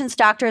patient's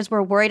doctors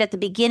were worried at the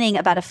beginning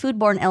about a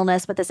foodborne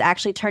illness, but this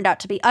actually turned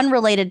out to be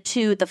unrelated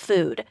to the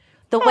food.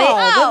 The way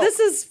then this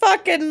is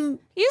fucking.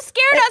 You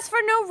scared us for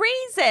no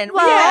reason.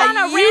 Well, we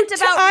were on a rant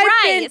about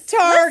I've been rice.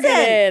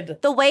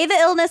 targeted. The way the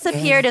illness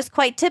appeared is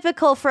quite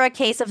typical for a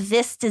case of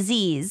this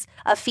disease,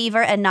 a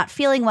fever and not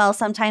feeling well,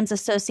 sometimes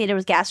associated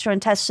with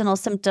gastrointestinal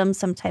symptoms,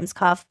 sometimes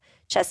cough,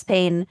 chest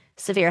pain,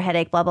 severe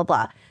headache, blah, blah,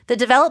 blah. The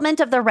development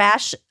of the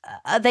rash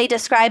they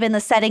describe in the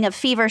setting of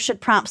fever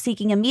should prompt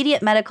seeking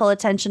immediate medical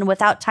attention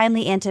without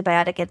timely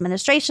antibiotic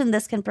administration.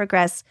 This can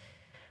progress,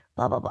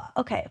 blah, blah, blah.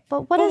 Okay,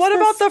 but what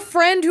about the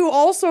friend who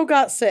also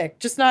got sick,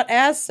 just not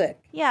as sick?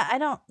 Yeah, I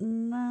don't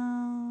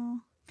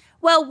know.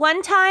 Well,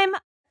 one time,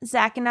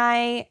 Zach and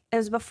I, it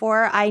was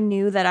before I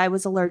knew that I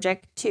was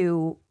allergic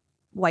to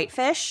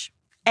whitefish.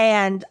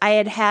 And I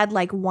had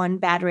like one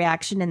bad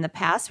reaction in the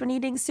past when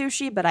eating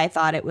sushi, but I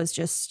thought it was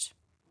just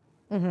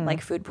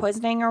like food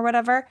poisoning or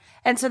whatever.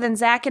 And so then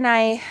Zach and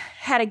I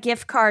had a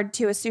gift card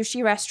to a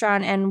sushi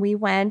restaurant and we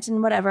went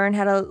and whatever and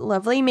had a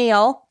lovely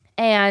meal.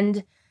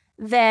 And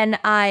then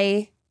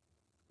I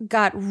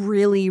got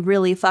really,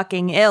 really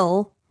fucking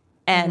ill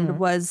and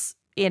was,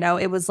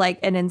 it was like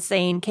an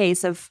insane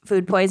case of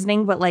food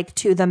poisoning, but like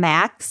to the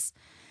max.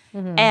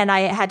 And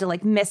I had to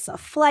like miss a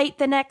flight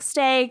the next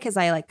day because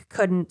I like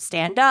couldn't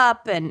stand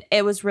up and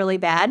it was really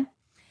bad.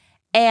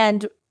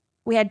 And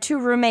we had 2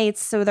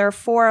 roommates, so there are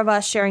 4 of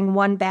us sharing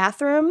one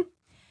bathroom.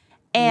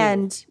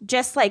 And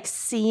just like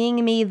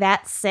seeing me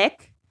that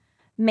sick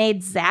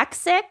made Zach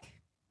sick.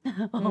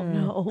 Oh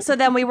no. So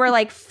then we were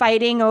like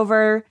fighting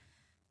over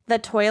the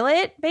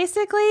toilet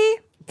basically.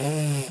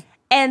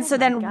 And so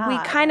then we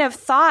kind of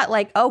thought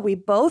like, oh, we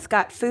both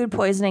got food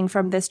poisoning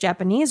from this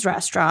Japanese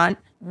restaurant.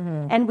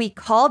 And we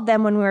called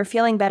them when we were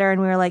feeling better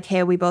and we were like,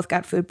 hey, we both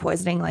got food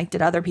poisoning. Like,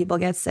 did other people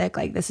get sick?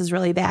 Like, this is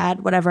really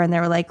bad, whatever. And they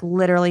were like,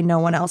 literally no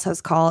one else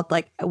has called.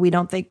 Like, we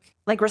don't think,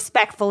 like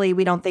respectfully,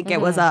 we don't think it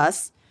was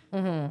us.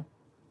 And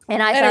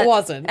it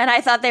wasn't. And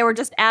I thought they were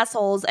just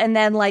assholes. And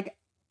then like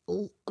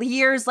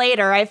years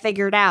later, I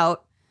figured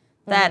out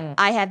that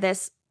I had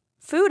this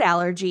food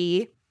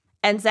allergy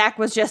and Zach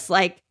was just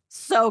like,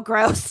 so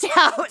grossed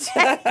out.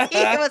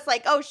 He was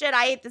like, oh shit,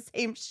 I ate the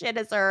same shit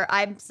as her.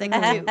 I'm sick too.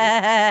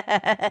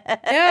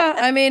 Yeah,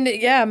 I mean,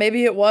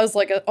 maybe it was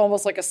like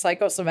almost like a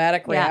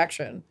psychosomatic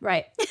reaction.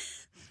 Right.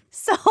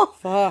 So,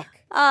 Fuck.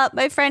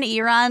 My friend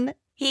Iran,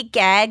 he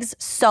gags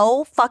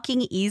so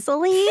fucking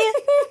easily.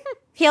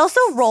 He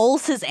also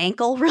rolls his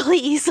ankle really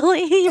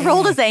easily. He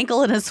rolled his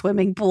ankle in a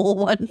swimming pool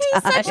one time.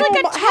 He's such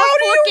like a How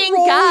do you tough-looking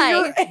roll guy.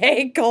 your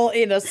ankle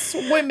in a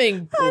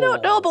swimming pool? I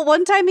don't know, but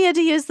one time he had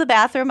to use the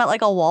bathroom at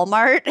like a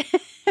Walmart,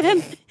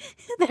 and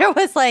there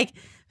was like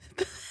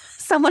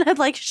someone had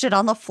like shit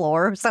on the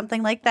floor or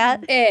something like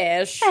that.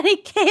 Ish. And he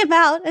came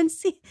out and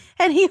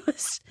he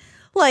was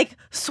like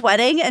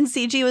sweating, and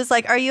CG was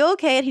like, "Are you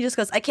okay?" And he just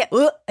goes, "I can't.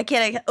 I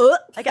can't.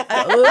 I got.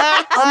 I'll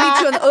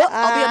meet you in the.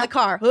 I'll be in the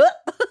car."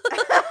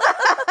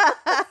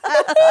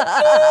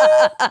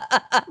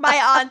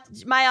 My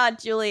aunt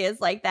Julie is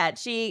like that.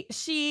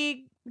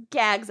 She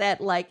gags at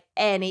like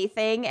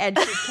anything, and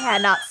she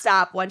cannot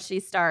stop once she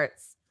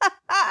starts.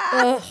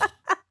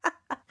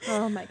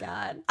 Oh my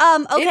god.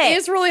 Okay. It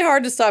is really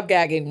hard to stop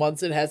gagging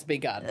once it has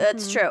begun.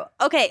 That's true.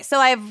 Okay, so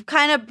I've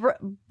kind of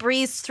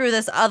breezed through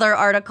this other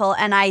article,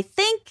 and I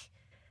think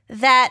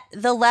that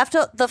the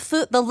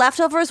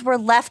leftovers were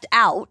left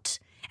out,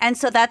 and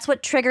so that's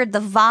what triggered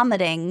the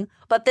vomiting.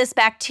 But this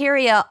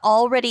bacteria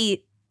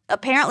already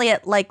apparently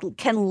it like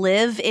can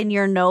live in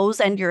your nose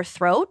and your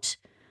throat.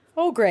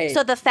 Oh, great.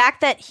 So the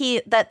fact that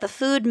the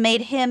food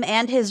made him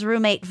and his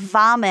roommate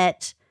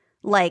vomit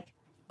like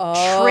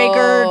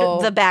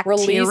triggered the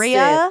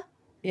bacteria.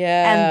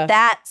 Yeah. And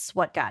that's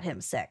what got him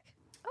sick.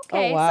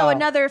 Okay, Oh, wow. so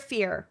another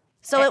fear.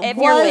 So if it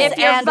you're was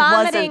and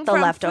vomiting wasn't the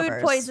from leftovers.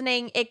 food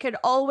poisoning, it could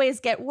always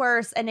get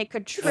worse and it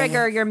could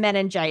trigger your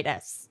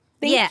meningitis.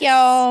 Thank Yes.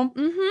 you.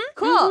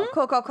 Cool.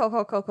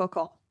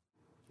 Cool.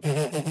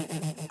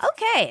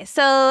 Okay,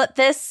 so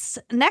this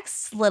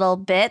next little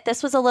bit,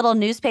 this was a little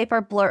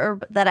newspaper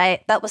blurb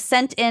that was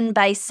sent in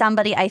by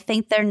somebody. I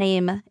think their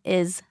name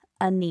is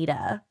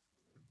Anita.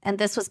 And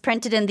this was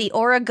printed in the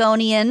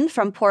Oregonian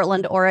from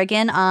Portland,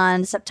 Oregon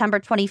on September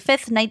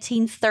 25th,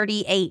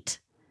 1938.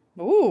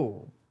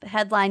 Ooh. The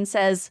headline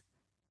says,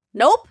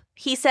 "Nope,"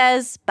 he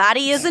says,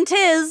 "body isn't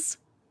his."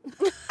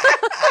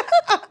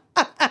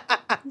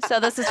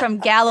 So this is from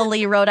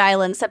Galilee, Rhode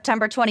Island,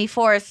 September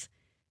 24th.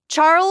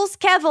 Charles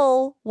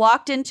Kevill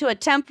walked into a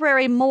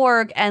temporary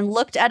morgue and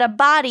looked at a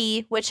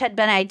body which had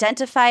been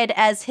identified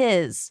as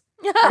his.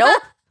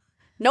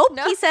 Nope,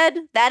 he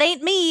said, "that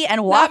ain't me,"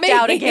 and walked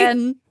out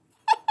again.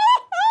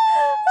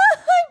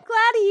 I'm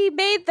glad he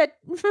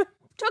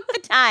took the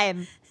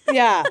time.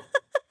 Yeah.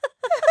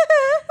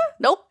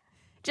 Nope.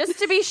 Just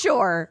to be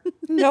sure.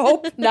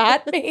 Nope,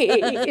 not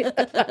me.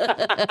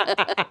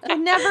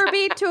 Never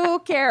be too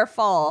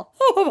careful.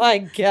 Oh my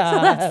God.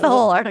 So that's the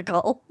whole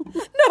article.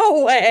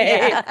 No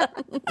way. Yeah.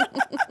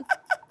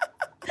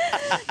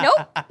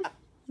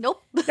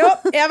 Nope. Nope.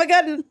 Have a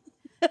good one.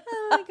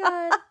 Oh my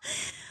God.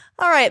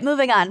 All right,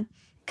 moving on.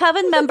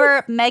 Coven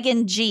member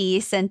Megan G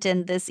sent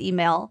in this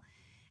email.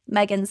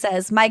 Megan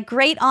says, my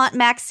great aunt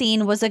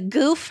Maxine was a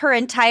goof her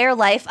entire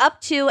life up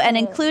to and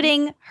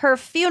including her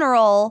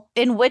funeral,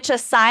 in which a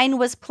sign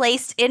was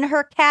placed in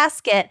her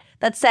casket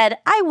that said,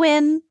 I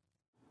win.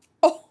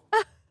 Oh.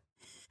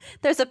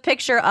 There's a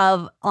picture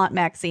of Aunt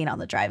Maxine on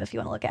the drive if you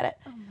want to look at it.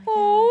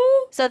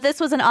 Oh. So this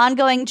was an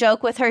ongoing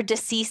joke with her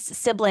deceased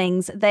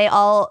siblings. They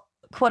all,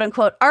 quote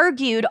unquote,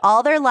 argued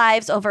all their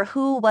lives over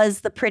who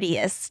was the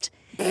prettiest.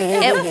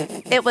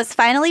 It was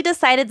finally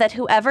decided that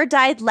whoever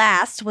died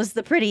last was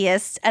the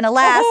prettiest, and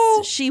alas,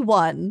 she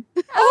won.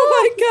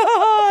 Oh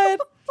my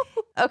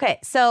God. Okay,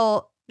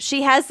 so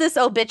she has this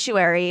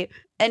obituary,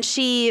 and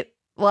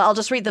I'll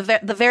just read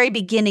the very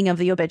beginning of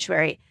the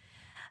obituary.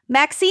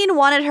 Maxine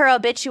wanted her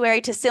obituary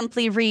to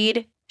simply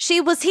read,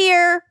 she was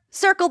here,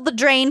 circled the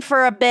drain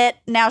for a bit,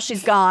 now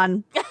she's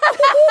gone.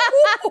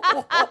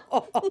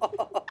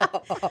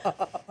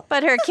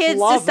 But her kids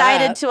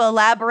decided to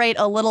elaborate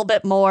a little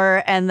bit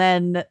more, and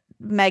then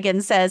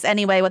Megan says,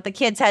 anyway, what the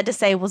kids had to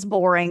say was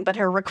boring, but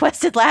her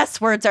requested last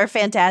words are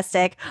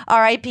fantastic.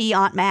 R.I.P.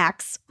 Aunt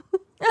Max.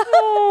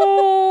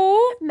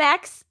 Oh,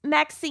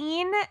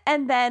 Maxine,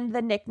 and then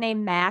the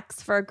nickname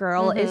Max for a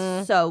girl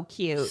is so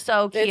cute.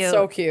 So cute. It's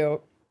so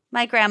cute.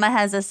 My grandma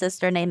has a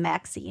sister named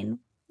Maxine.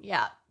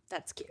 Yeah,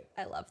 that's cute.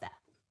 I love that.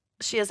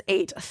 She has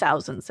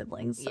 8,000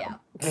 siblings. So.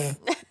 Yeah.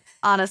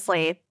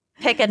 Honestly,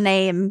 pick a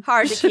name.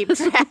 Hard to keep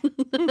track.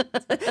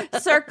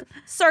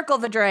 Circle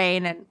the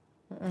drain and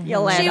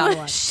you'll land on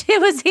one. She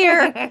was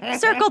here,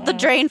 circled the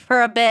drain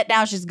for a bit,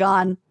 now she's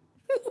gone.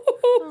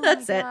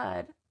 That's it.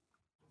 God.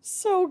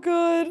 So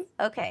good.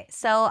 Okay,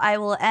 so I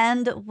will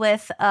end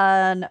with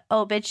an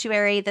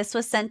obituary. This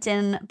was sent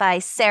in by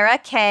Sarah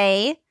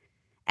K.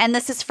 And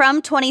this is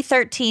from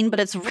 2013, but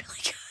it's really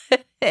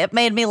good. It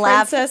made me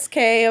laugh. Princess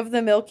K of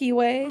the Milky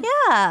Way.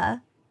 Yeah.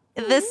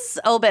 This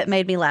obit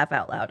made me laugh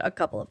out loud a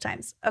couple of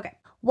times. Okay.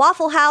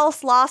 Waffle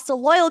House lost a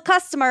loyal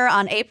customer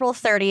on April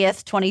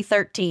 30th,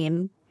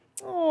 2013.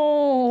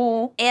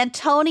 Oh.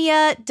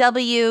 Antonia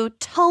W.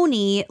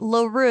 Tony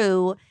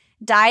LaRue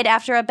died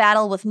after a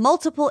battle with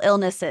multiple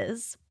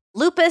illnesses.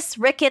 Lupus,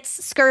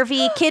 rickets,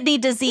 scurvy, kidney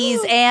disease,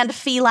 and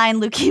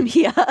feline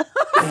leukemia.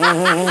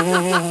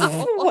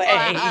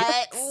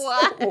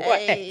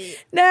 Wait.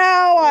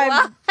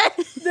 Now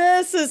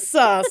this is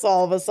sus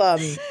all of a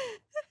sudden.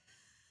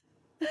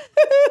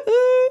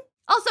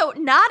 Also,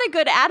 not a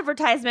good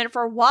advertisement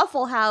for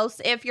Waffle House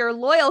if your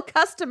loyal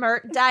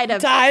customer died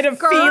of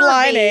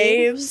feline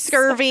AIDS.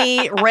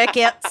 Scurvy,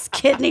 rickets,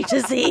 kidney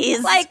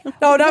disease. Like,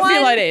 no, not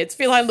feline AIDS,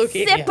 feline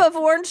leukemia. Sip of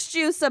orange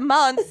juice a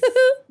month,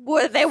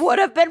 they would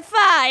have been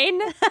fine.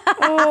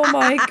 Oh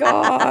my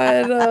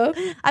God.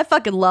 I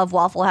fucking love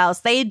Waffle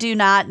House. They do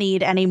not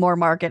need any more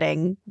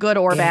marketing, good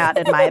or bad,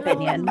 in my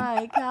opinion. Oh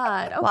my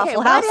God. Okay,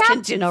 Waffle House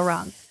can do no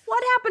wrong.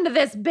 What happened to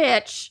this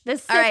bitch?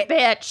 This sick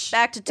bitch.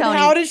 Back to Tony. And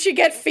how did she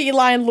get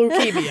feline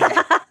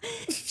leukemia?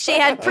 She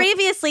had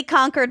previously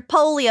conquered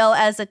polio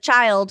as a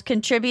child,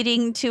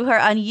 contributing to her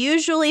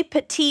unusually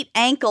petite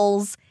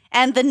ankles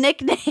and the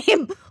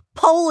nickname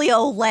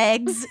polio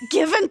legs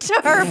given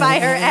to her by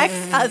her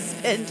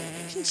ex-husband,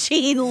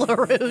 Gene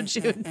LaRue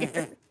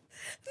Jr.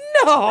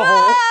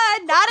 No.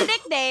 Not a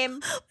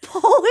nickname.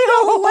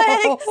 Polio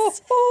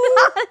legs.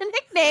 Not a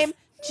nickname.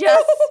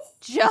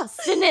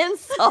 Just an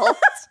insult.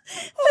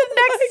 The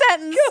next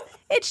sentence.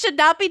 It should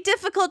not be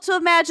difficult to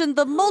imagine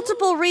the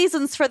multiple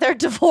reasons for their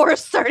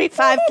divorce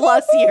 35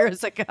 plus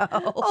years ago.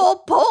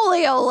 Old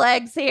polio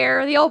legs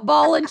here, the old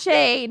ball and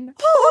chain.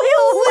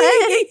 Polio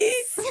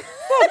legs.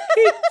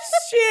 Fucking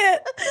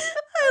shit.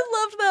 I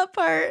loved that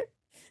part.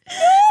 No,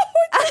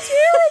 it's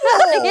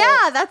terrible.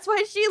 Yeah, that's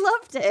why she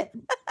loved it.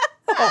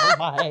 Oh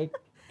my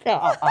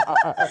God.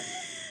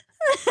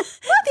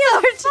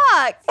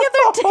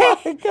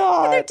 The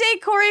other day,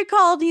 Corey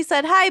called. He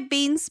said, "Hi,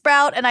 Bean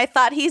Sprout," and I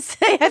thought he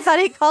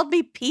called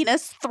me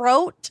penis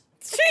throat.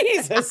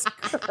 Jesus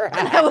Christ!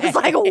 And I was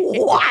like,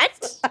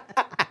 "What?"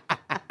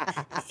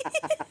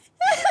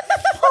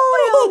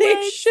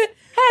 Holy shit!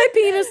 Hi,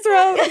 penis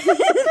throat.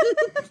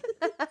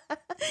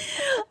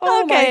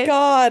 Oh my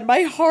God,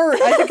 my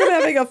heart! I think I'm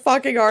having a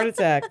fucking heart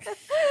attack.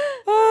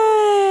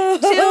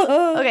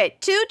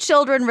 Two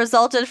children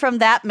resulted from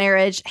that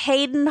marriage,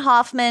 Hayden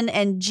Hoffman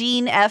and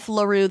Jean F.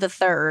 LaRue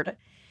III.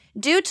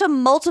 Due to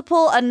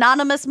multiple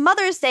anonymous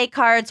Mother's Day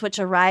cards, which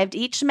arrived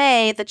each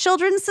May, the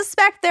children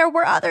suspect there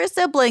were other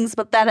siblings,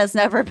 but that has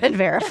never been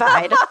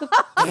verified.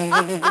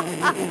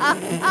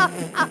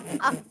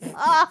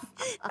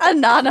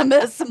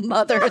 Anonymous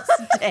Mother's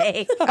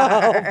Day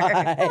card.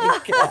 Oh my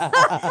God.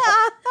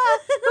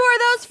 Who are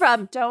those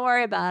from? Don't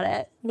worry about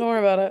it. Don't worry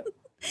about it.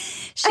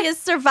 She is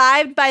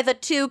survived by the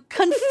two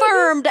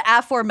confirmed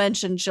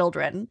aforementioned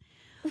children.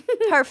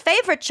 Her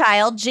favorite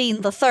child, Jean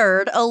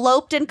III,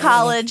 eloped in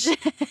college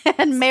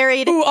and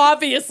married... Who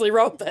obviously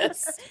wrote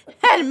this.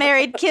 And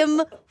married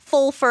Kim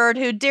Fulford,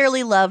 who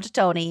dearly loved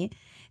Tony.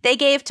 They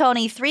gave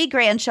Tony 3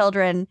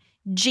 grandchildren,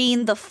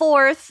 Jean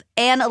IV,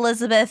 Anne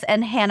Elizabeth,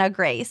 and Hannah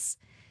Grace.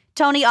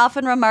 Tony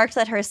often remarked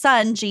that her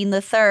son, Gene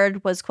III,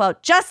 was,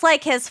 quote, just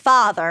like his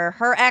father,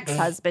 her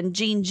ex-husband,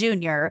 Gene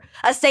Jr.,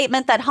 a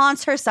statement that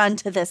haunts her son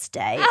to this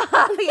day.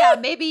 Yeah,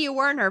 maybe you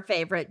weren't her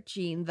favorite,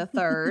 Gene the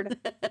Third.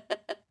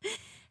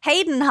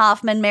 Hayden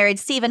Hoffman married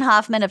Stephen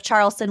Hoffman of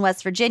Charleston,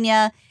 West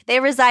Virginia. They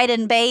reside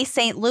in Bay,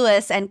 St.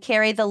 Louis, and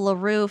carry the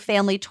LaRue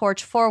family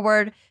torch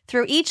forward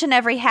through each and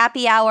every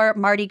happy hour,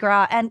 Mardi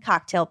Gras, and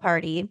cocktail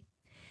party.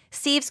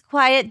 Steve's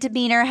quiet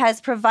demeanor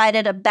has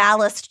provided a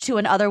ballast to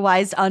an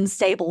otherwise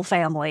unstable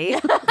family.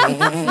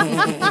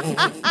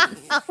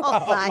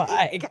 Oh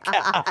my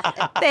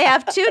God. They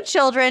have 2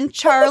 children,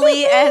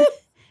 Charlie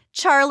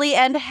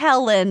and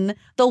Helen,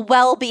 the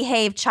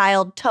well-behaved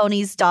child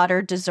Tony's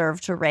daughter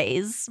deserved to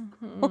raise.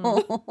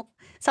 Mm-hmm.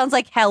 Sounds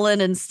like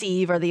Helen and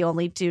Steve are the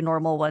only 2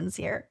 normal ones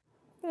here.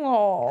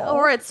 Aww.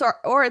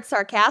 Or it's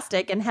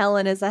sarcastic and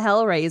Helen is a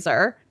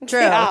hellraiser.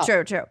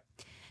 True.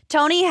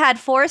 Tony had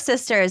 4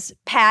 sisters,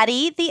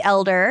 Patty, the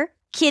elder,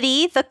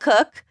 Kitty, the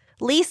cook,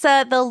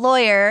 Lisa, the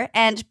lawyer,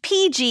 and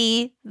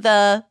PG,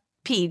 the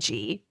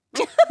PG.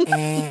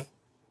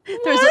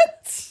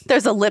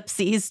 There's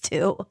ellipses,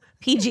 too.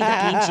 PG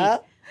to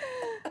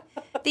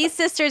PG. These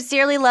sisters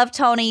dearly loved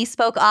Tony,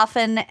 spoke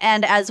often,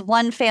 and as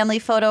one family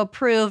photo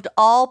proved,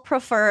 all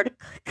preferred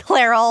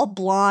Clairol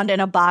blonde in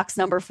a box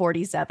number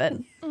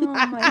 47. Oh,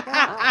 my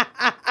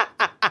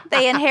God.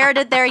 They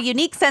inherited their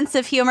unique sense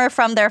of humor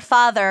from their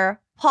father,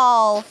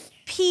 Paul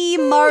P.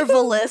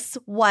 Marvelous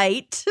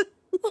White.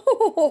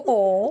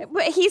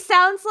 But he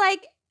sounds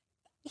like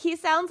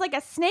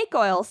a snake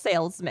oil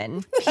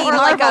salesman. P. or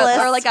Marvelous.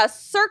 like a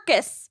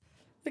circus.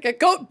 Like a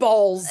goat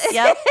balls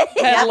Yep.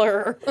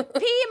 peddler.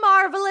 P.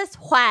 Marvelous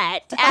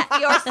White at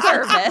your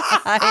service.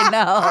 I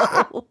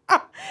know.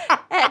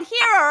 And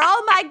here are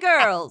all my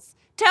girls.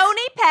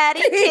 Tony,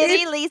 Patty,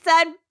 Kitty, Lisa,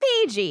 and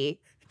PG.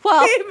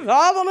 Well,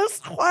 Marvelous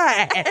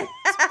white.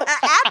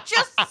 At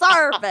your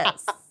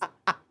service.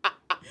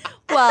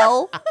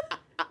 Well,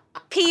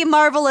 P.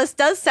 Marvelous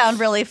does sound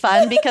really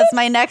fun because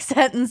my next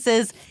sentence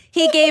is,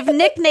 he gave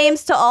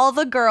nicknames to all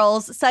the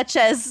girls, such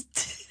as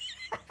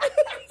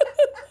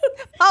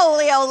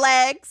Polio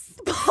legs.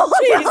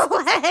 Polio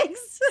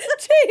legs.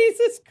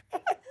 Jesus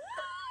Christ.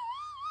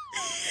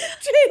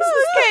 Jesus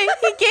Okay,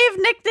 he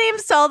gave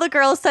nicknames to all the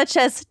girls, such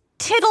as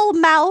Tittle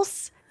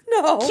Mouse,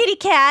 No. Kitty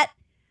Cat,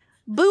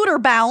 Booter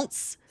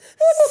Bounce,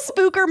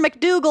 Spooker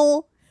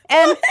McDougal,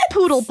 and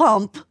Poodle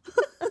Pump.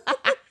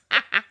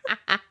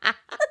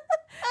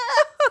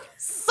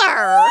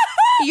 Sir,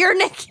 your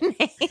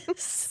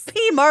nicknames.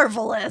 P.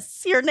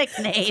 Marvelous, your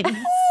nickname.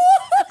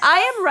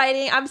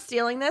 I'm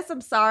stealing this.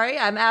 I'm sorry.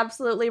 I'm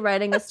absolutely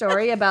writing a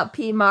story about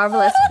P.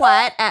 Marvelous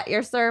White at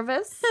your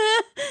service.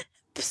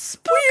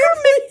 Spooker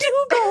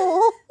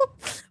McDougal.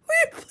 Will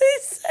you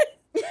please say?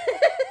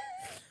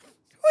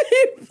 Will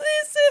you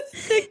please say the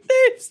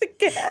nicknames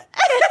again?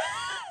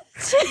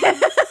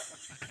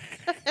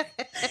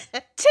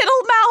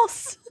 Tittle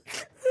Mouse,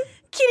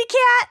 Kitty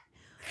Cat,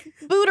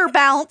 Booter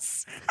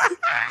Bounce,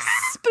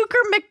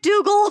 Spooker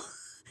McDougal,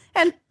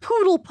 and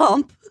Poodle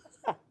Pump.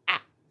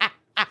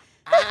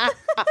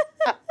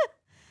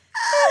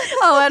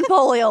 Oh, and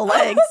Polio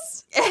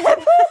Legs.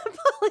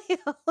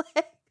 Polio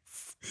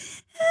legs.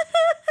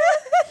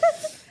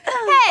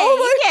 Hey,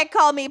 you can't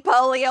call me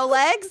Polio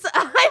legs.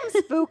 I'm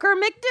Spooker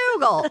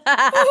McDougal.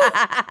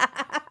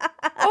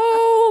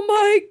 Oh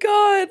my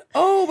God.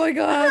 Oh my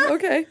God.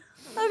 Okay.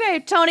 Okay,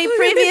 Tony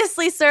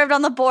previously served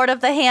on the board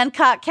of the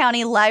Hancock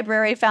County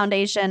Library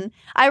Foundation.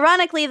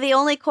 Ironically, the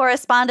only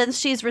correspondence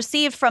she's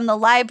received from the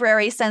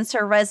library since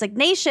her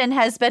resignation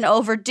has been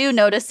overdue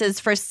notices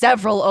for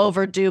several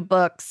overdue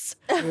books.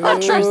 A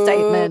true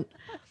statement.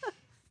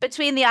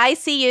 Between the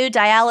ICU,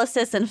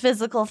 dialysis, and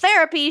physical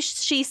therapy,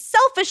 she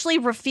selfishly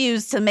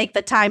refused to make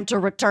the time to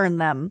return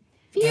them.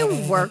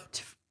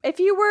 If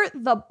you were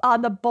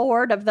on the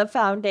board of the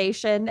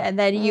foundation and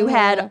then you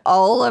had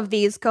all of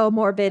these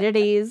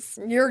comorbidities,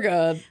 You're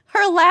good.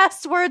 Her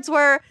last words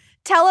were,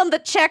 "Tell him the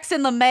check's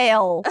in the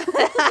mail."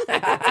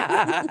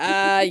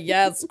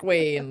 Yes,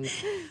 queen.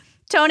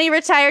 Tony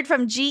retired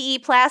from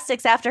GE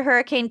Plastics after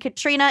Hurricane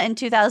Katrina in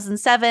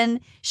 2007.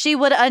 She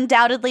would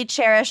undoubtedly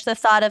cherish the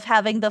thought of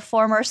having the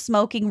former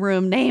smoking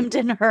room named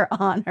in her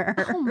honor.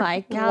 oh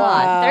my God,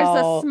 Wow. there's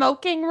a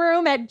smoking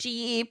room at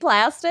GE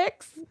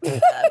Plastics.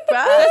 The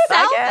I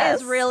South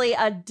guess. is really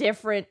a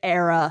different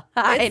era.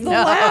 I It's the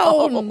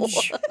know.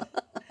 lounge.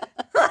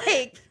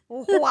 Like,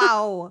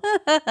 wow.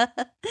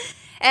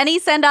 Any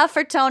send-off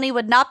for Tony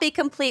would not be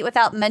complete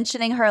without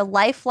mentioning her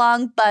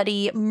lifelong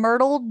buddy,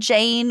 Myrtle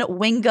Jane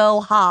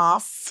Wingo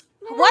Haas.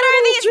 What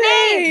are these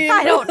names?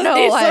 I don't know.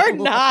 These I- are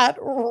not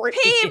real.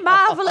 P.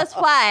 Marvelous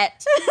White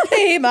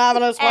P.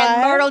 Marvelous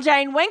and White. Myrtle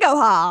Jane Wingo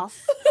House.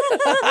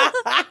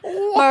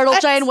 Myrtle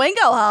Jane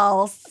Wingo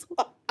Haas.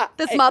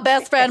 This is my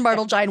best friend,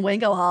 Myrtle Jane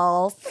Wingo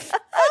Haas. I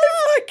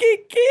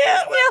fucking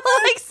can't. You know,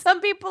 like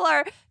some people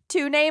are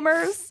two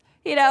namers,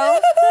 you know,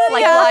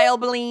 like Yeah. Lyle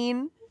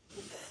Beline.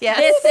 Yes.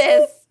 This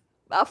is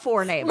a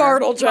four namer.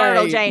 Myrtle Jane.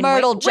 Myrtle Jane.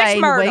 Myrtle Which Jane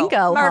Myrtle?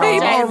 Wingo Myrtle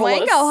House. Jane Marvelous.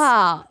 Wingo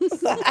House.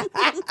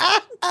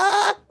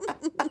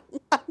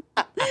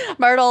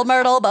 Myrtle,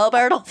 Bo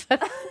Myrtle.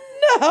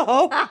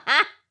 No.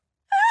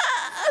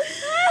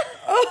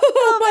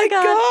 Oh my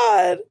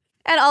God.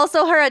 And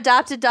also her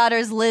adopted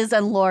daughters, Liz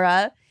and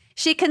Laura.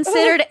 She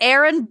considered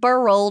Aaron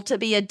Burrell to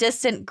be a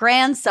distant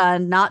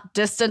grandson, not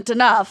distant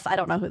enough. I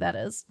don't know who that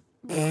is.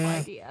 No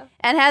idea.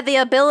 And had the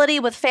ability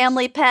with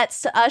family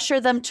pets to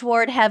usher them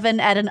toward heaven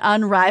at an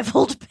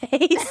unrivaled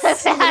pace.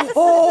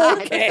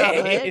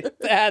 Okay.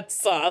 That's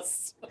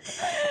sus.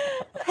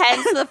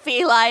 Hence the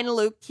feline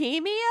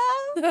leukemia?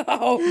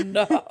 Oh,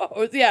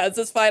 no. Yeah, is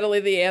this finally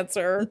the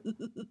answer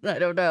I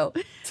don't know.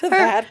 to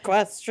that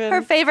question?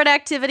 Her favorite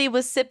activity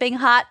was sipping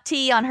hot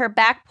tea on her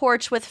back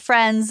porch with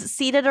friends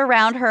seated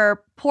around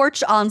her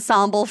porch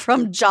ensemble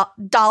from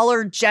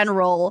Dollar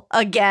General.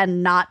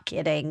 Again, not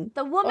kidding.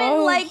 The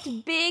woman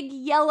liked big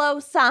yellow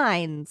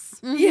signs.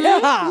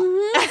 Yeah.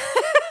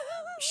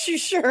 She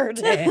sure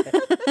did.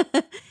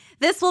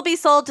 This will be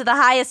sold to the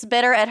highest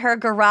bidder at her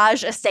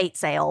garage estate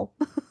sale.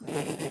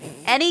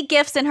 Any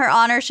gifts in her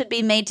honor should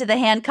be made to the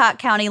Hancock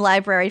County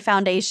Library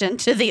Foundation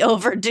to the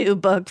Overdue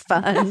Book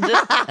Fund.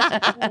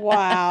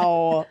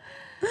 Wow.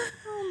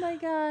 Oh my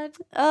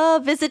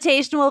God.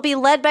 Visitation will be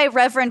led by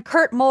Reverend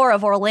Kurt Moore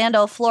of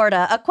Orlando,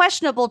 Florida, a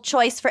questionable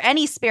choice for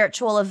any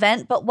spiritual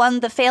event, but one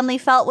the family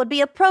felt would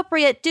be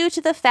appropriate due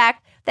to the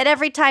fact that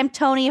every time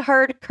Tony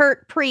heard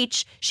Kurt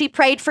preach, she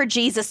prayed for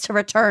Jesus to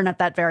return at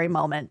that very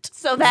moment.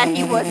 So that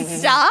he wouldn't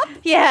stop?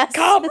 Yes.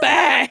 Come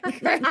back.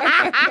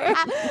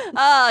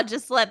 Oh,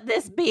 just let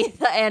this be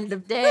the end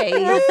of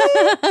days.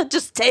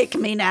 Just take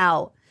me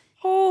now.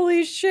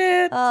 Holy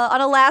shit.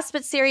 On a last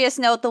but serious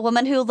note, the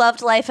woman who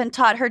loved life and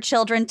taught her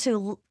children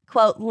to,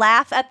 quote,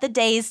 laugh at the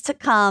days to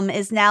come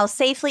is now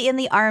safely in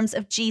the arms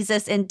of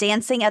Jesus and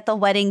dancing at the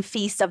wedding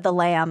feast of the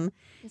Lamb.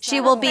 She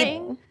will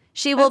be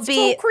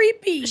So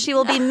creepy. She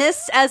will be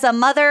missed as a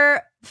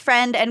mother,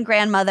 friend, and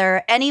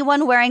grandmother.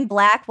 Anyone wearing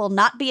black will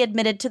not be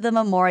admitted to the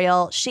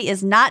memorial. She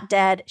is not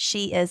dead.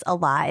 She is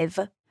alive.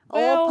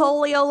 Well, Old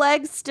polio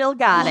legs still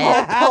got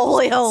it.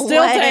 Polio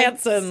Still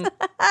legs. dancing.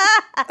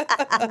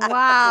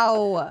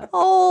 Wow.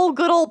 Oh,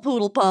 good old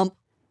poodle pump.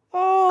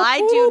 Oh, I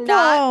do poodle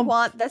not pump.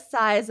 want the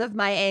size of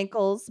my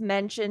ankles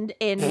mentioned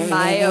in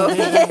my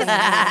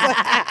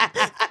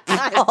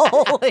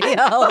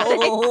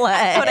Polio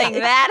legs. Putting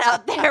that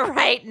out there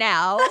right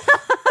now.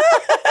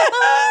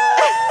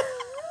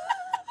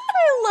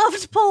 I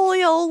loved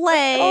polio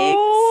legs.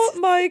 Oh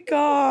my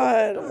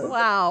God.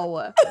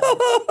 Wow.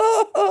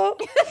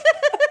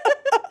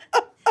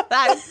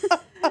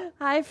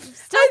 I've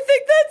still I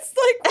think that's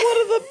like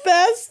one of the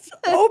best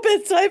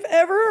opens I've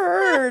ever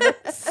heard.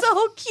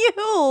 So cute.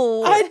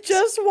 I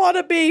just want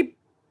to be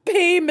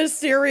P.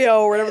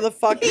 Mysterio or whatever the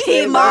fuck. his P.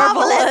 name is.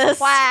 Marvelous.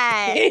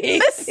 Why?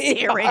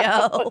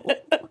 Mysterio.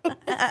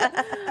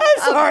 I'm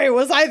sorry,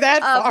 was I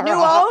that Of far New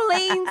off?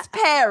 Orleans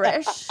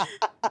Parish.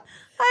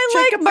 I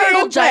like Chicken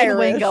Myrtle Bam Jane Parish.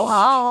 Wingo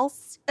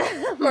Halls.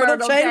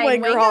 Myrtle Jane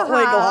Winger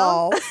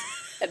Hall.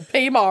 And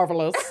P.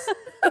 Marvelous.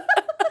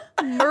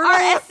 Our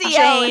SEO is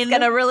Jane.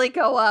 going to really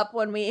go up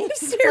when we include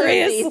these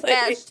Seriously.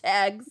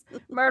 hashtags.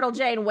 Myrtle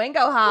Jane Wingo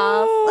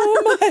Hoff.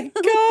 Oh my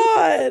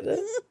God.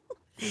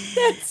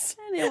 That's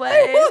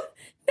Anyway. now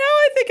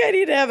I think I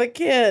need to have a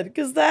kid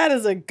because that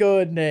is a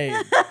good name.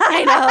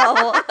 I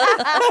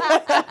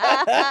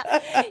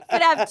know.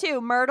 Could have two,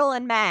 Myrtle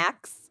and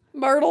Max.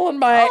 Myrtle and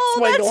Max Oh,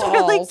 that's Wiggle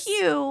really Halls.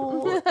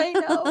 cute. I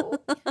know.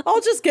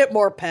 I'll just get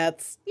more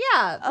pets.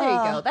 Yeah, there you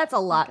Oh, go. That's a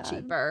lot God.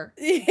 cheaper.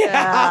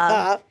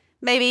 Yeah.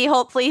 Maybe,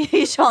 hopefully,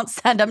 you don't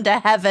send them to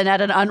heaven at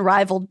an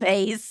unrivaled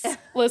pace.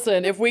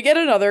 Listen, if we get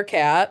another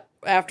cat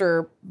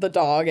after the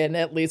dog and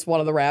at least one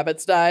of the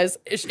rabbits dies,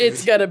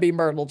 it's going to be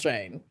Myrtle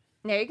Jane.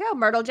 There you go,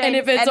 Myrtle Jane. And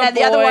if it's a then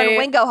the other one, boy-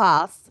 Wingo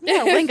Hoff.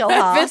 Yeah, Wingo If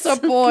Halls. it's a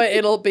boy,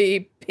 it'll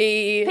be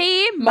P.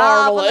 P.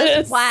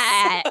 Marvelous. Marvelous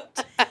White.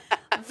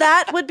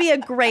 That would be a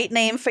great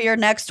name for your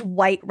next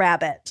white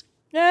rabbit.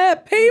 Yeah,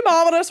 P.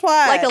 Marvelous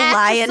White. Like a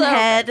lion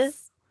head.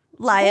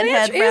 Lion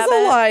Blanche head is rabbit.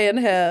 a lion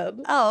head.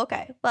 Oh,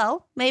 okay.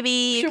 Well, maybe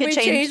you Should could we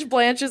change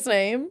Blanche's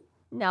name?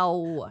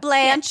 No.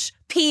 Blanche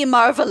P.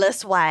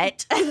 Marvelous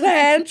White.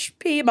 Blanche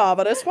P.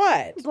 Marvelous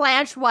White.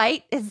 Blanche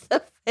White is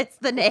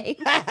the name.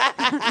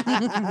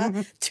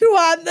 Two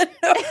on the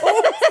nose.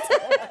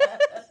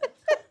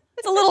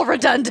 It's a little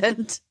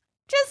redundant.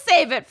 Just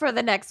save it for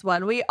the next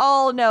one. We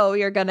all know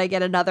you're going to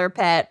get another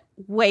pet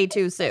way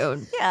too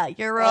soon. Yeah,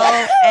 you're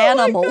an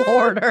animal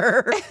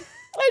hoarder.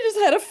 I just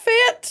had a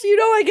fit. You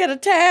know I get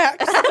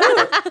attacked.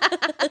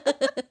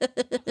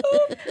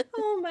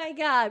 Oh my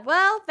God.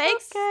 Well,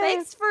 thanks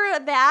Okay. for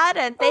that.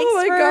 And thanks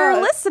my for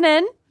God.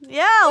 listening.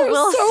 Yeah,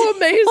 was so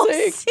amazing.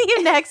 We'll see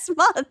you next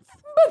month.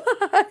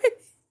 Bye.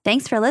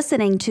 Thanks for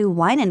listening to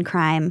Wine and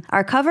Crime.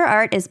 Our cover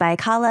art is by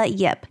Kala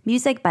Yip,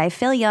 music by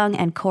Phil Young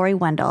and Corey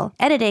Wendell,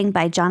 editing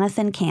by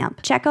Jonathan Camp.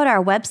 Check out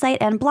our website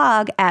and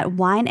blog at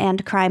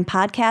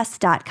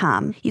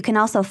wineandcrimepodcast.com. You can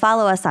also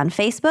follow us on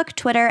Facebook,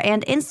 Twitter,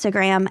 and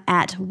Instagram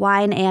at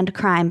Wine and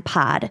Crime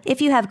Pod.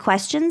 If you have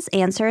questions,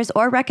 answers,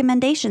 or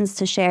recommendations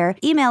to share,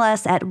 email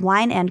us at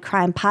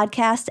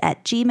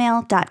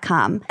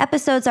wineandcrimepodcast@gmail.com.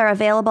 Episodes are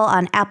available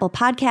on Apple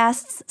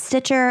Podcasts,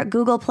 Stitcher,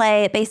 Google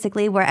Play,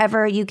 basically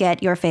wherever you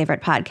get your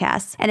favorite podcasts.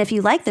 And if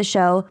you like the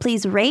show,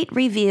 please rate,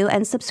 review,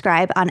 and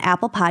subscribe on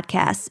Apple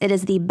Podcasts. It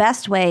is the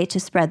best way to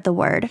spread the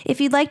word.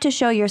 If you'd like to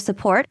show your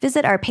support,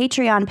 visit our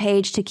Patreon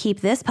page to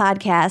keep this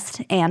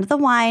podcast and the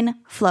wine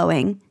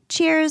flowing.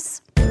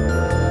 Cheers!